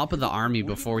 on top of the army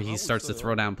before he starts to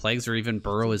throw down Plagues or even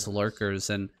burrow his Lurkers,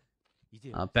 and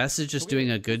Best is just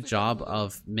doing a good job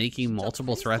of making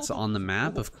multiple threats on the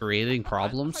map, of creating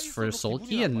problems for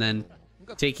Sulky, and then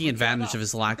taking advantage of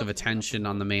his lack of attention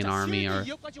on the main army or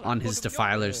on his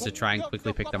Defilers to try and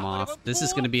quickly pick them off. This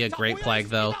is going to be a great Plague,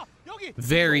 though.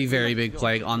 Very, very big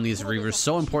plague on these Reavers.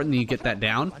 So important that you get that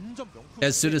down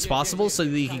as soon as possible so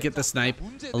that you can get the snipe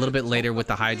a little bit later with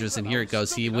the Hydras. And here it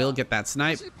goes. He will get that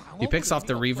snipe. He picks off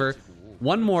the Reaver.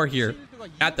 One more here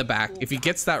at the back. If he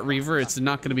gets that Reaver, it's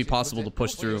not going to be possible to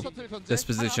push through this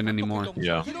position anymore.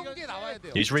 Yeah.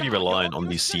 He's really reliant on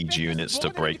these siege units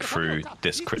to break through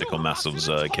this critical mass of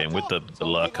Zerg. And with the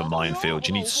Lurker minefield,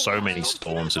 you need so many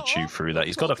storms to chew through that.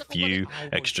 He's got a few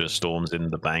extra storms in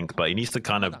the bank, but he needs to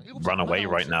kind of run away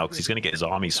right now because he's going to get his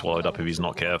army swallowed up if he's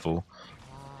not careful.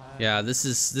 Yeah, this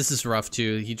is rough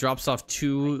too. He drops off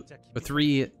 2 or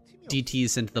 3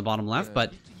 DTs into the bottom left,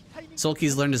 but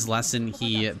Sulky's learned his lesson.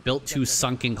 He built 2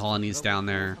 sunken colonies down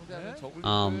there.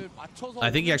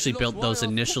 I think he actually built those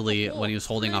initially when he was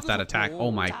holding off that attack.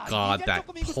 Oh my god, that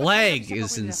plague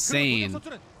is insane.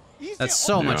 That's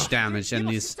so much damage, and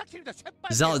these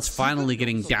Zealots finally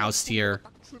getting doused here.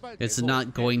 It's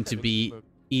not going to be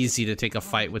easy to take a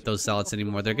fight with those Zealots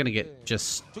anymore. They're going to get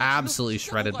just absolutely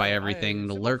shredded by everything.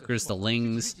 The Lurkers, the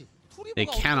Lings, they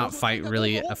cannot fight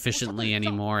really efficiently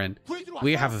anymore, and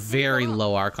we have a very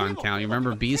low Archon count. You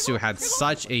remember Bisu had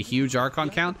such a huge Archon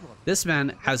count? This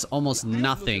man has almost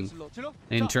nothing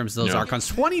in terms of those Archons.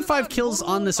 25 kills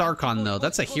on this Archon, though.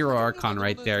 That's a hero Archon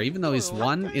right there. Even though he's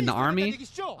 1 in the army,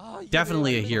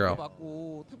 definitely a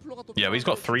hero. Yeah, he's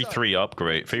got 3-3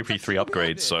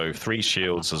 upgrades, so 3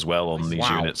 shields as well on these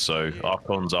units. So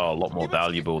Archons are a lot more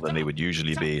valuable than they would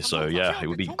usually be. So yeah, it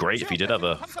would be great if he did have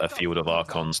a field of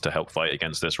Archons to help fight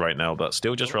against this right now, but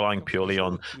still just relying purely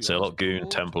on Zealot, Goon,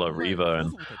 Templar, Reaver,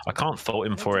 and I can't fault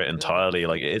him for it entirely.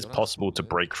 Like, it is possible to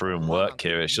break through and work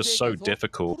here. It's just so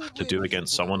difficult to do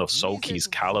against someone of Sulky's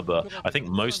caliber. I think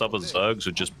most other Zergs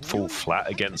would just fall flat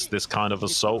against this kind of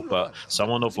assault, but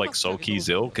someone of like Sulky's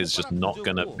ilk is just not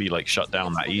gonna be like shut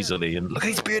down that easily. And look at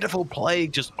his beautiful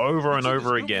plague just over and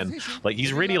over again. Like,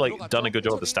 he's really like done a good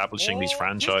job of establishing these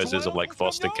franchises of like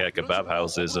foster care kebab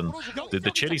houses, and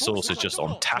the chili sauce is just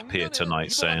on tap here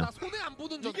tonight, saying.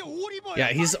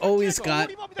 Yeah, he's always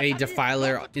got a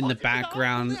Defiler in the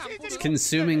background,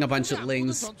 consuming a bunch of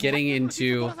Lings, getting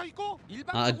into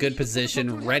a good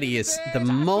position, ready as the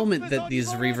moment that these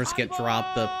Reavers get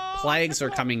dropped, the plagues are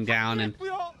coming down, and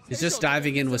he's just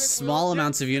diving in with small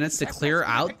amounts of units to clear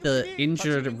out the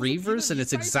injured Reavers, and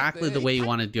it's exactly the way you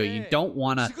want to do it. You don't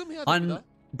want to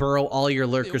unburrow all your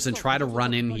Lurkers and try to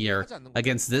run in here.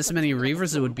 Against this many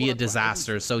Reavers, it would be a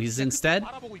disaster. So he's instead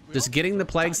just getting the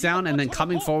plagues down and then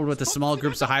coming forward with the small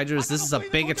groups of Hydras. This is a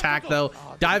big attack, though.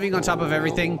 Diving on top of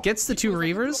everything, gets the 2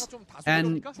 Reavers,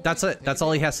 and that's it. That's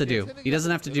all he has to do. He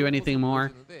doesn't have to do anything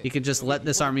more. He can just let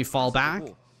this army fall back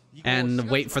and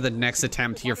wait for the next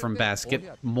attempt here from Best.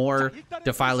 Get more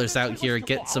Defilers out here,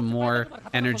 get some more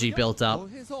energy built up,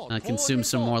 consume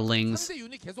some more Lings,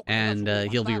 and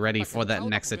he'll be ready for that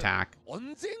next attack.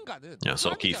 Yeah,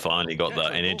 Sulky finally got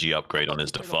that energy upgrade on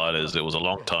his Defilers. It was a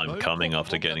long time coming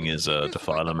after getting his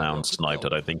Defiler mound sniped. I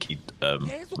don't think he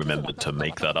remembered to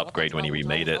make that upgrade when he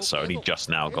remade it, so only just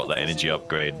now got that energy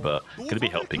upgrade, but going to be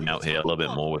helping out here a little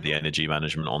bit more with the energy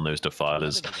management on those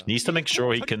Defilers. Needs to make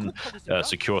sure he can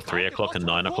secure 3 o'clock and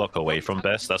 9 o'clock away from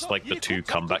Best. That's like the 2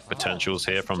 comeback potentials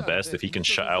here from Best. If he can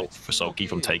shut out Sulky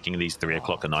from taking these 3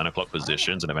 o'clock and 9 o'clock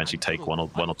positions and eventually take one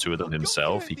or two of them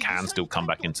himself, he can still come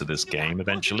back into this game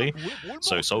eventually.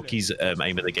 So Sulky's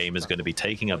aim at the game is going to be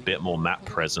taking a bit more map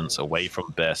presence away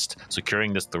from Best,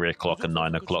 securing this 3 o'clock and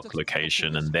 9 o'clock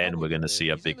location, and then we're going to see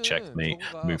a big checkmate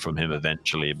move from him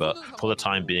eventually. But for the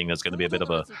time being, there's going to be a bit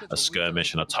of a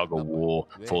skirmish and a tug of war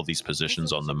for these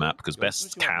positions on the map, because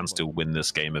Best can still win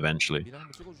this game eventually.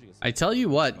 I tell you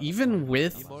what, even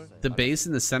with the base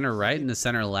in the center right and the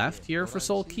center left here for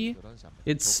Sulky,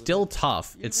 it's still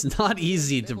tough. It's not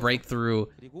easy to break through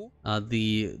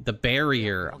the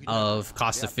barrier of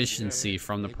cost efficiency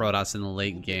from the Protoss in the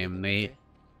late game. They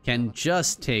can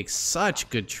just take such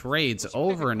good trades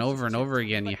over and over and over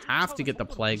again. You have to get the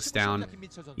plagues down.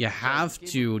 You have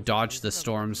to dodge the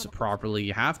storms properly.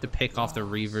 You have to pick off the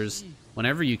Reavers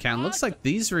whenever you can. Looks like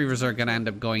these Reavers are going to end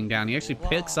up going down. He actually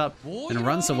picks up and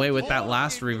runs away with that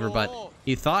last Reaver, but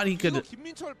he thought he could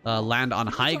land on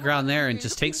high ground there and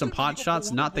just take some pot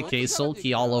shots. Not the case.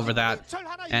 Sulky all over that.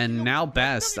 And now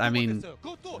Best, I mean,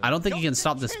 I don't think he can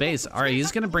stop the space. All right,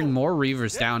 he's going to bring more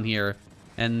Reavers down here.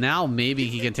 And now maybe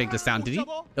he can take this down. Did he?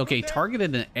 Okay,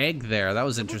 targeted an egg there. That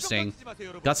was interesting.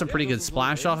 Got some pretty good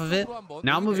splash off of it.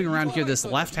 Now moving around here, this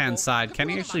left-hand side. Can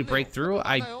he actually break through?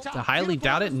 I highly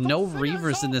doubt it. No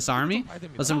Reavers in this army.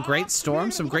 But some great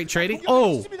storms, some great trading.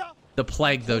 Oh! The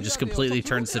plague, though, just completely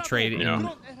turns the trade in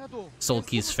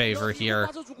Sulky's favor here.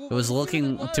 it was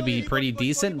looking to be pretty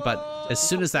decent, but as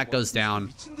soon as that goes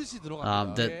down,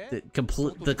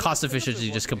 the cost efficiency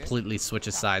just completely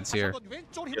switches sides here.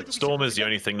 Yeah, Storm is the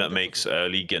only thing that makes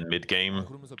early and mid game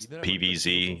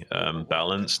PvZ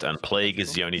balanced, and Plague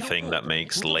is the only thing that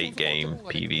makes late game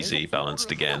PvZ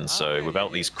balanced again. So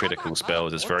without these critical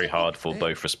spells, it's very hard for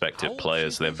both respective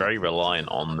players. They're very reliant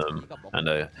on them,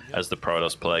 and as the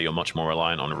Protoss player, you're much more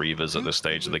reliant on Reavers at this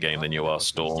stage of the game than you are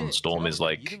Storm. Storm is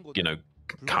like, you know,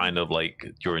 kind of like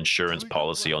your insurance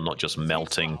policy on not just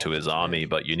melting to his army,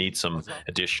 but you need some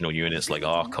additional units like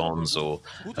Archons or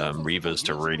Reavers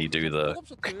to really do the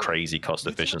crazy cost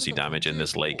efficiency damage in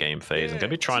this late game phase. I'm going to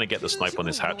be trying to get the snipe on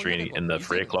this hatchery in the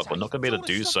 3 o'clock, but not going to be able to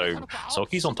do so.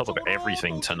 Sulky's on top of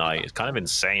everything tonight. It's kind of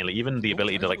insane. Like, even the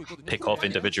ability to like pick off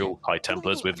individual High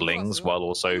Templars with Lings while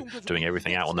also doing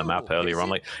everything out on the map earlier on.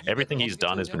 Like, everything he's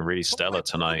done has been really stellar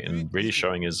tonight and really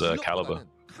showing his caliber.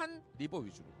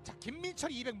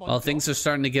 Well, things are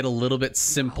starting to get a little bit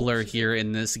simpler here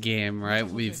in this game, right?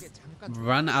 We've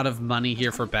run out of money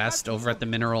here for Best over at the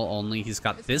mineral only. He's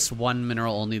got this one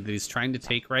mineral only that he's trying to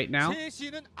take right now,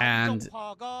 and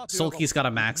Sulky's got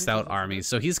a maxed out army,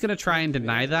 so he's going to try and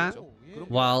deny that,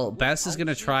 while Best is going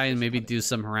to try and maybe do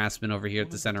some harassment over here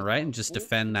at the center right and just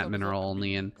defend that mineral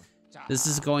only. And this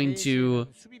is going to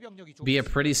be a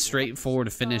pretty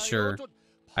straightforward finisher,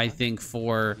 I think,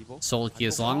 for Sulky,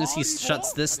 as long as he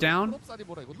shuts this down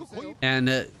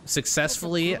and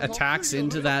successfully attacks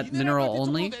into that mineral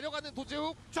only.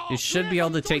 He should be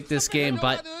able to take this game,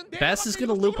 but Best is going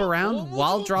to loop around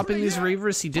while dropping these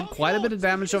Reavers. He did quite a bit of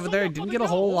damage over there. He didn't get a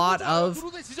whole lot of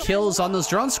kills on those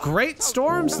drones. Great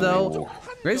Storms, though.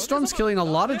 Great Storm's killing a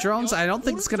lot of drones. I don't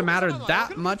think it's going to matter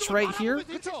that much right here.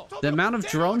 The amount of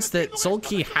drones that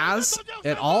Sulky has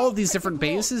at all of these different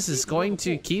bases is going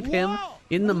to keep him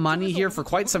in the money here for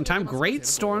quite some time. Great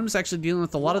Storms actually dealing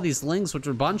with a lot of these Lings, which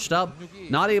were bunched up,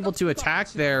 not able to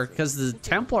attack there because the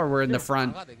Templar were in the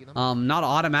front, not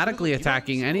automatically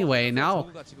attacking anyway. Now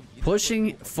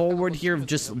pushing forward here,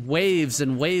 just waves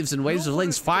and waves and waves of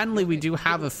Lings. Finally, we do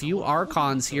have a few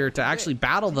Archons here to actually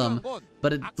battle them,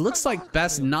 but it looks like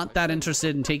Best not that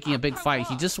interested in taking a big fight.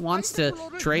 He just wants to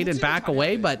trade and back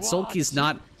away, but Sulky's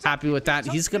not happy with that.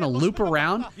 He's going to loop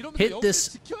around, hit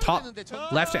this top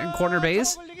left-hand corner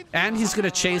base, and he's going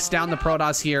to chase down the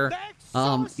Protoss here.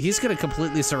 He's going to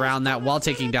completely surround that while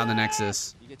taking down the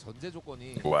Nexus.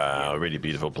 Wow, really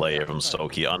beautiful play here from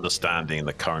Sulky, understanding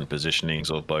the current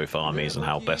positionings of both armies and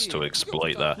how best to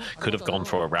exploit that. Could have gone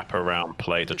for a wraparound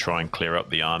play to try and clear up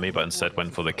the army, but instead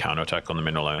went for the counterattack on the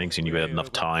mineral openings. He knew he had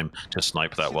enough time to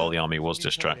snipe that while the army was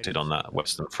distracted on that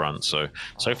western front. So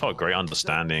far, great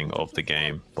understanding of the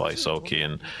game by Sulky.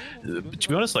 And to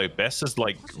be honest, though, Best has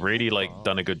like really like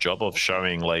done a good job of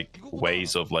showing like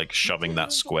ways of like shoving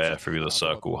that square through the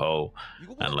circle hole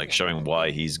and like showing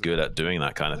why he's good at doing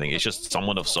that kind of thing. It's just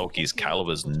someone of Sulky's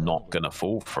caliber is not going to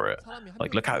fall for it.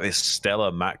 Like, look at this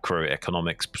stellar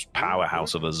macroeconomics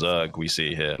powerhouse of a Zerg we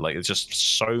see here. Like, it's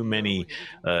just so many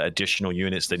additional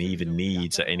units than he even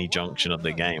needs at any junction of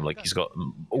the game. Like, he's got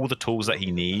all the tools that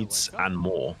he needs and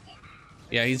more.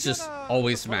 Yeah, he's just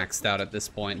always maxed out at this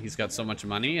point. He's got so much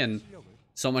money and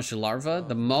so much larva.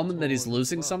 The moment that he's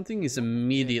losing something, he's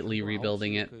immediately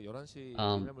rebuilding it.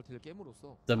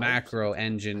 The macro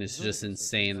engine is just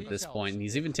insane at this point.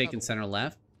 He's even taken center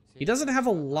left. He doesn't have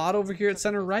a lot over here at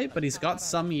center right, but he's got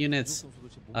some units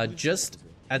just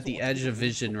at the edge of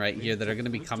vision right here that are going to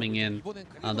be coming in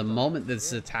the moment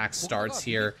this attack starts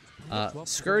here.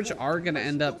 Scourge are going to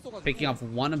end up picking off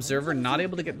one observer, not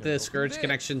able to get the Scourge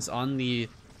connections on the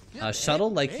shuttle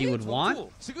like he would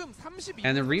want,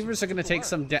 and the Reavers are going to take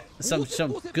some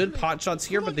good pot shots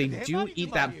here, but they do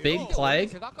eat that big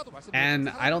plague, and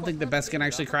I don't think the Best can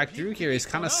actually crack through here. He's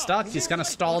kind of stuck. He's kind of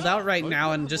stalled out right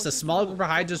now, and just a small group of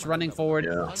Hydras running forward,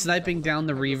 sniping down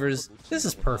the Reavers. This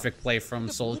is perfect play from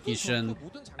Sulky Shun.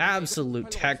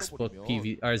 Absolute textbook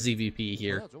ZVP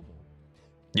here.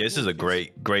 Yeah, this is a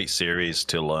great series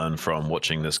to learn from,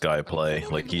 watching this guy play.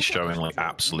 Like, he's showing like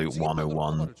absolute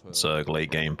 101 Zerg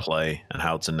late game play and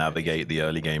how to navigate the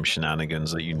early game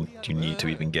shenanigans that you need to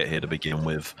even get here to begin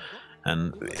with.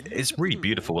 And it's really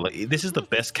beautiful. Like, this is the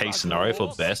best case scenario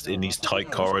for Best in these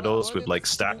tight corridors with like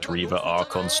stacked Reaver,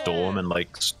 Archon, Storm, and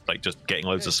like just getting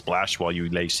loads of splash while you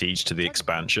lay siege to the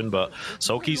expansion. But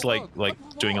Sulky's like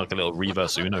doing like a little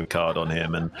reverse Uno card on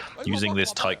him and using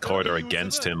this tight corridor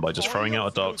against him by just throwing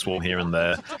out a Dark Swarm here and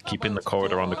there, keeping the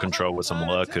corridor under control with some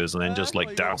lurkers, and then just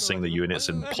like dousing the units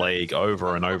in plague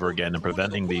over and over again and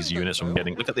preventing these units from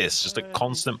getting, look at this, just a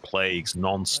constant plagues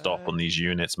non-stop on these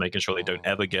units, making sure they don't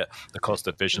ever get the cost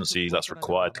efficiency that's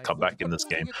required to come back in this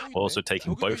game, while also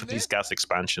taking both of these gas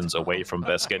expansions away from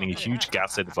Best, getting a huge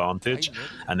gas advantage,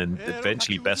 and then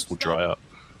eventually Best will dry up.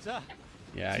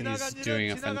 Yeah, he's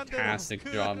doing a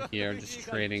fantastic job here, just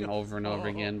trading over and over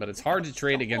again, but it's hard to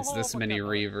trade against this many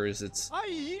Reavers. It's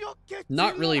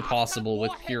not really possible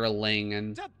with pure Ling,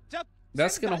 and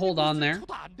that's gonna hold on there.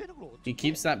 He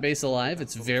keeps that base alive.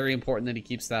 It's very important that he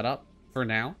keeps that up for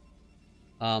now.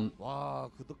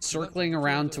 Circling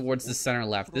around towards the center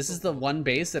left. This is the one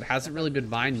base that hasn't really been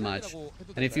mined much.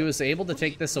 And if he was able to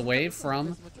take this away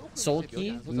from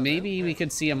Sulky, maybe we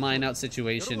could see a mine out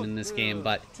situation in this game.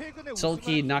 But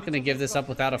Sulky not going to give this up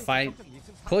without a fight.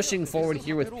 Pushing forward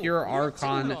here with pure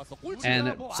Archon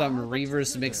and some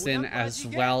Reavers mixed in as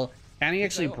well. Can he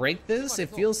actually break this?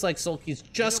 It feels like Sulky's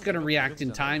just going to react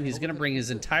in time. He's going to bring his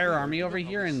entire army over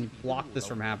here and block this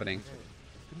from happening.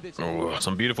 Oh,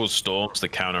 some beautiful storms to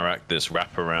counteract this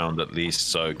wraparound at least,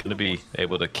 so going to be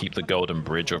able to keep the golden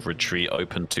bridge of retreat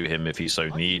open to him if he so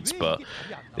needs, but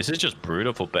this is just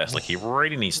brutal for Best. Like, he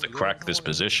really needs to crack this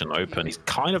position open. He's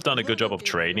kind of done a good job of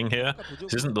trading here.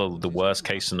 This isn't the worst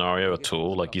case scenario at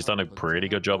all. Like, he's done a pretty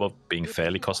good job of being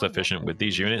fairly cost efficient with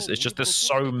these units. It's just there's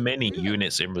so many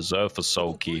units in reserve for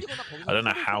Sulky. I don't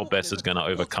know how Best is going to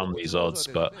overcome these odds,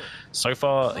 but so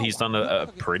far he's done a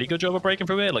pretty good job of breaking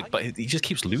through it. Like, but he just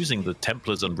keeps losing the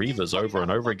Templars and Reavers over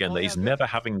and over again. That he's never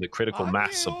having the critical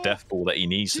mass of Death Ball that he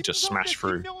needs to just smash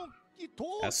through.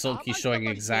 Sulky showing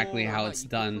exactly how it's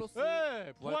done.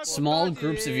 Small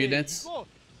groups of units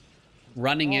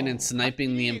running in and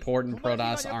sniping the important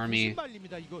Protoss army,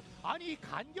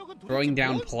 throwing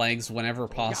down plagues whenever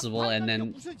possible, and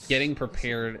then getting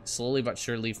prepared slowly but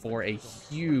surely for a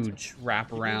huge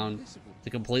wraparound to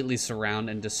completely surround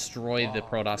and destroy the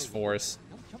Protoss force.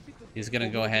 He's going to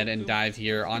go ahead and dive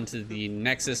here onto the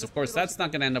Nexus. Of course, that's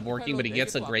not going to end up working, but he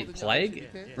gets a great plague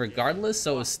regardless,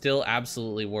 so it's still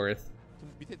absolutely worth.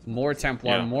 More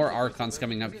Templar, more Archons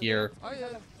coming up here.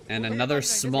 And another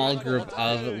small group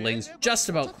of Lings just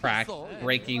about cracked,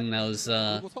 breaking those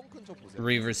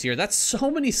Reavers here. That's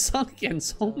so many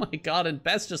Sunkens. Oh my god, and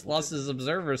Best just lost his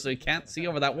observer, so he can't see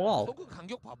over that wall.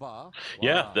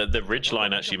 Yeah, the ridge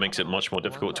line actually makes it much more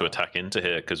difficult to attack into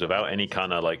here, because without any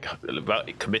kind of like,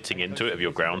 without committing into it of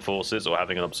your ground forces or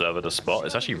having an observer to spot,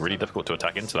 it's actually really difficult to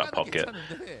attack into that pocket.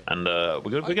 And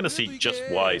we're going to see just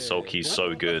why Sulky's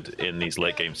so good in these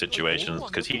late game situations,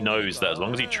 because he knows that as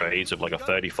long as he trades with like a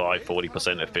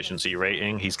 35-40% efficiency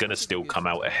rating, he's going to still come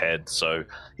out ahead. So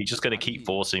he's just going to keep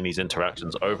forcing these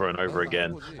interactions over and over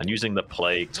again and using the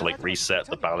plague to like reset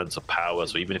the balance of power.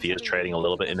 So even if he is trading a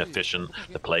little bit inefficient,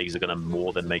 the plagues are going to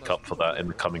more than make up for that in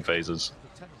the coming phases.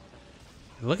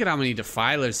 Look at how many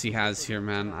defilers he has here,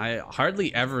 man. I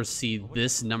hardly ever see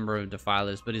this number of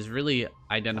defilers, but he's really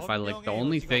identified like the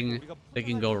only thing that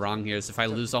can go wrong here is if I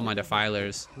lose all my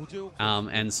defilers.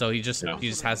 And so he just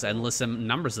has endless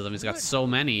numbers of them. He's got so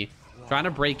many. Trying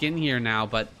to break in here now,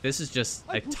 but this is just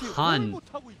a ton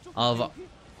of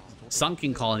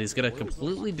sunken colonies. Gonna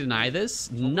completely deny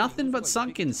this. Nothing but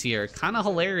sunkens here. Kind of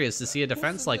hilarious to see a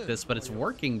defense like this, but it's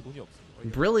working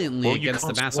brilliantly against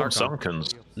the mass Archon.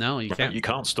 Sunkens. No, you can't. You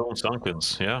can't storm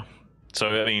Sunkens, yeah. So,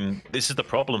 I mean, this is the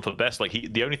problem for Best. Like,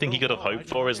 the only thing he could have hoped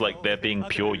for is, like, there being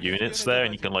pure units there,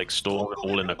 and you can, like, storm it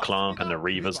all in a clump, and the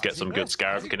Reavers get some good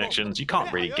Scarab connections. You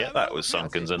can't really get that with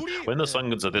Sunkens, and when the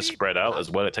Sunkens are this spread out as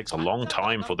well, it takes a long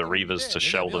time for the Reavers to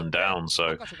shell them down.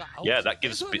 So, yeah, that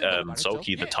gives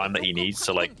Sulky the time that he needs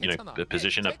to, like, you know,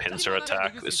 position a pincer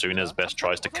attack as soon as Best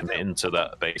tries to commit into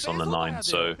that base on the 9.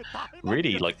 So,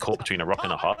 really, like, caught between a rock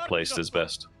and a hard place is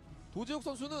Best.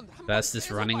 Best is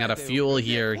running out of fuel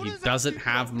here. He doesn't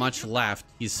have much left.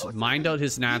 He's mined out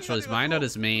his natural, he's mined out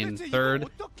his main. Third,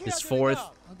 his fourth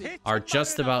are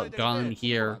just about gone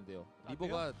here.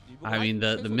 I mean,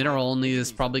 the mineral only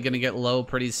is probably going to get low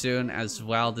pretty soon as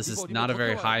well. This is not a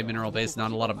very high mineral base,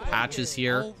 not a lot of patches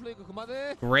here.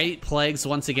 Great plagues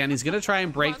once again. He's going to try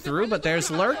and break through, but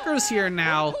there's lurkers here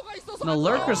now. And the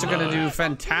lurkers are going to do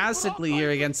fantastically here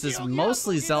against this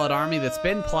mostly zealot army that's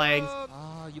been plagued.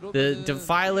 The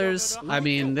defilers, I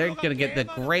mean, they're gonna get the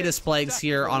greatest plagues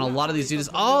here on a lot of these units.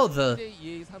 Oh,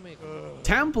 the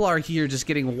Templar here just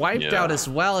getting wiped out as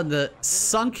well, and the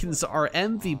Sunkens are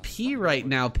MVP right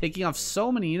now, picking off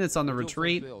so many units on the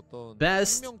retreat.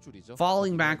 Best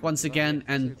falling back once again,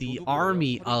 and the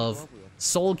army of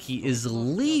Sulky is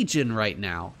legion right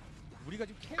now.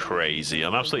 Crazy.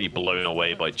 I'm absolutely blown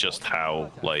away by just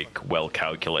how, like, well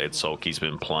calculated Sulky's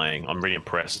been playing. I'm really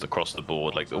impressed across the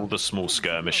board. Like, all the small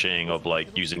skirmishing of,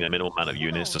 like, using a minimal amount of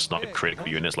units to snipe critical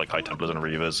units like High Templars and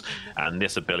Reavers, and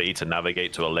this ability to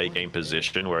navigate to a late game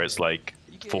position where it's like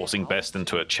forcing Best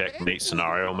into a checkmate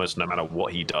scenario almost no matter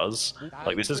what he does.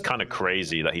 Like, this is kind of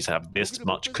crazy that he's had this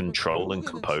much control and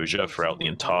composure throughout the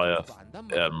entire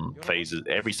phases.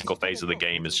 Every single phase of the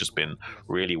game has just been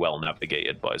really well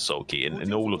navigated by Sulky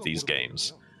in all of these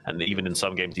games. And even in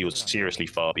some games, he was seriously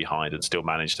far behind and still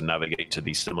managed to navigate to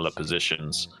these similar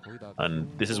positions.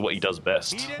 And this is what he does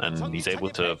best. And he's able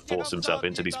to force himself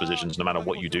into these positions no matter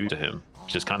what you do to him,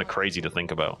 which is kind of crazy to think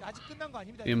about.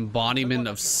 Embodiment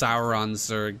of Sauron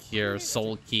Zerg here,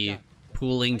 Sulky,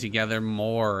 pooling together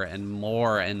more and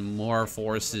more and more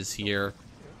forces here,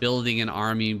 building an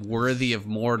army worthy of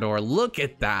Mordor. Look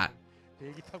at that.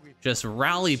 Just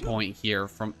rally point here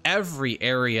from every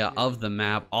area of the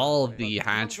map. All of the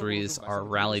hatcheries are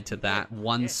rallied to that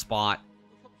one spot,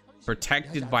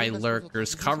 protected by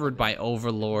lurkers, covered by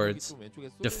overlords,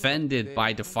 defended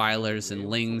by defilers and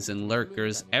lings and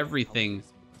lurkers. Everything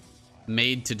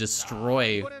made to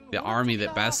destroy the army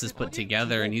that Best has put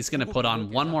together. And he's going to put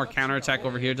on one more counterattack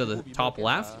over here to the top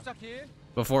left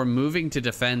before moving to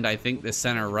defend, I think, the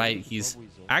center right. He's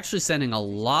actually sending a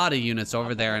lot of units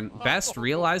over there, and Best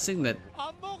realizing that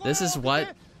this is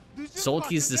what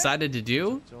Sulky's decided to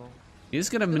do. He's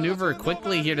going to maneuver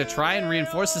quickly here to try and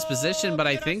reinforce his position, but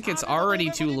I think it's already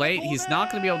too late. He's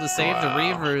not going to be able to save the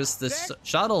Reavers. The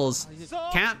shuttles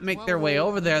can't make their way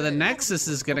over there. The Nexus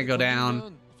is going to go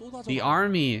down. The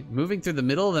army moving through the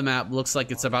middle of the map looks like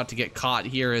it's about to get caught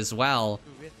here as well.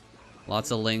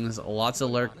 Lots of lings, lots of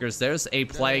lurkers. There's a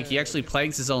plague. He actually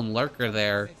plagues his own lurker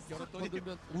there,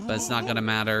 but it's not going to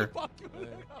matter.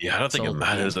 Yeah, I don't think it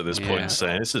matters at this point.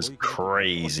 Saying this is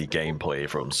crazy gameplay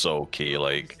from Sulky,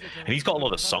 like, and he's got a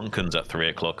lot of sunkens at 3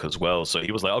 o'clock as well. So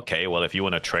he was like, okay, well, if you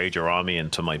want to trade your army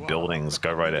into my buildings,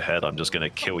 go right ahead. I'm just gonna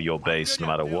kill your base no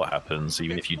matter what happens,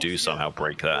 even if you do somehow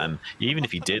break that. And even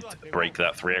if he did break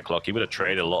that 3 o'clock, he would have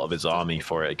traded a lot of his army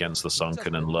for it against the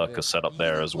sunken and lurker setup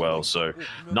there as well. So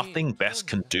nothing Best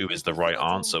can do is the right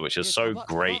answer, which is so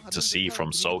great to see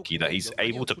from Sulky, that he's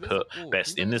able to put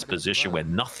Best in this position where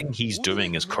nothing he's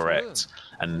doing is correct.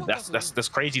 And that's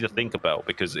crazy to think about,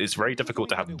 because it's very difficult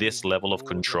to have this level of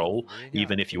control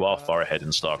even if you are far ahead in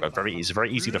StarCraft. It's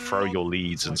very easy to throw your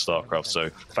leads in StarCraft. So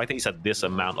the fact that he's had this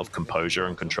amount of composure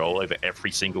and control over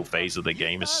every single phase of the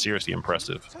game is seriously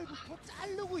impressive.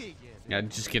 Yeah,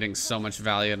 just getting so much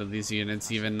value out of these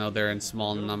units, even though they're in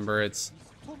small number. It's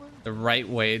the right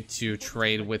way to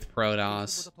trade with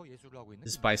Protoss,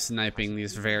 is by sniping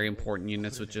these very important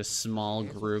units with just small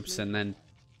groups and then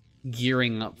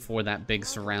gearing up for that big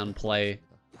surround play.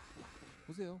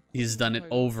 He's done it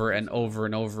over and over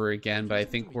and over again, but I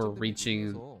think we're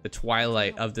reaching the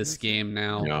twilight of this game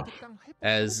now,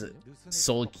 as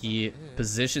Sulky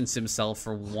positions himself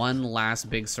for one last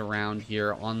big surround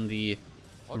here on the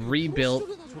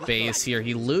rebuilt base here.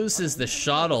 He loses the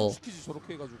shuttle.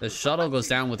 The shuttle goes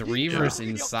down with Reavers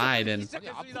inside, and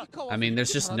I mean,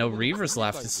 there's just no Reavers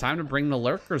left. It's time to bring the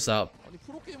lurkers up.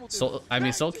 So I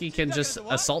mean, Sulky can just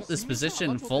assault this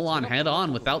position full on head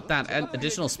on without that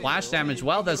additional splash damage.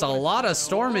 Well, there's a lot of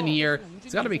storm in here.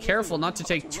 He's got to be careful not to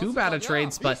take too bad of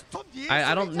trades, but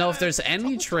I don't know if there's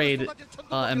any trade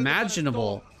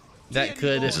imaginable that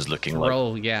could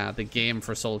throw the game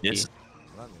for Sulky.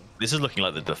 This is looking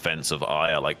like the defense of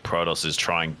Aya. Like, Protoss is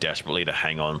trying desperately to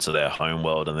hang on to their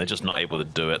homeworld, and they're just not able to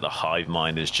do it. The hive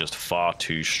mind is just far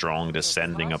too strong,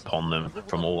 descending upon them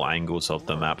from all angles of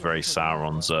the map. Very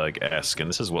Sauron Zerg-esque, and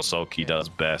this is what Sulky does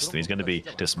best. And he's going to be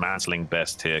dismantling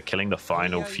Best here, killing the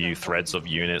final few threads of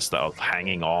units that are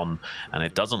hanging on, and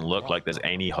it doesn't look like there's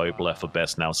any hope left for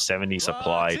Best now. 70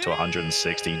 supply to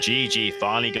 160. GG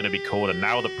finally going to be called, and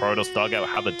now the Protoss dugout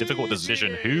have a difficult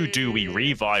decision. Who do we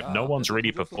revive? No one's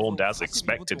really performed as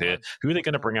expected here. Who are they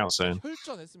going to bring out soon?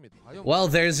 Well,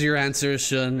 there's your answer,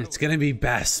 Shun. It's going to be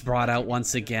Best brought out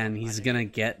once again. He's going to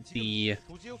get the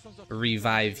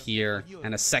revive here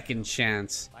and a second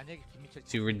chance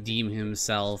to redeem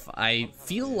himself. I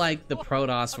feel like the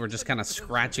Protoss were just kind of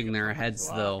scratching their heads,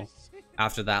 though,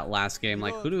 after that last game.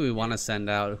 Like, who do we want to send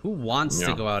out? Who wants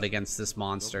to go out against this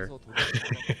monster?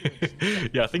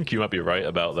 Yeah, I think you might be right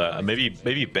about that. And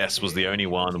maybe Best was the only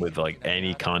one with like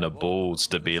any kind of balls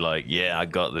to be like, yeah, I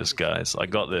got this, guys. I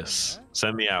got this.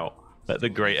 Send me out. Let the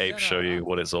great ape show you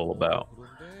what it's all about.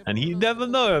 And you never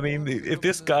know. I mean, if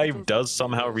this guy does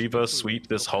somehow reverse sweep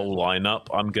this whole lineup,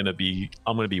 I'm gonna be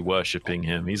worshiping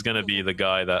him. He's gonna be the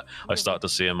guy that I start to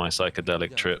see in my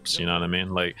psychedelic trips. You know what I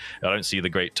mean? Like, I don't see the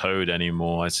great toad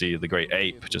anymore. I see the great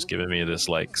ape just giving me this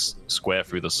like square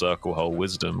through the circle hole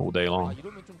wisdom all day long.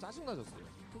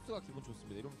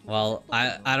 Well,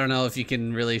 I don't know if you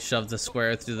can really shove the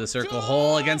square through the circle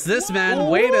hole against this man.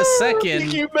 Wait a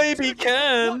second. You maybe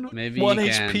can. Maybe 1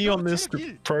 you HP can. on this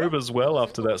probe as well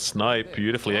after that snipe.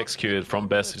 Beautifully executed from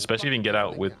Best, especially if you can get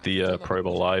out with the probe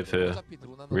alive here.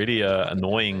 Really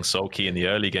annoying Sulky in the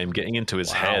early game, getting into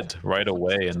his head right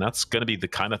away, and that's going to be the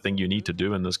kind of thing you need to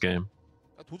do in this game.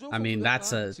 I mean,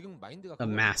 that's a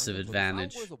massive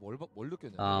advantage.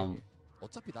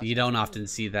 You don't often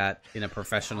see that in a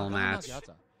professional match.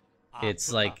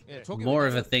 It's like more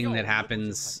of a thing that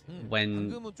happens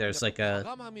when there's like a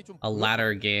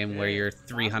ladder game where you're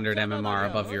 300 MMR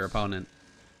above your opponent.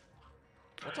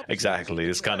 Exactly,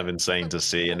 it's kind of insane to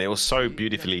see, and it was so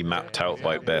beautifully mapped out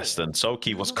by Best, and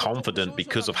Sulky was confident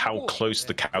because of how close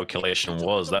the calculation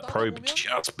was. That probe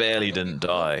just barely didn't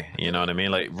die, you know what I mean?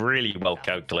 Like, really well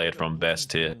calculated from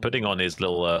Best here, putting on his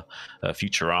little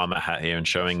Futurama hat here and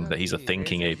showing that he's a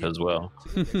thinking ape as well.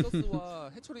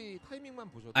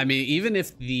 I mean, even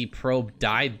if the probe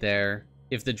died there,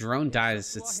 if the drone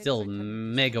dies, it's still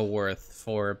mega worth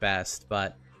for Best,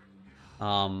 but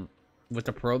with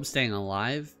the probe staying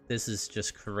alive, this is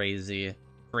just crazy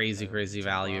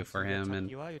value for him,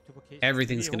 and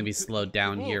everything's going to be slowed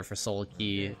down here for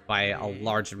Sulky by a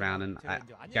large amount. And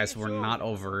guys, we're not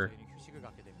over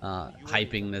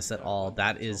hyping this at all.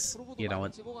 That is, you know,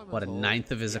 what, a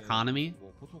ninth of his economy,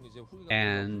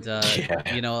 and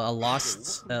you know, a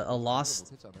lost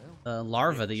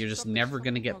larva that you're just never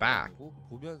going to get back.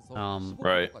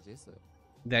 Right.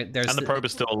 And the probe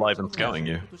is still alive and scouting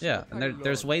you. Yeah, and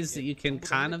there's ways that you can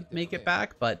kind of make it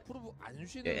back, but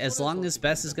as long as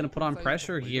Best is going to put on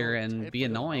pressure here and be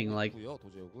annoying, like,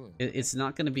 it's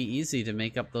not going to be easy to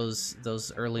make up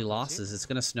those early losses. It's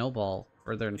going to snowball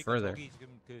further and further.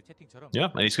 Yeah,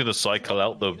 and he's going to cycle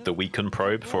out the weakened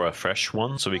probe for a fresh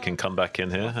one, so he can come back in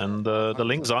here. And the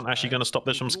Lings aren't actually going to stop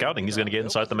this from scouting. He's going to get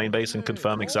inside the main base and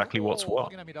confirm exactly what's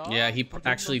what. Yeah, he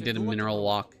actually did a mineral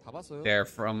walk there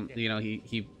from, you know,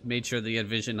 he made sure that he had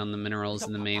vision on the minerals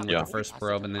in the main with the first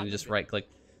probe, and then just right-click.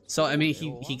 So, I mean,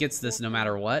 he gets this no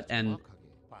matter what, and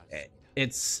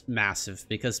it's massive,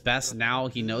 because Best, now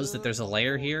he knows that there's a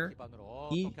layer here.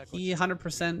 He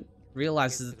 100%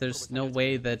 realizes that there's no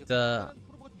way that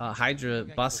Hydra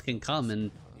bust can come,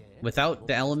 and without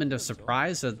the element of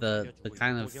surprise or the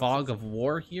kind of fog of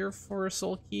war here for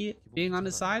Sulky being on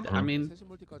his side, I mean,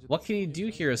 what can he do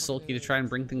here as Sulky to try and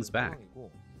bring things back?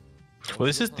 Well,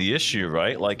 this is the issue,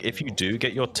 right? Like, if you do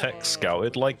get your tech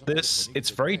scouted like this,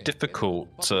 it's very difficult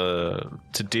to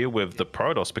deal with the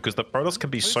Protoss, because the Protoss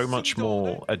can be so much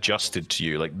more adjusted to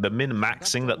you. Like, the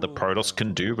min-maxing that the Protoss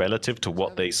can do relative to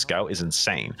what they scout is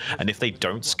insane. And if they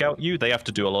don't scout you, they have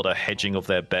to do a lot of hedging of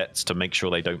their bets to make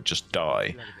sure they don't just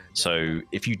die. So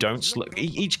if you don't,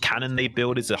 each cannon they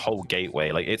build is a whole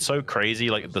gateway. Like, it's so crazy,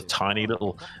 like the tiny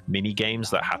little mini games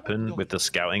that happen with the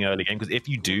scouting early game. Because if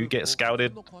you do get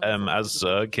scouted as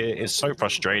Zerg here, it's so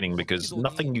frustrating, because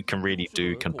nothing you can really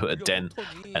do can put a dent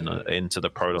into the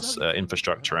Protoss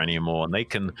infrastructure anymore. And they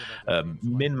can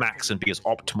min-max and be as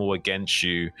optimal against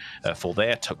you for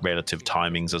their relative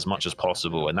timings as much as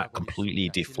possible. And that completely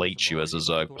deflates you as a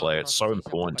Zerg player. It's so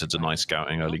important to deny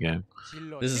scouting early game.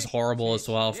 This is horrible as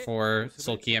well for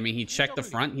Sulky. I mean, he checked the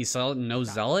front, he saw no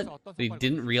zealot, but he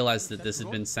didn't realize that this had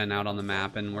been sent out on the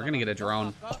map, and we're gonna get a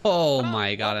drone. Oh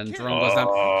my god, and drone goes down.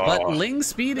 But Ling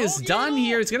speed is done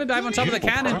here. It's gonna dive on top of the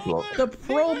cannon. The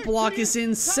probe block is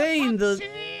insane. The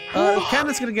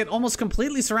cannon's gonna get almost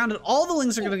completely surrounded. All the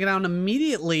Lings are gonna get down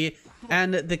immediately,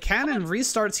 and the cannon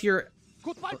restarts here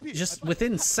just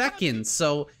within seconds.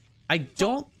 So I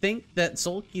don't think that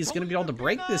Sulky is going to be able to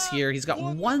break this here. He's got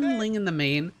one Ling in the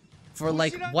main for,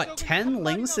 like, what, 10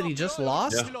 Lings that he just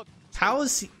lost? Yeah. How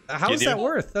is that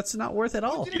worth? That's not worth at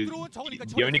all.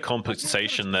 The only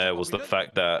compensation there was the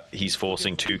fact that he's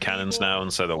forcing 2 cannons now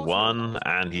instead of 1,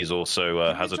 and he's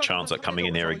also has a chance at coming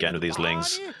in here again with these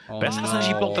Lings. Best has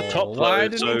actually blocked the top load. Why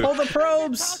didn't he pull the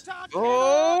probes?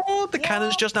 Oh, the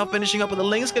cannon's just now finishing up, but the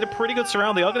Lings get a pretty good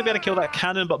surround. They are going to be able to kill that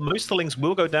cannon, but most of the Lings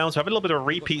will go down, so have a little bit of a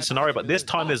repeat scenario, but this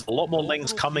time there's a lot more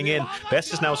Lings coming in.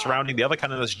 Best is now surrounding the other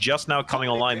cannon that's just now coming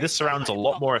online. This surround's a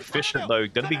lot more efficient, though.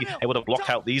 Going to be able to block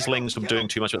out these Lings from doing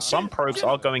too much, but some probes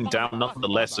are going down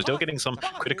nonetheless, so still getting some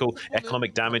critical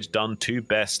economic damage done to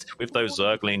Best with those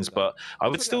Zerglings, but I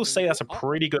would still say that's a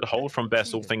pretty good hold from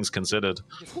Best, all things considered.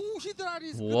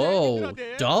 Whoa,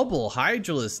 double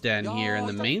Hydralisk Den here in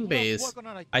the main base.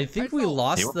 I think we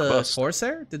lost the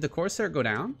Corsair. Did the Corsair go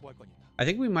down? I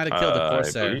think we might have killed the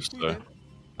Corsair. I believe so.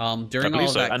 during all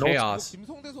of that chaos.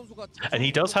 And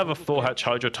he does have a full hatch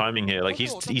Hydra timing here. Like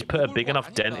he's put a big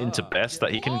enough dent into Best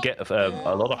that he can get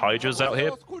a lot of Hydras out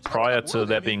here prior to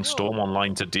there being Storm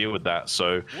online to deal with that.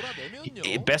 So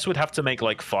Best would have to make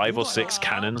like 5 or 6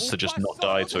 cannons to just not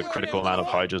die to a critical amount of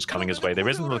Hydras coming his way. There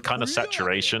isn't the kind of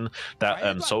saturation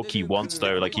that Sulky wants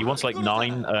though. Like he wants like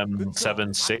 9,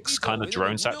 7, 6 kind of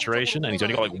drone saturation, and he's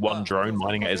only got like 1 drone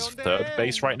mining at his 3rd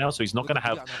base right now. So he's not going to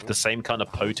have the same kind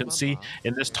of potency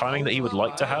in this timing that he would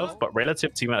like to have. But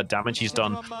relative to the amount of damage he's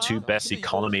done to Best's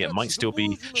economy, it might still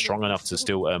be strong enough to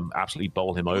still absolutely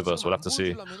bowl him over. So we'll have to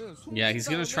see. Yeah, he's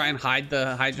going to try and hide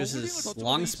the Hydras as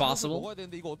long as possible,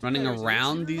 running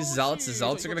around these Zealots. The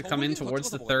Zealots are going to come in towards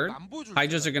the 3rd.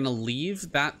 Hydras are going to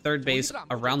leave that 3rd base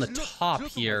around the top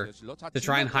here to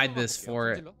try and hide this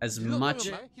for as much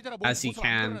as he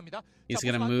can. He's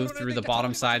going to move through the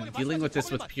bottom side, dealing with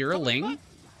this with pure Ling,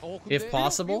 if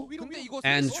possible,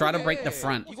 and try to break the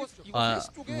front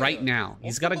right now.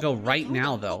 He's got to go right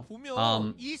now, though.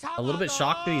 A little bit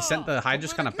shocked that he sent the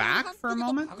Hydras kind of back for a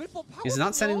moment. He's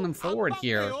not sending them forward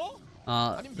here.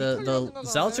 The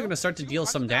Zealots are going to start to deal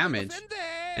some damage.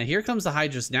 And here comes the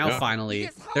Hydras now, finally.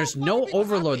 There's no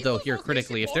Overload, though, here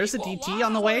critically. If there's a DT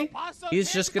on the way,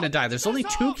 he's just going to die. There's only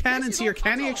 2 cannons here.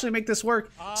 Can he actually make this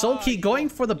work? Sulky going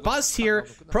for the bust here.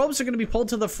 Probes are going to be pulled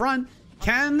to the front.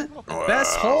 Can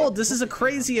Best hold? This is a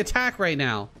crazy attack right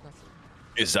now.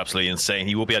 It's absolutely insane.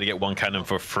 He will be able to get 1 cannon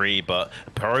for free, but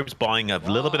Probe's buying a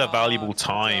little bit of valuable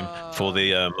time for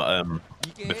the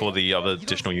before the other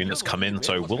additional units come in,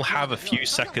 so we'll have a few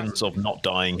seconds of not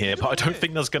dying here, but I don't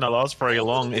think that's going to last very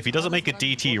long. If he doesn't make a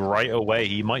DT right away,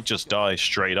 he might just die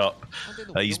straight up.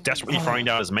 He's desperately throwing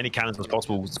down as many cannons as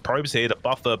possible. Probe's here to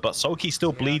buffer, but Sulky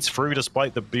still bleeds through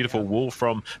despite the beautiful wall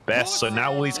from Best, so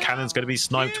now all these cannons going to be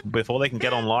sniped before they can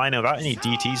get online. And without any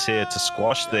DTs here to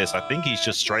squash this, I think he's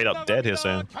just straight up dead here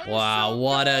soon. Wow,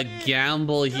 what a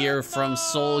gamble here from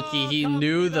Sulky. He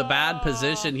knew the bad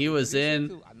position he was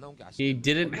in. He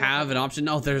didn't have an option.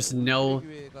 No, there's no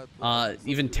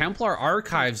even Templar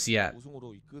archives yet.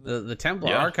 The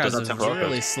Templar archives have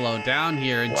really slowed down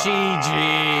here. And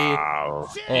GG.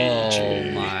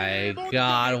 Oh my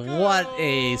god. What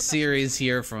a series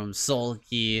here from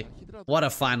Sulky. What a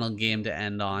final game to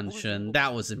end on, Shun.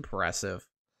 That was impressive.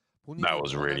 That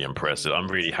was really impressive. I'm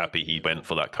really happy he went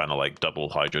for that kind of like double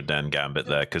Hydra Den Gambit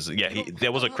there, because yeah,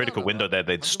 there was a critical window there.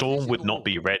 The Storm would not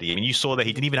be ready. I mean, you saw that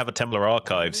he didn't even have a Templar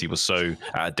Archives. He was so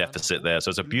at a deficit there. So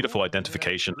it's a beautiful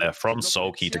identification there from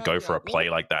Sulky to go for a play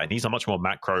like that. And he's a much more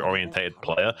macro-orientated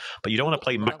player, but you don't want to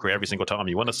play macro every single time.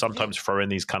 You want to sometimes throw in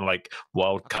these kind of like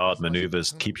wild card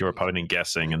maneuvers, keep your opponent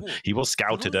guessing. And he was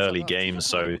scouted early games,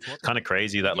 so kind of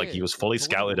crazy that like he was fully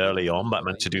scouted early on, but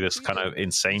meant to do this kind of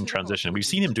insane transition. We've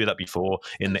seen him do that before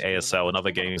in the ASL and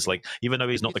other games. Like, even though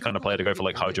he's not the kind of player to go for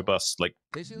like Hydra Bust, like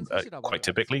quite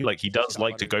typically, like he does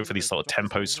like to go for these sort of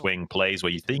tempo swing plays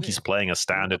where you think he's playing a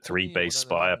standard 3-base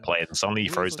Spire play, and suddenly he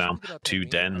throws down 2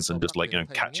 dens and just like, you know,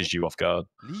 catches you off guard.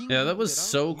 Yeah, that was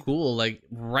so cool. Like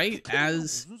right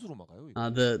as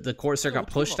the Corsair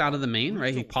got pushed out of the main,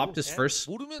 right? He popped his first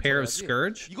pair of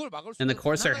Scourge, and the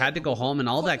Corsair had to go home, and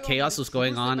all that chaos was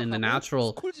going on in the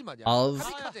natural of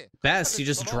Best. He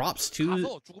just drops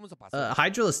 2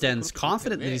 Hydralisk dens,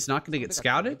 confident that he's not going to get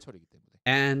scouted,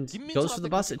 and goes for the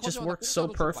bus. It just worked so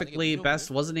perfectly.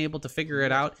 Best wasn't able to figure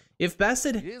it out. If Best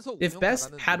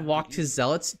had walked his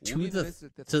Zealots to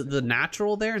the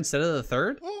natural there instead of the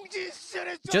 3rd,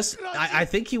 I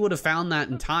think he would have found that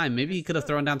in time. Maybe he could have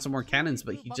thrown down some more cannons,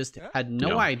 but he just had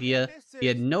no idea. He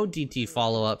had no DT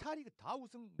follow-up.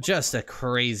 Just a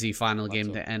crazy final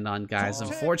game to end on, guys.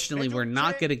 Unfortunately, we're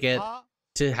not going to get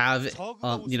to have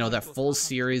you know, that full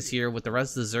series here with the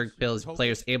rest of the Zerg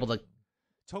players able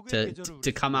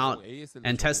to come out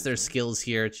and test their skills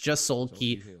here. It's just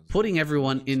Sulky putting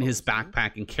everyone in his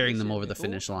backpack and carrying them over the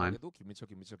finish line.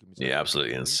 Yeah,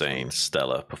 absolutely insane,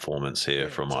 stellar performance here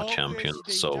from our champion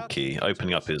Sulky,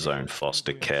 opening up his own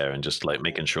foster care and just like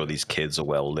making sure these kids are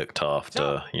well looked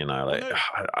after. You know, like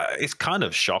it's kind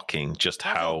of shocking just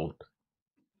how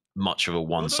much of a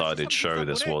one-sided show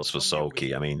this was for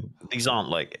Sulky. I mean, these aren't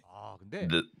like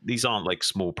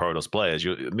small Protoss players.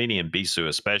 Mini and Bisu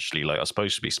especially like are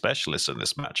supposed to be specialists in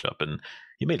this matchup, and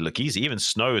he made it look easy. Even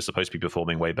Snow is supposed to be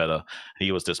performing way better.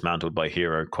 He was dismantled by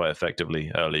Hero quite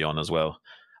effectively early on as well.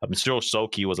 I'm sure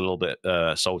Sulky was a little bit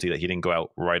salty that he didn't go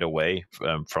out right away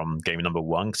from game number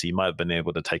 1, because he might have been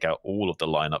able to take out all of the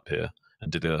lineup here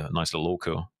and did a nice little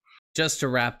all-kill. Just to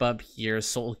wrap up here,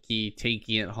 Sulky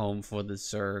taking it home for the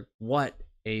Zerg. What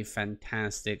a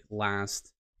fantastic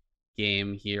last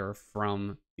game here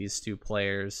from these 2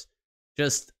 players.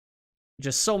 Just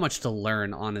just so much to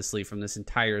learn, honestly, from this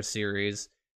entire series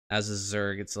as a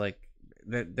Zerg. It's like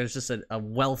there's just a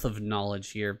wealth of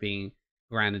knowledge here being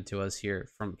granted to us here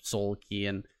from Soul Key.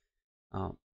 And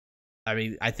I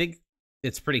mean, I think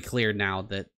it's pretty clear now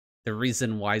that the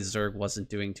reason why Zerg wasn't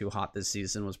doing too hot this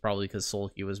season was probably because Soul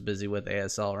Key was busy with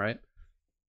ASL, right?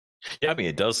 Yeah, I mean,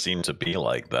 it does seem to be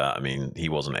like that. I mean, he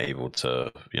wasn't able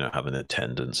to, have an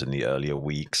attendance in the earlier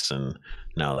weeks, and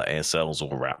now that ASL's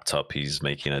all wrapped up, he's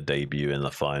making a debut in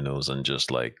the finals and just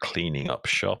like cleaning up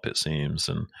shop, it seems,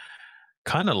 and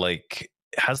kind of like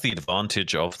has the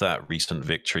advantage of that recent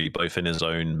victory, both in his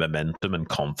own momentum and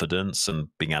confidence and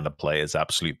being able to play his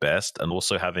absolute best, and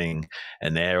also having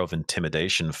an air of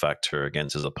intimidation factor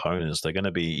against his opponents. They're going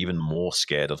to be even more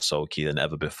scared of Sulky than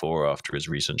ever before after his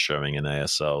recent showing in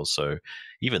ASL. So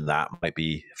even that might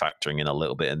be factoring in a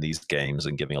little bit in these games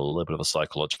and giving a little bit of a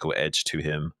psychological edge to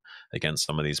him against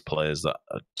some of these players that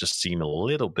just seem a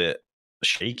little bit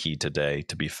shaky today,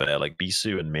 to be fair. Like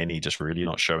Bisu and Mini just really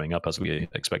not showing up as we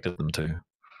expected them to.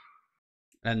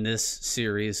 And this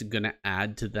series is going to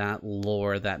add to that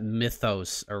lore, that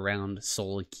mythos around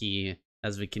Soul Key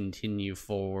as we continue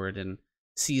forward and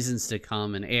seasons to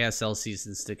come and ASL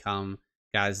seasons to come.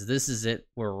 Guys, this is it.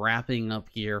 We're wrapping up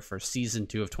here for season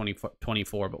 2 of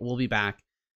 2024, but we'll be back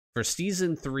for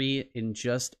season 3 in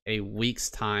just a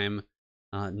week's time.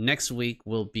 Next week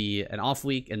will be an off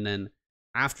week, and then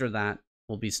after that,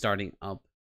 we'll be starting up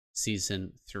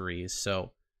season 3.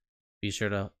 So be sure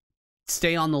to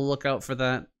stay on the lookout for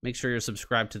that. Make sure you're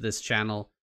subscribed to this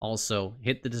channel. Also,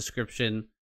 hit the description.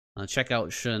 Check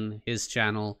out Shun, his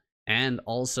channel, and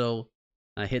also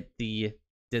hit the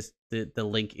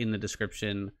link in the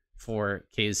description for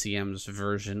KCM's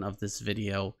version of this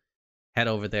video. Head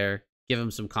over there, give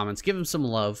him some comments, give him some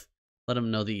love, let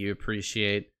him know that you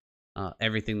appreciate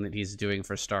everything that he's doing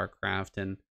for StarCraft,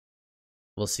 and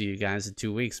we'll see you guys in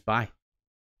 2 weeks. Bye.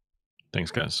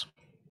 Thanks, guys.